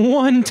in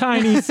one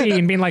tiny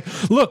scene being like,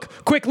 look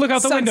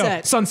out the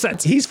window,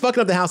 sunsets. He's fucking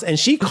up the house and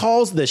she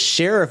calls the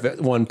sheriff at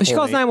one point. She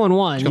calls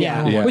 911.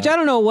 Yeah. Which I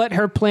don't know what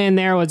her plan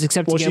there was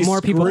except to get more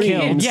people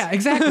killed. Yeah,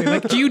 exactly.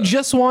 Like, do you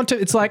just want to,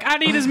 it's like, I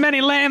need as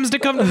many lambs to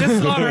come to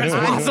this slaughter as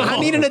possible. I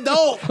need an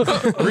adult.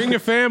 Bring your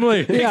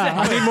family. Yeah.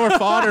 I need more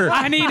fodder.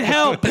 I need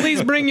help.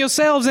 Please bring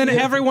yourselves and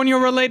everyone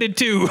you're related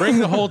to. Bring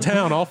the whole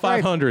town, all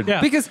 500. Yeah.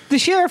 Because the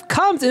sheriff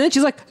comes and then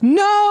she's like,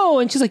 no.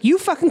 And she's like, you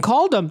fucking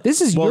called him. This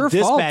is your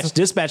fault.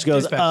 Dispatch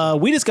goes,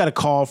 we just got a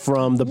call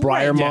from the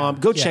Breyer mom.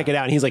 Go check it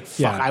out. And he's like,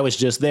 fuck, I was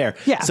just there.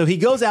 Yeah. So he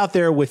goes out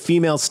there with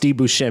female Steve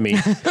Buscemi,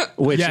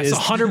 which is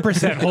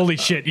 100%. Holy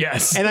shit,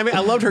 yes. And I mean, I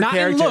loved her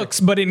character. Not in looks,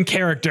 but in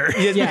character.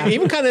 Yeah.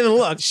 Even kind of in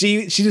look.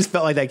 She just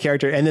felt like that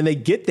character. And then they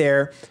get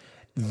there.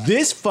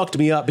 This fucked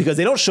me up because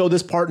they don't show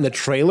this part in the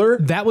trailer.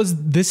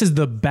 This is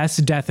the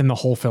best death in the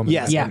whole film.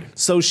 Yes. Yeah.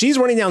 So she's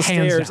running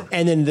downstairs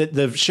and then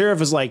the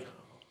sheriff is like,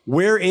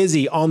 where is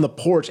he on the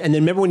porch? And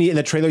then remember when in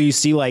the trailer you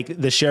see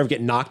like the sheriff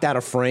get knocked out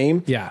of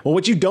frame? Yeah. Well,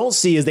 what you don't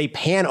see is they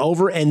pan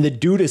over and the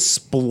dude is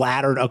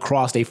splattered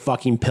across a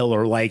fucking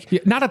pillar.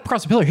 Like not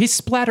across a pillar. He's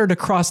splattered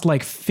across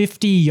like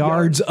 50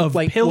 yards of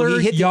pillar,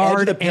 he hit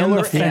yard, the pillar,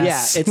 and the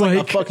fence. It's like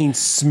a fucking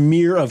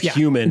smear of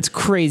human. It's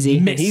crazy.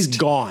 And he's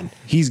gone.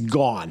 He's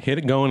gone. Hit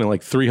it going at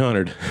like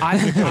 300.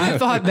 I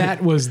thought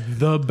that was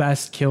the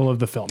best kill of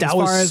the film. That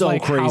was so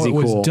crazy how it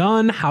was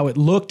done, how it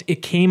looked.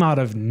 It came out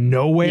of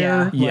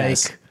nowhere.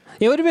 Yes.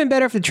 It would have been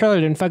better if the trailer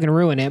didn't fucking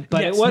ruin it,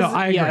 but it was. No,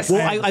 I agree.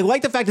 Well, I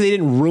like the fact that they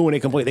didn't ruin it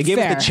completely. They gave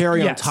it the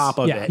cherry on top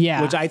of it,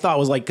 which I thought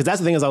was like, because that's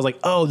the thing is I was like,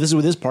 oh, this is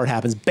where this part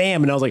happens.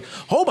 Bam. And I was like,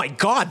 oh my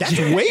God, that's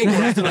way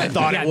worse than I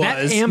thought it was.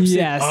 That amps it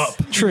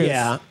up. True.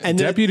 Yeah. And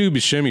Deputy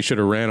Buscemi should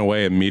have ran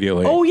away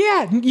immediately. Oh,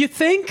 yeah. You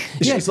think?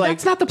 She's like,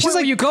 that's not the point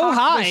where you go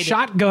hide. The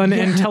shotgun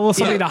and tell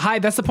somebody to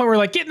hide. That's the point where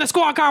like, get in the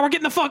squad car. We're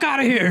getting the fuck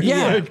out of here.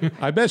 Yeah.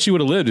 I bet she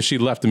would have lived if she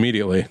left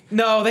immediately.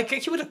 No,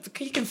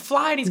 he can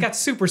fly and he's got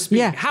super speed.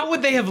 Yeah. How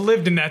would they have lived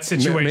in that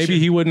situation? Maybe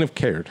he wouldn't have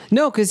cared.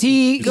 No, because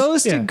he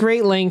goes to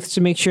great lengths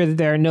to make sure that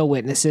there are no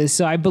witnesses.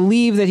 So I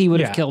believe that he would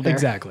have killed her.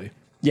 Exactly.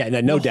 Yeah,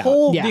 no doubt.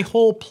 The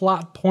whole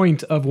plot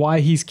point of why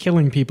he's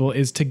killing people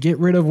is to get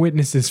rid of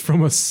witnesses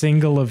from a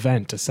single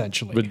event,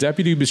 essentially. But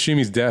Deputy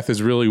Buscemi's death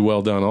is really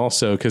well done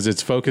also because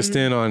it's focused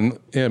in on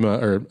Emma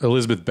or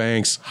Elizabeth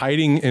Banks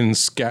hiding and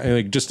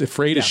like just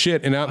afraid of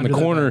shit, and out in the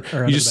corner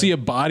you just see a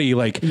body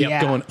like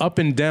going up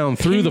and down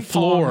through the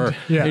floor,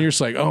 and you're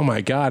just like, oh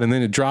my God, and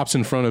then it drops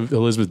in front of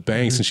Elizabeth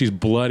Banks and she's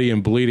bloody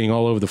and bleeding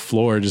all over the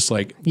floor, just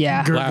like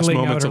last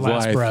moments of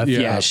life. Breath.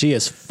 Yeah, she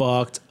is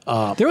fucked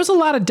up. There was a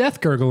lot of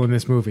death gurgle in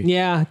this movie.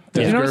 Yeah.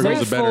 Death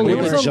gurgle's a better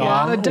name. There was a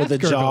lot of death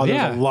with the jaw, gurgle.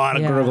 there's a lot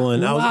of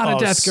gurgling. A lot of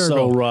death gurgle.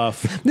 So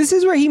rough. This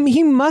is where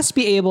he must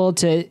be able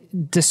to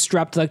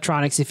disrupt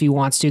electronics if he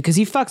wants to, because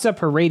he fucks up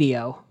her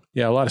radio.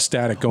 Yeah, a lot of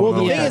static going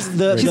on. The thing is,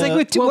 she's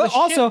like,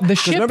 the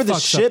ship remember the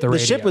fucks ship? up the The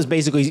ship radio. was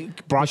basically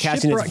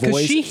broadcasting its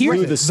voice she hears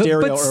through it. the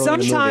stereo. But early in the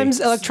sometimes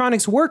movie.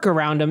 electronics work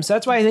around him, so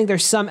that's why I think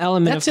there's some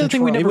element That's of the other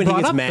thing we control. never Maybe when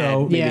he brought gets up, mad.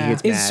 though. Maybe he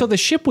gets mad. So the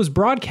ship was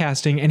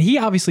broadcasting, and he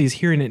obviously is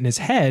hearing it in his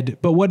head.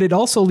 But what it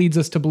also leads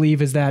us to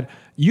believe is that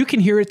you can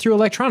hear it through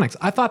electronics.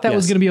 I thought that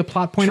was going to be a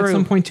plot point at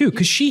some point too,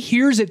 because she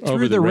hears it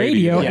through the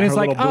radio, and it's her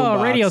like, little boom oh,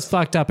 box. radio's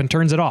fucked up, and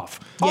turns it off.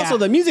 Also,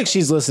 the music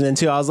she's listening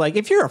to, I was like,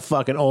 if you're a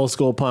fucking old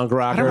school punk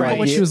rocker, I don't know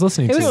what she was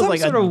listening to. It was some like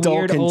sort of adult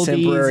weird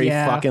contemporary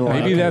oldies, fucking.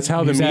 Maybe that's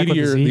how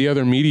the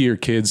other Meteor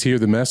kids hear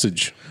the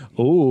message.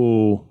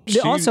 Ooh.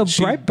 Also,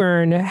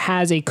 Brightburn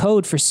has a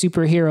code for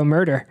superhero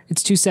murder.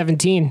 It's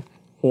 217.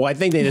 Well, I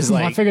think they just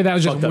like. I figured that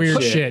was just fucked up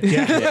weird shit.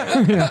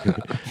 Yeah.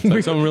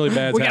 Like something really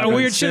bad. We got a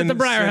weird shit at the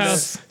Breyer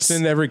house.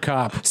 Send every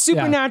cop.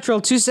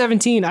 Supernatural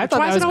 217. I thought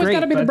Why that has was it always great. got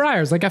to be the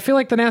Bryers? Like, I feel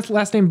like the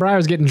last name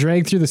Bryers getting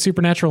dragged through the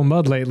supernatural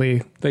mud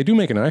lately. They do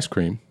make an ice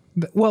cream.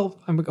 Well,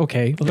 I'm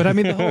okay, but I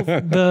mean the whole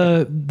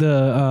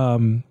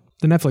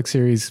the Netflix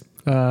series.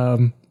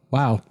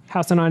 Wow.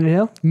 House on Haunted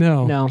Hill?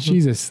 No.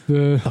 Jesus.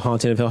 The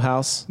Haunted of Hill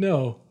House.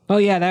 no. Oh,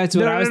 yeah, that's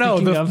what I was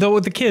thinking of.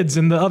 With the kids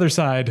and the other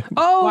side.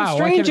 Oh, Wow,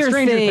 Stranger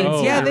Things.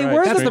 Oh, yeah, they right.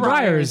 were That's the the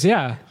Bryers.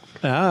 Yeah.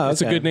 Oh,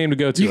 That's a good name to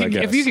go to, I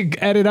guess. If you could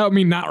edit out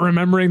me not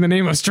remembering the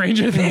name of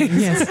Stranger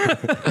Things,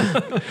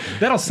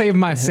 that'll save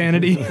my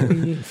sanity.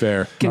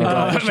 Fair.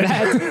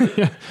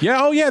 That.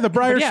 Yeah, oh yeah, the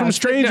Briars from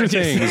Stranger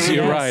Things. Yes.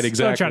 You're right,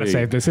 exactly. Don't try to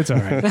save this. It's all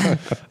right.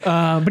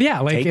 But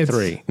yeah, like Take it's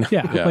 3.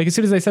 Yeah, like as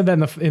soon as they said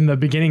that in the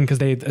beginning, because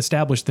they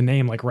established the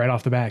name like right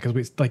off the bat, because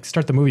we like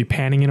start the movie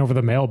panning in over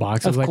the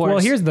mailbox. I was Of like, well,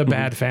 course. here's the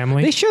bad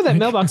family. They show that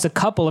mailbox a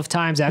couple of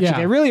times, actually. Yeah.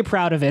 They're really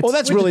proud of it. Well,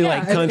 that's really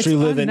like country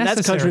it's living. That's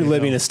country unnecessary,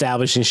 living though.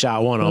 establishing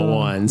shot 101.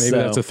 Maybe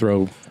that's a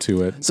throw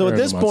to it. So at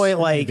Very this much. point,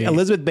 like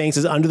Elizabeth Banks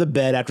is under the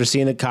bed after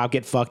seeing the cop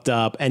get fucked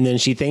up, and then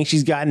she thinks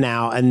she's gotten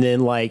out, and then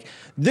like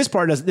this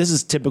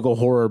is typical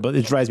horror, but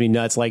it drives me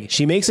nuts. Like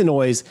she makes a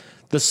noise,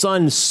 the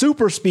son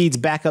super speeds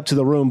back up to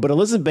the room, but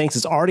Elizabeth Banks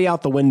is already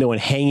out the window and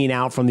hanging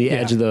out from the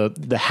edge of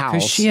the house.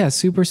 Because she has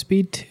super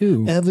speed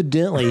too.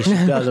 Evidently she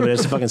does, but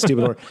it's fucking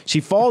stupid horror. She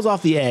falls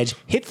off the edge,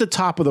 hits the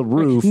top of the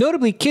roof.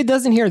 Notably, kid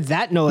doesn't hear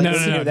that noise.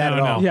 Doesn't hear that at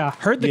all. Yeah,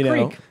 Heard the You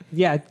know? creak.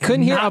 Yeah,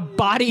 couldn't hear a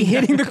body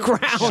hitting the ground.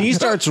 She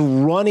starts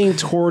running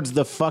towards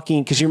the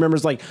fucking, because she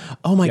remembers like,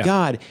 oh my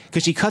God,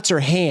 because she cuts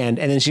her hand,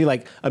 and then she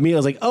like immediately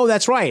was like, oh,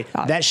 that's right,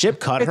 that ship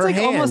cut It's her like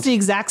hand. almost the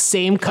exact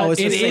same cut. Oh, it's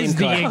the It same is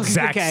cut. the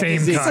exact Okay. same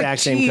It's the cut. exact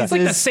same cut. It's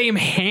like the same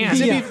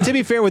hand. To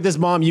be fair with this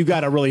mom, you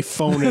got to really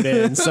phone it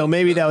in. So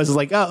maybe that was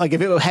like, oh, like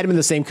if it had been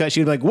the same cut,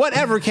 she'd be like,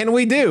 whatever can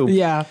we do?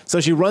 Yeah. So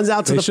she runs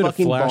out to They the should have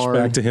fucking flashed barn.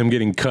 back to him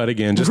getting cut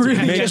again just to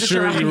make Just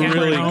sure trying you to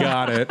really get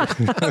got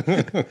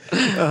it.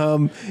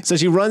 So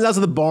she runs out to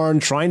the barn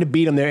trying to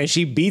beat him there, and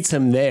she beats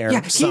him there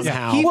Yeah, he's-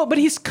 somehow. Well, but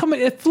he's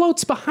coming. It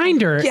floats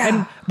behind her.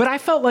 Yeah. But I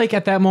felt like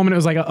at that moment it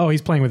was like, oh,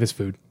 he's playing with his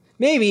food.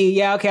 Maybe,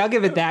 yeah, okay, I'll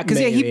give it that. Because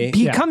Maybe.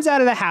 he comes out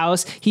of the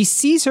house, he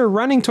sees her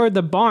running toward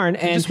the barn,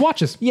 and just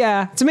watches.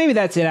 Yeah, so maybe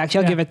that's it.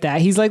 Actually, I'll give it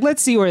that. He's like,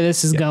 let's see where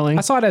this is going.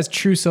 I saw it as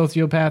true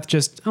sociopath.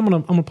 Just I'm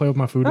gonna play with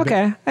my food. a bit.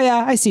 Okay,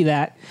 yeah, I see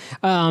that.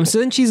 So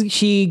then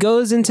she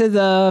goes into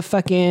the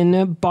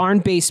fucking barn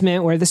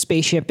basement where the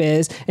spaceship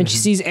is, and she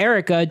sees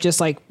Erica,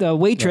 just like the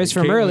waitress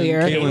from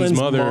earlier. Caitlin's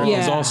mother mom.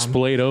 is Yeah. all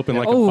splayed open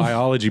like Oh. a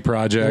biology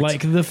project.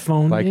 Like the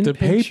phone, Like in the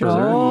picture. paper.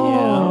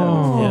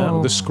 Yeah.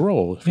 The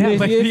scroll. Yeah,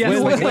 like, If- yeah,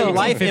 if- like, if-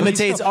 Life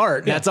imitates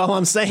art. That's all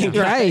I'm saying.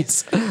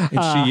 Right. And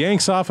she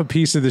yanks off a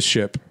piece of the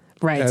ship.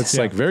 Right. That's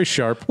like very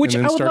sharp. Which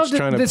and I then would starts love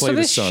trying to to. play So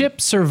the this sun. ship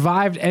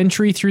survived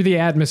entry through the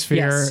atmosphere,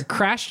 Yes.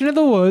 crashed into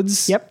the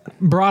woods. Yep.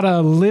 Brought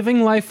a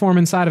living life form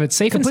inside of it,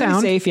 safe Completely and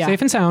sound. safe, yeah.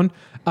 Safe and sound.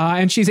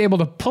 And she's able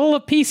to pull a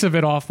piece of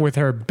it off with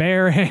her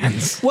bare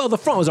hands. Well, the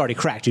front was already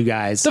cracked, you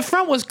guys. The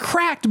front was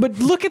cracked, but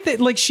look at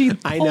that! Like she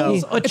I know.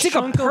 pulls a It's like a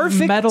chunk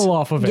perfect of metal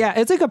off of it. Yeah,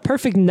 it's like a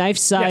perfect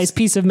knife-sized Yes.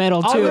 piece of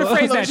metal I'll too.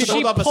 rephrase that. She She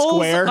pulled up a pulls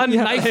square. a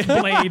knife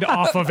blade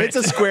off of it. It's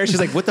a square. She's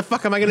like, what the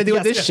fuck am I going to do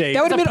with this shape?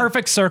 That would have been a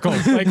perfect circle.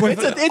 Like with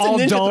it's a all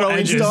ninja dull throwing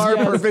edges. star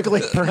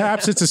perfectly.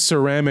 Perhaps it's a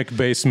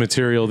ceramic-based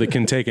material that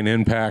can take an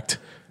impact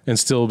and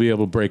still be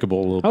able to breakable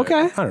a little bit.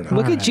 Okay. I don't know.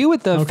 Look at you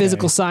with the Okay.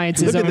 physical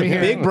sciences Look at over the here.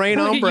 big brain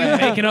Look on at you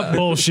Brad. making up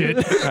bullshit.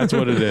 That's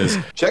what it is.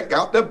 Check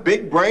out the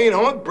big brain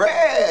on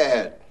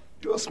Brad.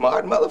 You're a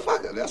smart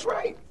motherfucker. That's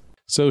right.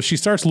 So she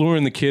starts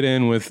luring the kid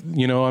in with,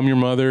 I'm your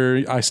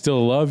mother. I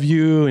still love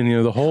you. And,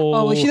 the whole.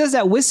 Oh, well, she does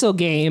that whistle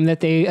game that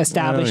they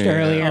established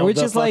earlier, which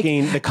is like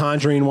the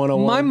Conjuring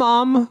 101. My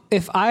mom,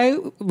 if I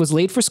was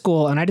late for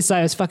school and I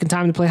decided it was fucking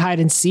time to play hide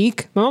and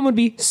seek, my mom would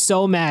be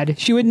so mad.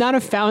 She would not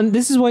have found,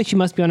 this is why she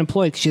must be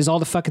unemployed, because she has all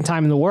the fucking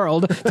time in the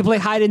world to play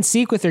hide and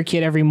seek with her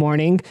kid every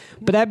morning.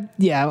 But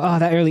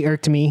that really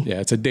irked me. Yeah,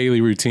 it's a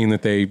daily routine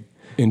that they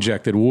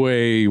injected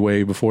way,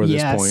 way before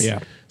this point. Yeah.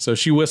 So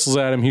she whistles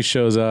at him, he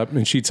shows up,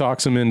 and she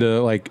talks him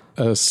into like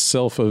a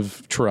self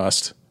of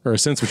trust. Or a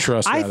sense of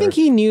trust. I think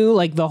he knew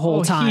like the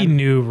whole time. He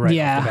knew right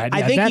yeah. off the bat.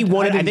 I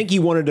think he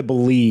wanted to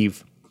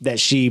believe that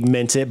she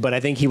meant it, but I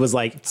think he was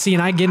like, see,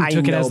 and I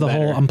took it as the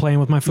whole I'm playing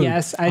with my food.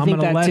 Yes, I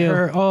think that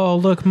too. Oh,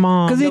 look,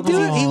 mom. Because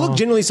he looked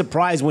genuinely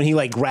surprised when he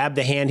like grabbed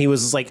the hand. He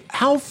was just like,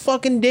 how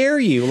fucking dare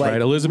you? Like,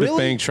 right, Elizabeth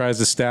really? Banks tries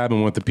to stab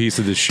him with a piece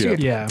of the ship.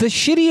 Yeah. The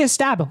shittiest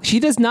stab. She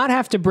does not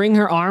have to bring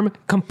her arm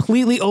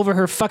completely over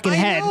her fucking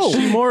head.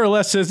 She more or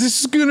less says, this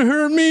is going to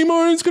hurt me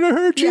more than it's going to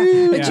hurt you.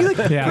 Yeah. And she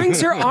like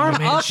brings her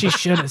arm up. She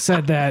should have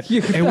said that.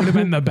 It would have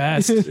been the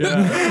best.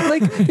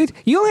 Like, dude,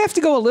 you only have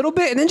to go a little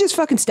bit and then just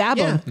fucking stab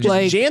him. Just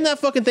like, jam that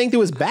fucking thing through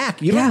his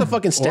back. You don't have to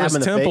fucking stab him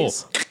in the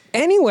face.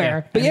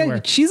 Anywhere. But anywhere.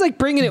 yeah, she's like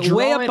bringing it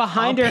way up Draw it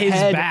behind up her his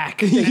head.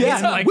 back. Yeah.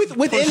 Like,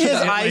 Within his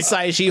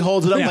eyesight, she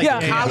holds it up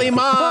like, Kali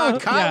Ma,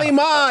 Kali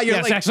Ma. You're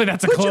Yes, like, actually,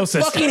 that's the put closest.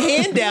 your fucking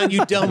hand down,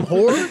 you dumb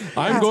whore.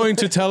 I'm going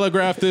to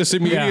telegraph this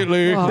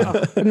immediately.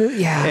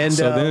 Yeah. And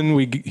So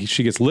then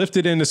she gets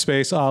lifted into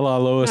space, a la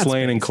Lois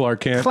Lane and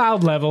Clark Kent.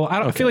 Cloud level.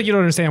 I feel like you don't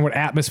understand what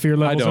atmosphere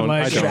levels are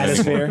like.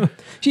 stratosphere.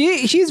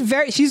 she's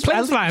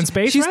Planes fly in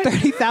space, She's right?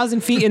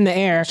 30,000 feet in the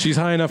air. She's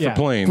high enough Yeah.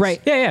 for planes.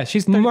 Right. Yeah,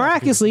 she's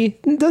Miraculously,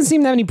 doesn't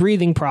seem to have any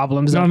breathing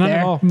problems up none there.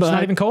 at all. It's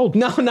not even cold.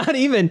 No, not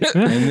even.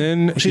 And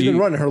then She's been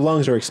running. Her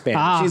lungs are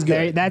expanded. She's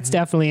good. That's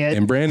definitely it.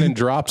 And Brandon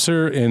drops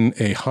her in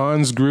a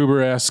Hans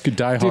Gruber-esque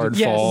Die Hard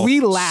yes, fall. we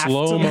laughed.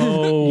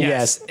 Slow-mo.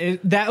 Yes.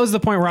 That was the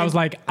point where I was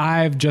like,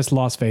 I've just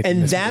lost faith. in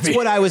And this that's movie.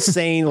 what I was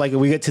saying. Like,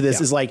 when we get to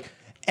this, is like,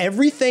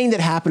 everything that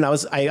happened, I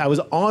was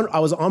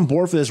on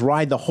board for this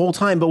ride the whole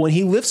time. But when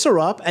he lifts her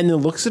up and then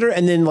looks at her,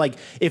 and then like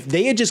if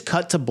they had just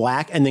cut to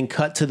black and then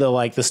cut to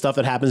the stuff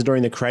that happens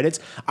during the credits,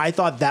 I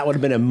thought that would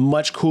have been a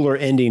much cooler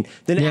ending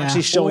than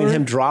actually showing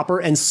him drop her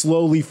and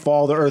slowly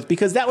fall to earth.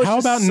 Because that was How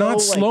just about so, not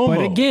like, slow-mo?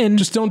 But again,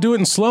 just don't do it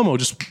in slow-mo.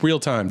 Just real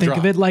time. Think Drop.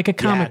 of it like a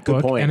comic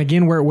good book. point. And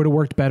again, where it would have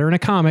worked better in a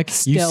comic,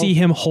 you Still. see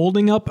him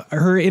holding up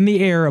her in the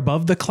air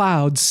above the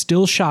clouds,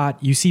 still shot.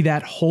 You see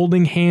that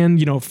holding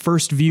hand,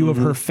 first view of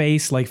her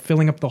face, like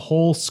filling up the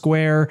whole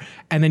square.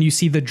 And then you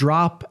see the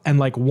drop and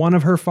like one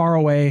of her far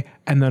away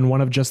and then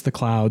one of just the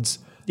clouds.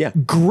 Yeah.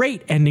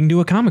 Great ending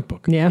to a comic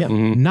book. Yeah.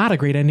 Not a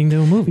great ending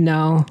to a movie.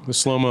 No. The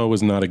slow-mo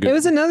was not a good It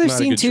was another not a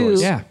scene good too,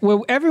 choice. Yeah. where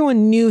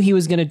everyone knew he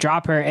was going to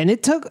drop her, and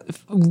it took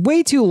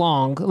way too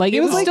long. Like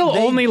It was like still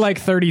only like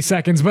 30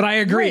 seconds, but I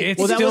agree. Right. It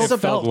Well, that still was the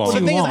felt long. Well, the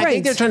too thing is, long. I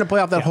think they're trying to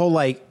play off that whole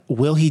like,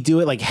 will he do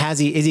it? Like, is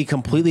he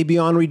completely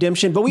beyond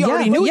redemption? But we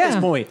already knew at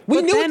this point. We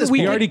But knew then at this we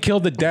He point. already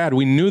killed the dad.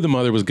 We knew the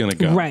mother was going to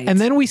go. right. And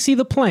then we see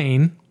the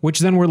plane,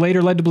 which then we're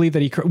later led to believe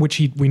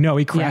that we know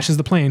he crashes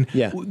the plane.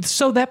 Yeah.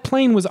 So that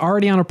plane was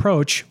already on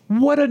approach.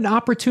 What an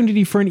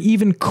opportunity for an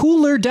even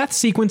cooler death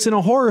sequence in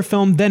a horror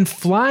film than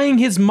flying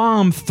his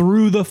mom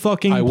through the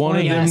fucking I plane.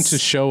 wanted them Yes. to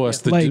show us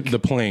the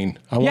Like- plane.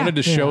 I wanted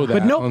to show that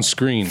But nope, on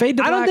screen. Fade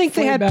to I don't black, think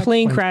they fade had back,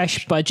 plane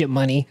crash budget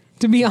money,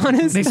 to be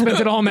honest. They spent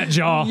it all in that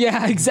jaw.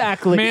 Yeah,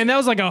 exactly. Man, that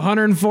was like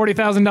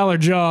 $140,000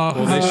 jaw.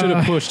 Well, they should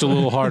have pushed a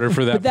little harder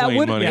for that, But that plane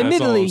would, money. That's all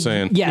admittedly, I'm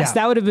saying. yes, Yeah.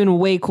 that would have been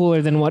way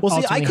cooler than what. Well, see, I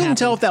ultimately couldn't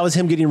tell happened. if that was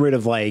him getting rid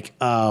of like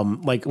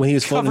when he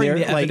was floating Covering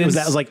there, the like evidence.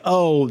 that was like,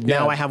 oh,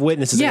 now I have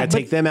witnesses. Yeah, I gotta but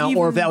take them out,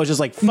 or if that was just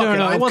like, fuck No, it,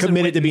 no, it I'm wasn't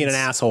committed to being an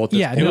witness. asshole. At this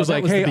Yeah, point. It no, was that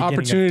like, was the hey, beginning of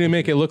opportunity it. to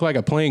make it look like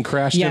a plane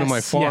crashed into Yes.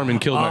 my farm Yeah.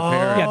 and killed my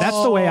parents. Yeah,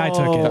 that's the way I took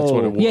it. That's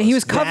what it was. Yeah, he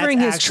was covering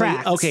his That's tracks.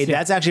 actually- Okay,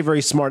 that's actually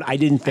very smart. I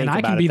didn't think And I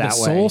about can be it the that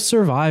sole way.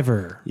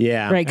 survivor. Yeah,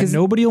 Right, And 'cause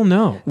nobody will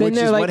know. Then Which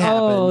they're is like, what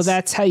oh, happens.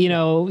 that's how,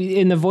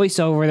 in the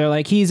voiceover, they're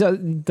like,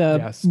 the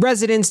Yes.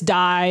 residents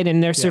died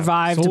and they're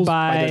survived Souls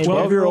by by the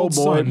 12-year-old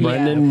boy, son.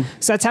 Brendan.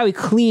 So that's how he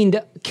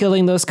cleaned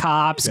killing those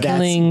cops, That's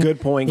killing. good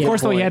point. Of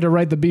course, though, he had to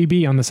write the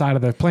BB on the side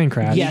of the plane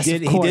crash. Yes. He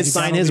of did course.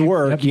 sign his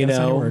work, Yep, he you had to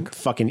sign know, work.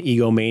 fucking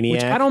egomaniac.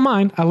 Which I don't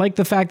mind. I like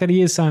the fact that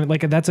he is signing.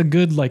 Like, that's a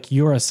good, like,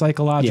 you're a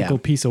psychological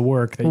Yeah. piece of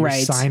work that Right.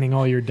 you're signing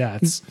all your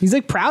deaths. He's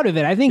like proud of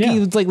it. I think Yeah. he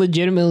was like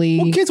legitimately.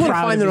 Well, kids want to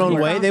proud find of their his own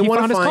work. way. They He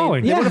want found to his find.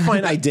 calling. They want to Yeah.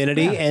 find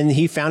identity, and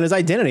he found his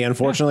identity.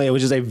 Unfortunately, it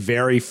was just a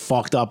very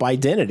fucked up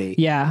identity.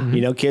 Yeah.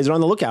 You know, kids are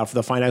on the lookout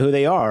to find out who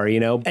they are. You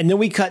know, and then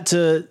we cut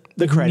to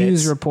the credits,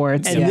 News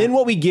reports, and yeah. then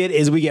what we get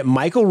is we get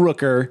Michael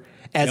Rooker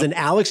as an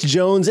Alex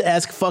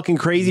Jones-esque fucking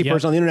crazy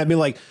person on the internet being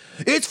like,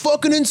 it's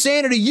fucking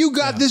insanity. You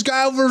got this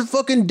guy over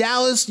fucking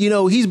Dallas. You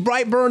know, he's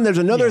Brightburn. There's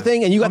another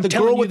thing. And you got the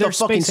girl with the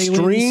fucking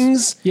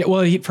strings. Yeah,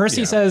 well, he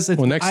says...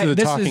 Well, next to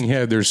the talking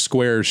head, there's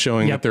squares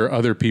showing that there are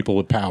other people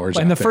with powers.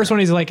 And the first one,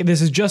 he's like,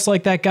 this is just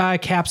like that guy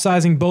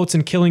capsizing boats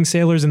and killing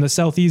sailors in the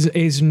South Asian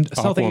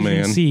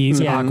seas,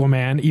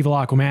 Aquaman, evil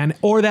Aquaman,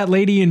 or that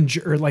lady in,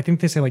 I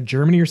think they say like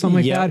Germany or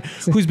something like that,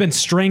 who's been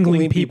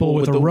strangling people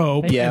with a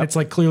rope. And it's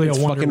like clearly a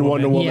Wonder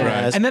Woman.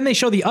 And then they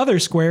show the other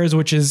squares,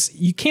 which is,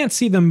 you can't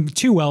see them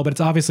too well, but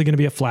it's obviously going to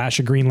be a Flash,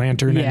 a Green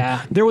Lantern.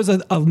 And there was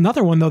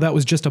another one, though, that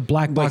was just a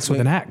black box with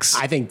an X.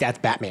 I think that's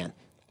Batman.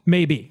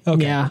 Maybe.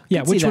 Okay.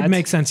 Yeah, which would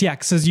make sense. Yeah,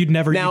 because you'd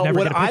never Now, get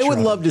what I would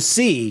love to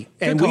see,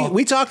 and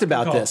we talked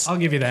about this. I'll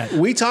give you that.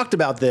 We talked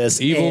about this.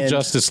 Evil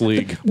Justice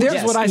League.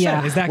 There's what I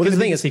said. Is that going to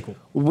be a sequel?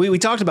 We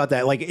talked about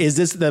that. Like, is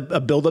this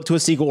a build up to a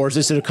sequel, or is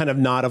this a kind of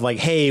nod of like,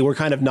 hey, we're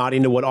kind of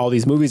nodding to what all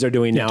these movies are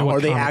doing now? Or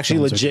are they actually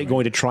legit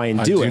going to try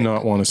and do it? I do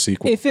not want a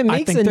sequel. If it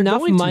makes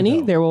enough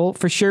money, there will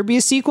for sure be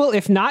a sequel.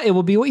 If not, it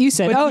will be what you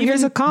said. But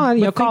here's a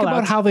con. Think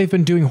about how they've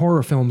been doing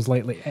horror films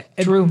lately.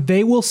 True.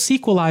 They will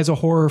sequelize a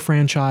horror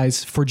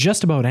franchise for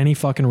just about any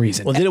fucking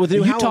reason. Well, did it with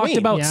you talked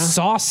about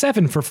Saw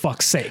 7 for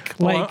fuck's sake.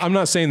 Well, I'm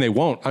not saying they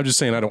won't. I'm just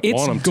saying I don't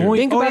want them to.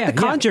 Think about the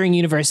Conjuring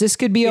universe. This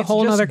could be a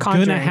whole other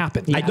Conjuring. Going to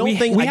happen. I don't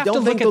think we have to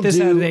look at this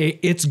as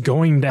it's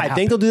going to happen. I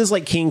think they'll do this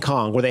like King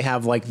Kong, where they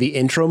have like the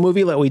intro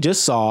movie that we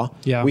just saw.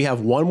 Yeah. We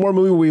have one more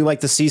movie where we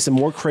like to see some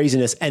more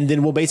craziness, and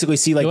then we'll basically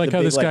see like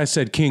how this guy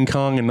said King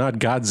Kong and not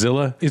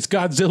Godzilla. It's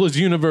Godzilla's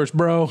universe,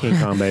 bro. King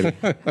Kong, baby.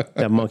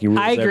 That monkey rules.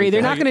 I agree. Everything.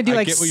 They're not going to do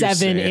like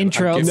 7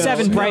 intro,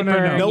 7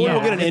 Brightburn. No one will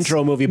get an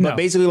intro movie, but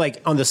basically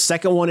like on the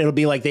second one, it'll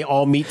be like they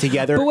all meet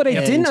together. But what I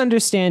didn't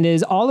understand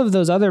is all of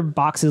those other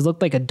boxes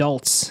looked like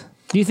adults.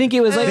 Do you think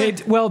it was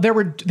like?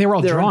 They were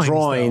all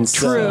drawings.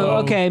 True.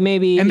 Okay,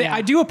 maybe. And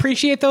I do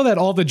appreciate though that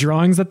all the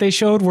drawings that they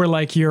showed were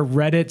like your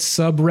Reddit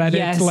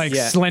subreddit, like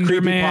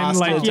Slender Man,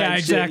 like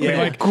exactly,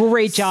 like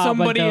great job.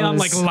 Somebody on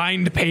like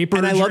lined paper.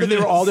 And I love that they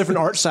were all different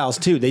art styles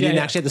too. They didn't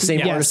actually have the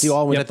same artist do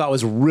all, which I thought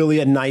was really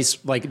a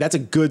nice, like that's a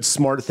good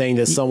smart thing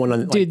that someone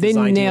on dude they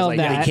nailed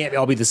that. They can't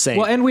all be the same.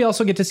 Well, and we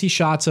also get to see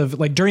shots of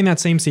like during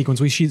that same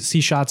sequence, we see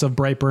shots of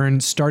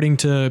Brightburn starting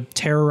to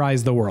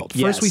terrorize the world.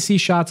 First, we see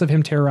shots of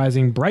him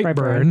terrorizing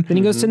Brightburn. Then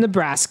he goes to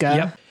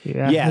Nebraska.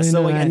 Yep. Yeah.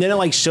 So like, and then it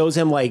like shows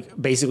him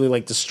like basically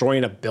like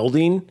destroying a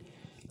building.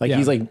 Like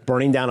he's like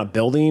burning down a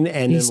building,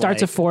 and he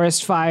starts a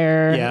forest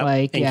fire.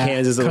 Like in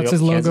Kansas, cuts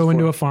his logo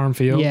into a farm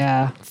field.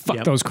 Yeah,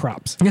 fuck those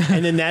crops.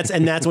 And then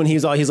that's when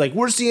he's like,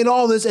 we're seeing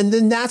all this, and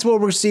then that's where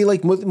we're seeing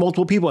like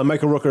multiple people. And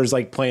Michael Rooker is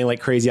like playing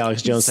like crazy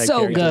Alex Jones type so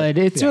character. good.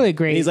 It's really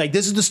great. And he's like,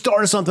 this is the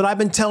start of something. I've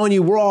been telling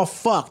you, we're all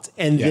fucked.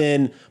 And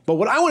then, but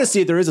what I want to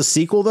see if there is a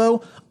sequel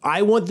though,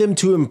 I want them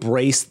to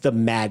embrace the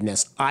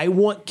madness. I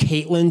want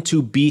Caitlyn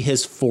to be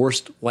his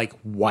forced like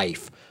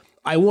wife.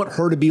 I want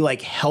her to be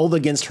like held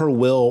against her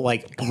will,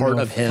 like part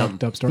of him.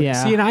 Fucked up story.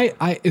 Yeah. See, and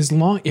I as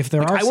long if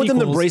there are I want them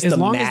to embrace as the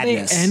long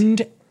madness. as they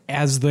end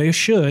as they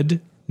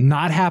should,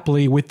 not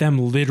happily with them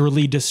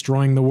literally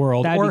destroying the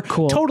world. That'd be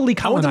cool. Totally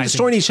I want them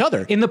destroying each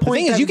other. In the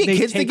point thing is, you get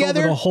kids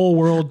together, the whole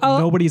world,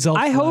 nobody's else.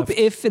 I hope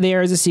if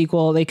there is a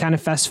sequel, they kind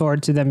of fast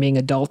forward to them being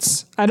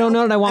adults. I don't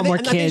know. I want more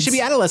kids. I think they should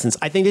be adolescents.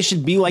 I think they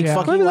should be like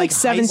fucking maybe like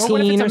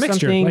 17 or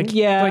something.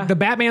 Like the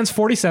Batman's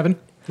 47.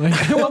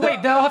 Well,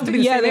 wait, they'll have to be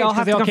the same they all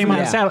have to came come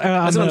out.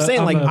 That's what I'm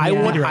saying. Like, I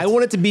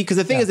want it to be because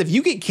the thing is, if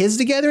you get kids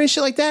together and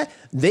shit like that,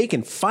 they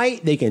can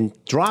fight, they can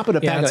drop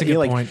it. That's a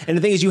good point. And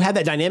the thing is, you have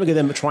that dynamic of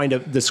them trying to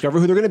discover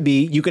who they're going to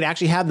be. You could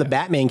actually have the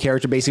Batman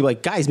character basically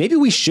like, guys, maybe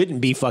we shouldn't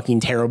be fucking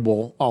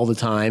terrible all the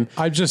time.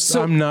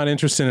 I'm not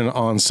interested in an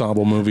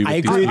ensemble movie. I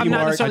agree with you,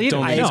 Mark. I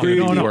don't think it's going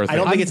to be worth it. I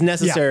don't think it's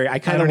necessary. I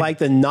kind of like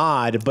the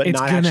nod, but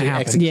not actually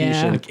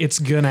execution. It's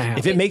gonna happen.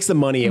 If it makes the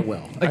money, it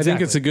will. I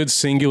think it's a good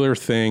singular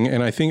thing,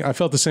 and I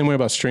felt the same way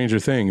about Stranger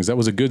Things. That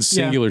was a good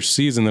singular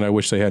season that I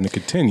wish they hadn't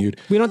continued.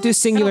 We don't do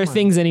singular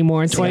things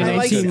anymore in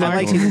 2019. I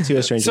like season 2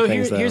 of Stranger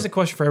Things. So here's a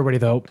question for everybody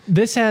though.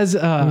 This has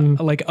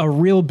like a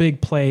real big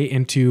play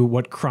into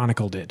what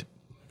Chronicle did.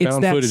 It's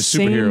Found that footage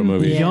same superhero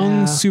movie.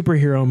 Young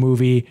superhero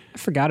movie. I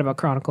forgot about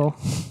Chronicle.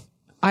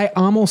 I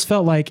almost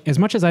felt like, as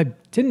much as I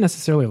didn't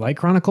necessarily like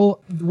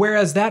Chronicle,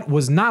 whereas that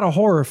was not a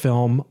horror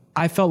film,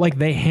 I felt like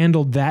they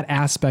handled that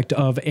aspect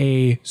of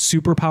a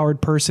superpowered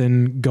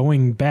person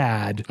going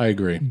bad. I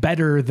agree.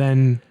 Better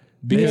than...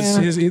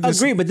 Because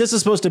agree, but this is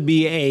supposed to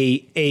be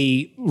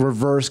a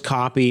reverse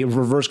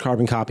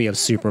carbon copy of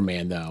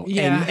Superman, though.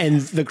 Yeah.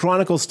 And the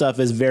Chronicle stuff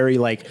is very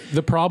like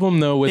the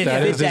problem though with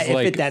that is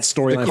like that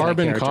storyline. The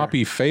carbon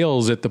copy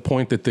fails at the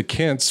point that the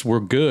Kents were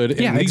good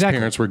and these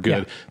parents were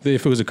good. Yeah.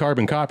 If it was a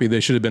carbon copy, they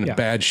should have been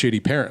bad,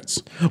 shitty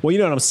parents. Well, you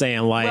know what I'm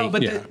saying, like. Well,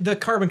 but the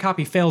carbon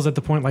copy fails at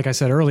the point, like I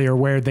said earlier,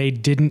 where they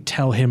didn't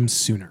tell him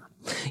sooner.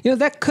 You know,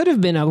 that could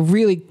have been a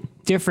really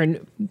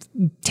different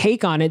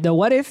take on it though.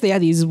 What if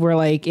these were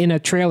like in a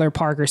trailer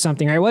park or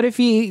something, right? What if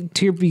he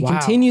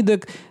continued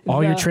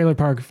your trailer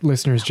park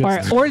listeners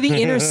just or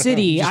the inner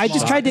city? I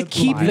just tried to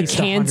keep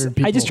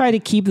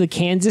the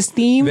Kansas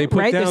theme. They put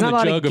right? down There's not the a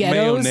lot jug of of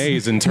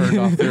mayonnaise and turned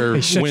off their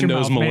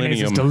Windows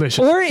Millennium.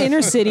 Or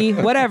inner city,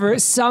 whatever,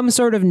 some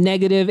sort of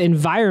negative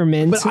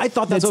environment. But I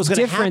thought that's what was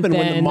going to happen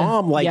when the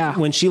mom,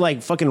 when she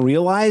fucking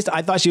realized,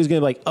 I thought she was going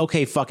to be like,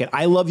 okay, fuck it.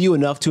 I love you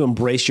enough to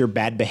embrace your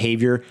bad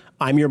behavior.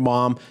 I'm your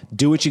mom.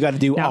 Do what you got to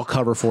do. I'll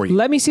cover for you.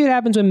 Let me see what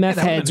happens when meth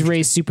heads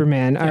raise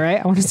Superman. All right.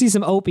 I want to see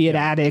some opiate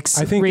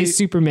addicts raise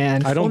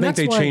Superman. I don't think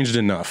they changed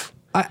enough.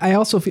 I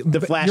also feel the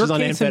Flash is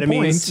on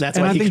amphetamines. That's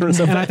why he turns.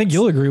 And I think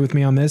you'll agree with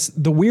me on this.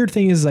 The weird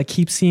thing is, I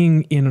keep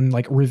seeing in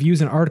reviews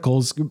and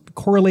articles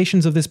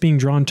correlations of this being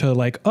drawn to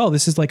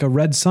this is like a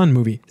Red Sun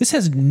movie. This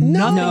has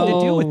nothing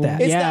to do with that.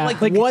 It's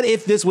not what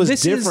if this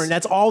was different?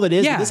 That's all it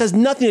is. Yeah. This has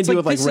nothing to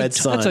do with Red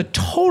Sun. It's a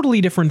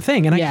totally different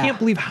thing. And I can't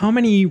believe how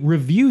many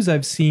reviews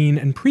I've seen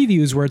and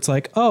previews where it's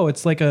like,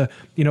 it's like an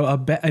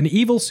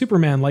evil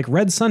Superman like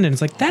Red Sun, and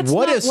it's like that's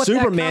what not if what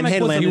Superman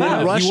had landed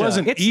in Russia? He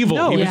wasn't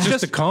evil. He was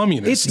just a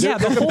communist.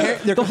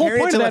 The whole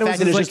point of that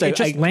was it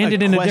just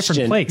landed in a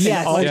different place.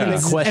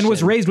 And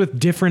was raised with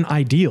different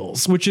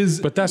ideals, which is...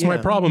 But that's my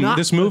problem.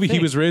 This movie, he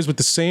was raised with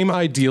the same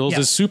ideals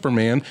as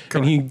Superman,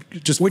 and he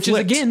just Which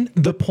flipped. Is, again,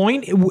 the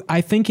point,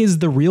 I think, is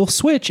the real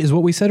switch, is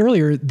what we said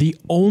earlier. The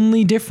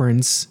only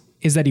difference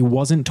is that he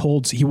wasn't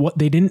told...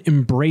 They didn't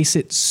embrace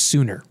it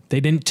sooner. They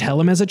didn't tell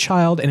him as a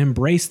child and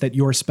embrace that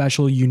you're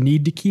special. You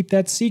need to keep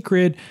that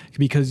secret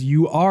because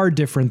you are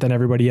different than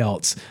everybody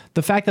else.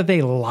 The fact that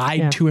they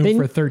lied to him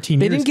for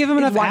 13 years. They didn't give him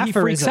enough he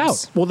freaks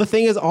out. Well, the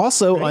thing is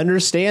also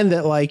understand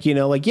that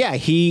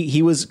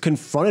he was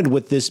confronted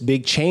with this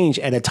big change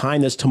at a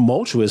time that's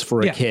tumultuous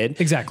for a kid.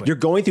 Exactly. You're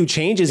going through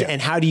changes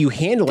and how do you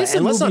handle it?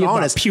 And let's not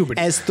honest,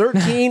 puberty. As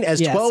 13, as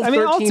 12,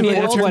 13,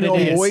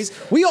 14-year-old boys,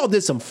 we all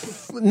did some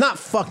not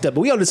fucked up,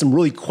 but we all did some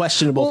really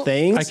questionable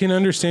things. I can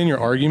understand your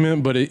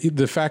argument, but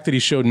the fact that he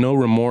showed no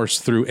remorse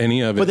through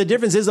any of it. But the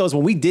difference is, though, is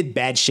when we did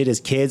bad shit as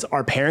kids,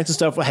 our parents and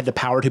stuff had the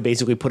power to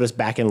basically put us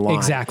back in line.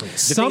 Exactly. The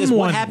thing is,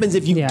 what happens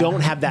if you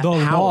don't have that power?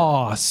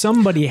 Law.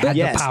 Somebody had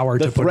the power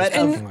to put us back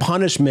in line. The threat of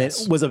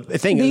punishment was a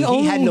thing.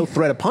 He had no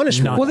threat of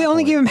punishment. Well, they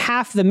only gave him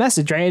half the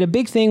message, right? A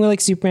big thing with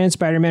Superman and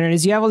Spider-Man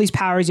is you have all these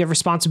powers, you have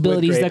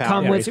responsibilities that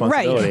come with...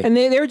 Right. And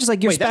they were just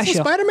like, you're special.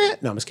 That's Spider-Man?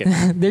 No, I'm just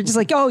kidding. They're just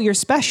like, you're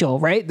special,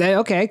 right?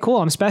 Okay,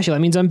 cool, I'm special.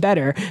 That means I'm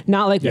better.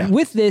 Not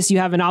with this, you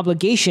have an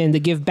obligation to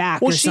give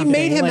back or something.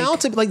 Made him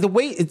out to the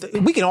way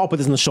we can all put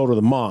this on the shoulder of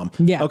the mom.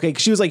 Yeah. Okay.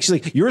 She's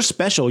like, you're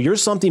special. You're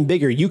something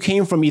bigger. You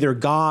came from either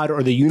God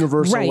or the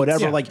universe or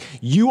whatever. Yeah.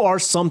 You are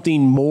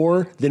something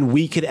more than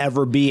we could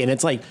ever be. And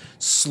it's like,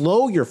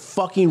 slow your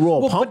fucking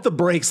roll. Pump the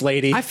brakes,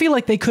 lady. I feel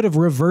like they could have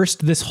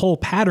reversed this whole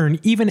pattern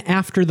even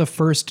after the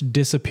first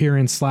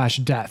disappearance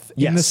 / death.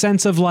 Yes. In the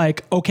sense of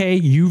okay,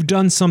 you've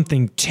done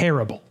something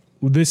terrible.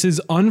 This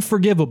is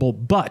unforgivable,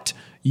 but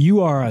you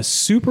are a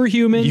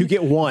superhuman. You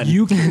get one.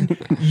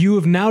 You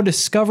have now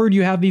discovered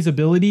you have these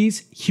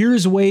abilities.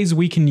 Here's ways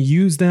we can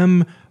use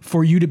them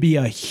for you to be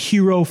a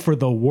hero for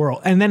the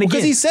world. And then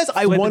because he says,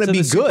 I want to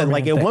be good.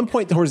 At one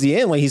point towards the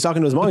end, he's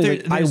talking to his mom,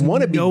 he's like, I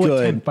want to be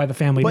good. Attempt by the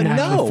family but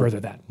to further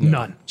that.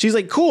 None. She's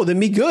like, cool, then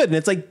be good. And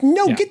it's like,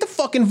 no, get the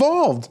fuck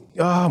involved.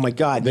 Oh my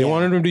God. They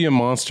wanted him to be a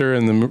monster,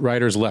 and the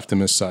writers left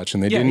him as such.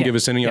 And they didn't give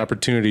us any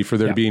opportunity for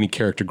there to be any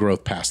character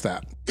growth past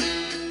that.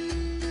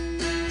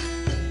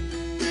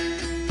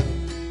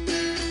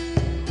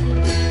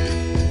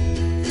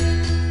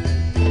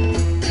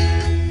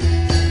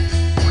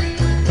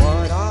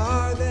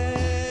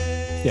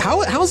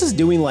 How is this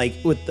doing?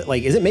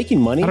 Is it making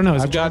money? I don't know.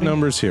 I've got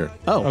numbers here.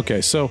 Oh,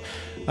 okay. So,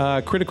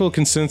 critical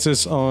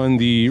consensus on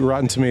the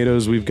Rotten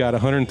Tomatoes. We've got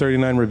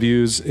 139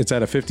 reviews. It's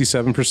at a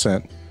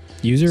 57%.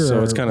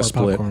 So it's kind of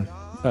split. Popcorn?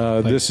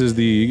 This is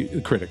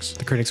the critics.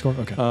 The critic score?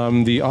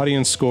 Okay. The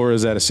audience score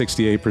is at a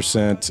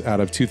 68% out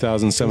of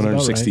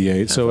 2,768.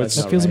 Right. So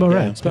that feels about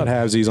right. It's about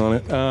halvesies on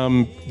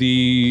it.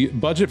 The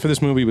budget for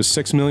this movie was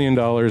 $6 million.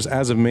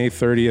 As of May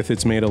 30th,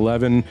 it's made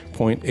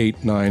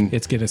 11.89.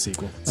 It's getting a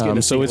sequel.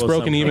 So it's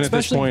broken even at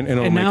this point, and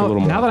it'll make a little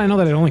more. Now that I know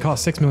that it only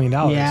cost $6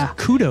 million,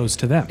 kudos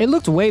to them. It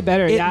looked way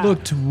better. It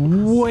looked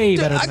way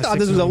better. I thought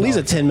this was at least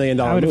a $10 million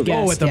movie.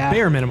 At the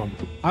bare minimum.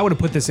 I would have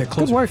put this at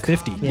close to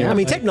 50. Yeah. I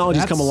mean,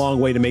 technology's come a long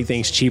way to make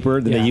things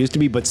cheaper than they used to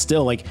be, but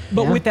still,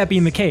 with that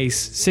being the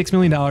case, $6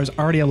 million,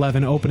 already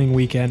 11 opening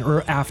weekend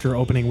or after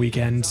opening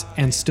weekend,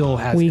 and still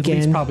has at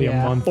least probably a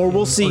month. Or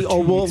we'll see,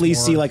 or we'll at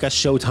least see a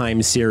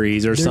Showtime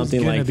series or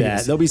something like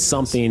that. There'll be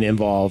something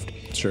involved.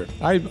 Sure.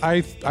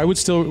 I would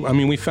still,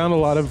 we found a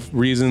lot of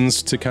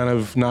reasons to kind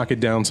of knock it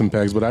down some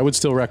pegs, but I would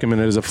still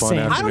recommend it as a fun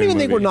afternoon I don't even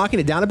think movie. we're knocking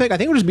it down a peg. I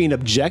think we're just being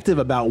objective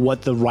about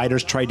what the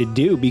writers tried to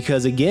do,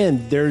 because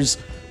again, there's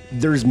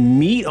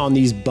meat on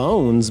these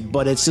bones,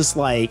 but it's just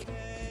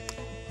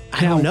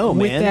I don't know,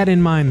 man. With that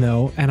in mind,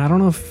 though, and I don't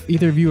know if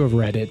either of you have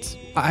read it,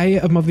 I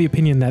am of the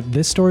opinion that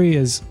this story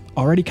is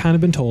already kind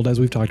of been told, as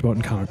we've talked about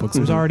in comic books.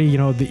 There's already, you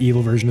know, the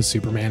evil version of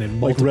Superman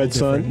and Like Red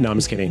Sun. No, I'm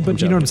just kidding.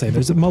 But you know what I'm saying?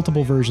 There's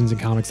multiple versions in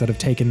comics that have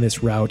taken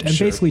this route and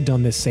Sure. basically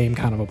done this same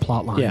kind of a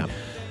plot line. Yeah.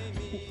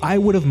 I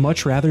would have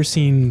much rather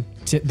seen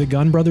the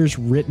Gunn brothers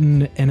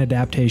written an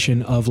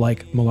adaptation of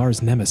like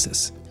Millar's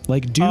Nemesis.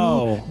 Like,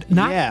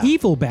 not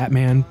evil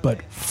Batman,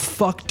 but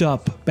fucked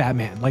up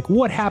Batman. Like,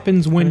 what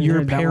happens when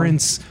your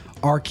parents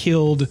are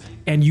killed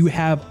and you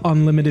have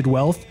unlimited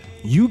wealth?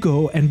 You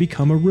go and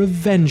become a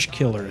revenge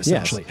killer,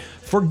 essentially. Yes.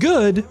 For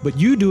good, but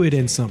you do it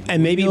in some.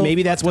 And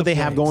maybe that's what they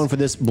have going for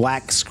this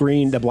black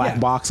screen, the black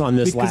box on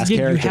this last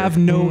character.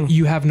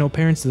 You have no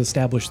parents to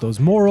establish those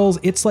morals.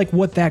 It's like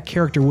what that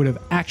character would have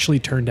actually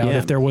turned out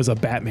if there was a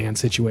Batman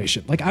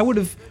situation. Like, I would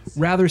have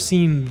rather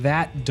seen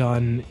that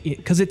done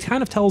because it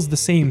kind of tells the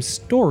same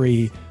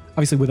story,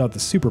 obviously without the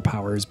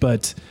superpowers,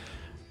 but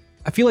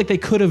I feel like they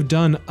could have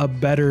done a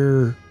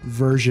better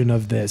version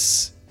of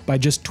this by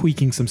just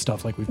tweaking some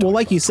stuff like we've talked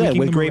like about. You said, Tweaking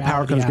with the great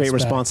power comes great morality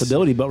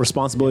responsibility, but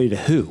responsibility to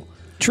who?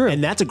 True.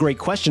 And that's a great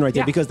question right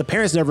there because the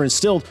parents never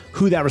instilled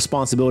who that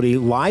responsibility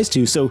lies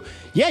to. So,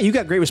 yeah, you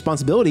got great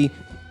responsibility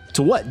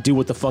to what? Do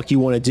what the fuck you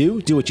want to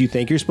do? Do what you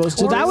think you're supposed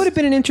to do? Well, that would have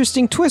been an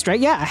interesting twist, right?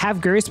 Yeah, I have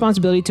great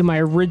responsibility to my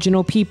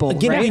original people.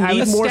 Again, right? we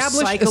need more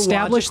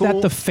establish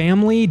that the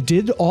family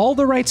did all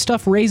the right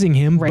stuff raising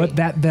him, but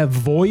that the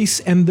voice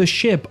and the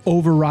ship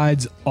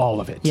overrides all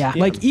of it. Yeah.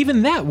 Like,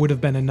 even that would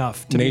have been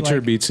enough to Nature be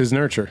like, beats his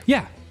nurture.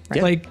 Yeah.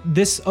 Right. Like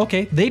this,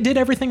 okay, they did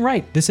everything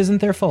right. This isn't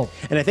their fault.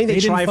 And I think they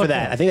try for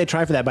that. Up. I think they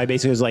try for that by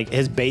basically like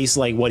his base,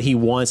 like what he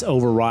wants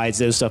overrides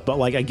those stuff. But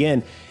like,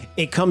 again,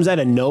 it comes out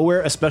of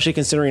nowhere, especially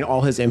considering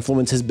all his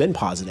influence has been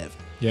positive.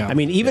 Yeah. I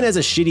mean, even as a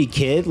shitty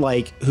kid,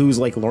 like who's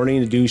like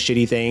learning to do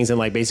shitty things and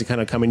like basically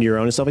kind of coming to your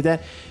own and stuff like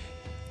that.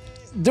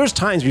 There's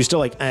times where you're still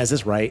like, is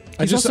this right?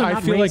 He's also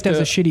not raised as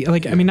a shitty,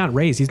 like, I mean, not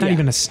raised. He's not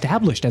even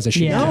established as a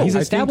shitty. Yeah. Kid. He's I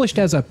established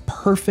as a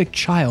perfect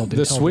child.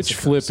 The switch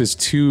flip is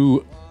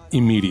too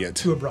immediate.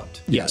 too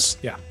abrupt. Yes.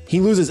 Yeah. He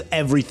loses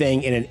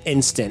everything in an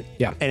instant.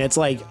 Yeah. And it's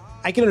like,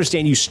 I can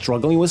understand you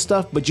struggling with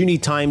stuff, but you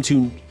need time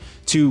to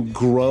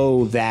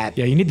grow that.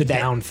 Yeah, you need the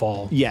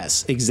downfall.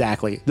 Yes,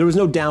 exactly. There was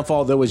no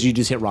downfall. There was you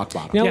just hit rock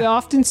bottom. You know, we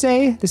often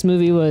say this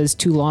movie was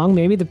too long.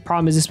 Maybe the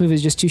problem is this movie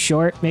is just too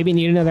short. Maybe you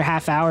need another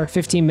half hour,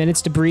 15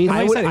 minutes to breathe.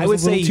 I would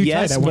say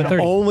yes, but 1:30.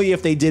 only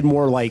if they did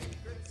more like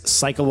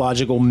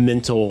psychological,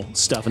 mental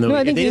stuff. In the No,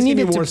 I movie. think If you they just give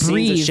me needed more to scenes of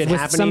breathe shit with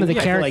happening, some of the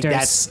I feel like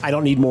characters. I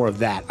don't need more of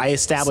that. I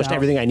established So-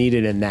 everything I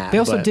needed in that. They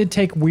also but- did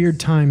take weird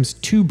times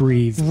to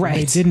breathe. When they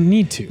Right. didn't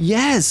need to.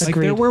 Yes. Like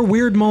there were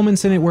weird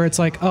moments in it where it's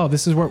like, oh,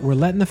 this is what we're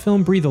letting the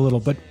film breathe a little,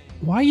 but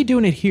why are you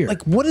doing it here?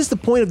 Like, what is the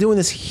point of doing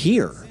this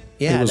here?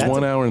 Yeah, It was that's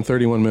 1 hour and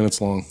 31 minutes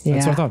long. Yeah.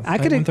 That's what I thought. I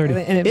could have,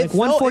 1:30. and It like felt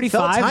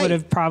 145 tight. would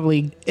have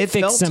probably It fixed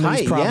felt some of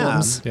these tight, yeah.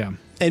 problems. yeah.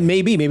 And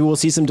maybe we'll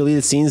see some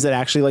deleted scenes that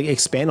actually like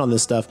expand on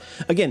this stuff.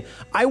 Again,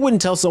 I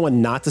wouldn't tell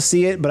someone not to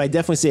see it, but I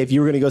definitely say if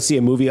you were going to go see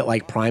a movie at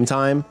like prime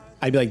time,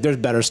 I'd be like, there's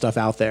better stuff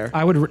out there.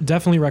 I would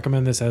definitely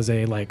recommend this as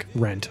a like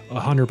rent.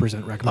 100%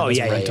 recommend. Oh, as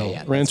yeah, a yeah, rental. yeah,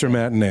 yeah. Rent or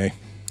matinee.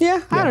 Yeah,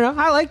 I don't know.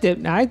 I liked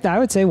it. I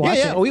would say watch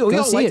Yeah, it. we Go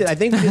all see liked it. I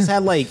think we just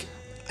had like,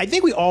 I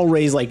think we all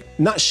raised like,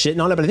 not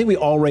shitting on it, but I think we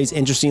all raised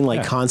interesting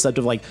like concept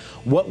of like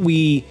what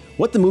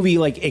the movie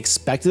like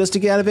expected us to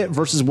get out of it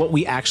versus what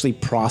we actually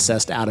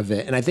processed out of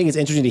it. And I think it's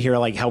interesting to hear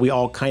like how we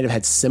all kind of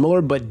had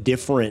similar but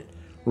different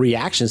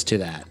reactions to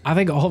that. I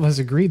think all of us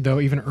agreed, though,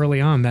 even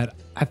early on, that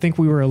I think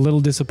we were a little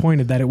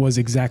disappointed that it was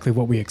exactly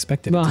what we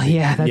expected. Well, it to be.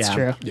 yeah, that's Yeah.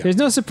 true. Yeah. There's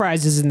no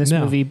surprises in this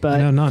No. movie, but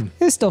No, none.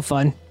 it's still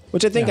fun.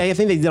 Which I think they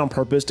did on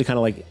purpose to kind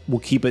of like, we'll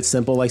keep it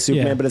simple like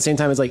Superman, Yeah. but at the same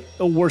time, it's like,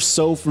 oh, we're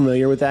so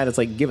familiar with that. It's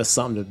like, give us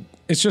something to.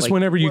 It's just like,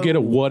 whenever you get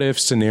a whoa. what if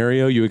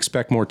scenario, you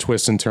expect more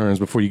twists and turns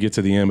before you get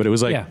to the end. But it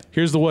was like,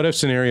 here's the what if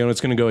scenario, and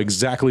it's going to go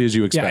exactly as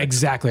you expect. Yeah,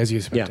 exactly as you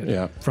expected.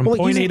 Yeah. From Well, like,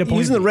 point using, A to point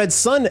using B. the Red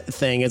Sun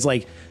thing, it's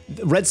like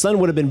Red Sun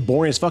would have been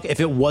boring as fuck if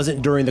it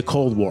wasn't during the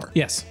Cold War.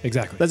 Yes,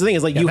 exactly. That's the thing.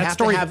 Is like Yeah, you that have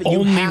to story have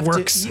only you have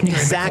works to, during the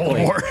exactly.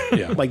 Cold War.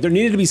 Yeah. Like there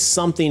needed to be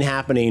something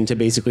happening to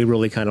basically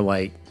really kind of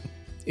like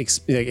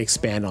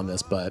expand on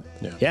this. But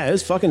yeah, it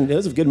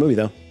was a good movie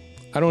though.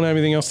 I don't have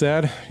anything else to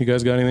add. You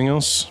guys got anything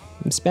else?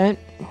 I'm spent.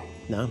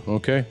 No.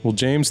 Okay. Well,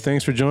 James,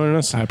 thanks for joining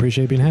us. I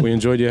appreciate being had. We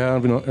enjoyed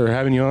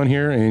having you on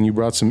here, and you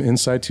brought some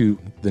insight to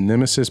the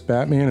Nemesis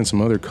Batman and some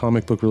other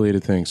comic book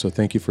related things. So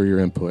thank you for your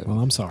input. Well,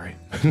 I'm sorry.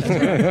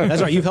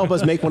 That's right. You've helped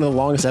us make one of the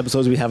longest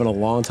episodes we have in a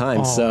long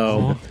time.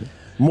 So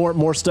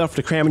more stuff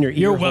to cram in your ear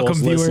You're holes,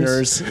 welcome,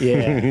 viewers. listeners.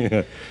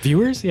 Yeah.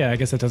 Viewers? Yeah, I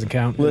guess that doesn't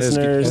count.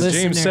 Listeners. As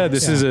James said,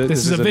 this is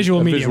a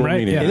visual medium,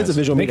 right? Yeah. It is a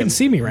visual They medium. can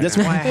see me right That's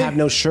now. why I have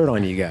no shirt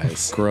on, you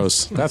guys.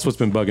 Gross. That's what's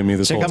been bugging me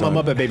this Check whole out time.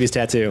 my Muppet Babies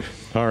tattoo.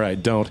 All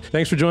right, don't.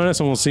 Thanks for joining us,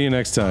 and we'll see you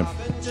next time.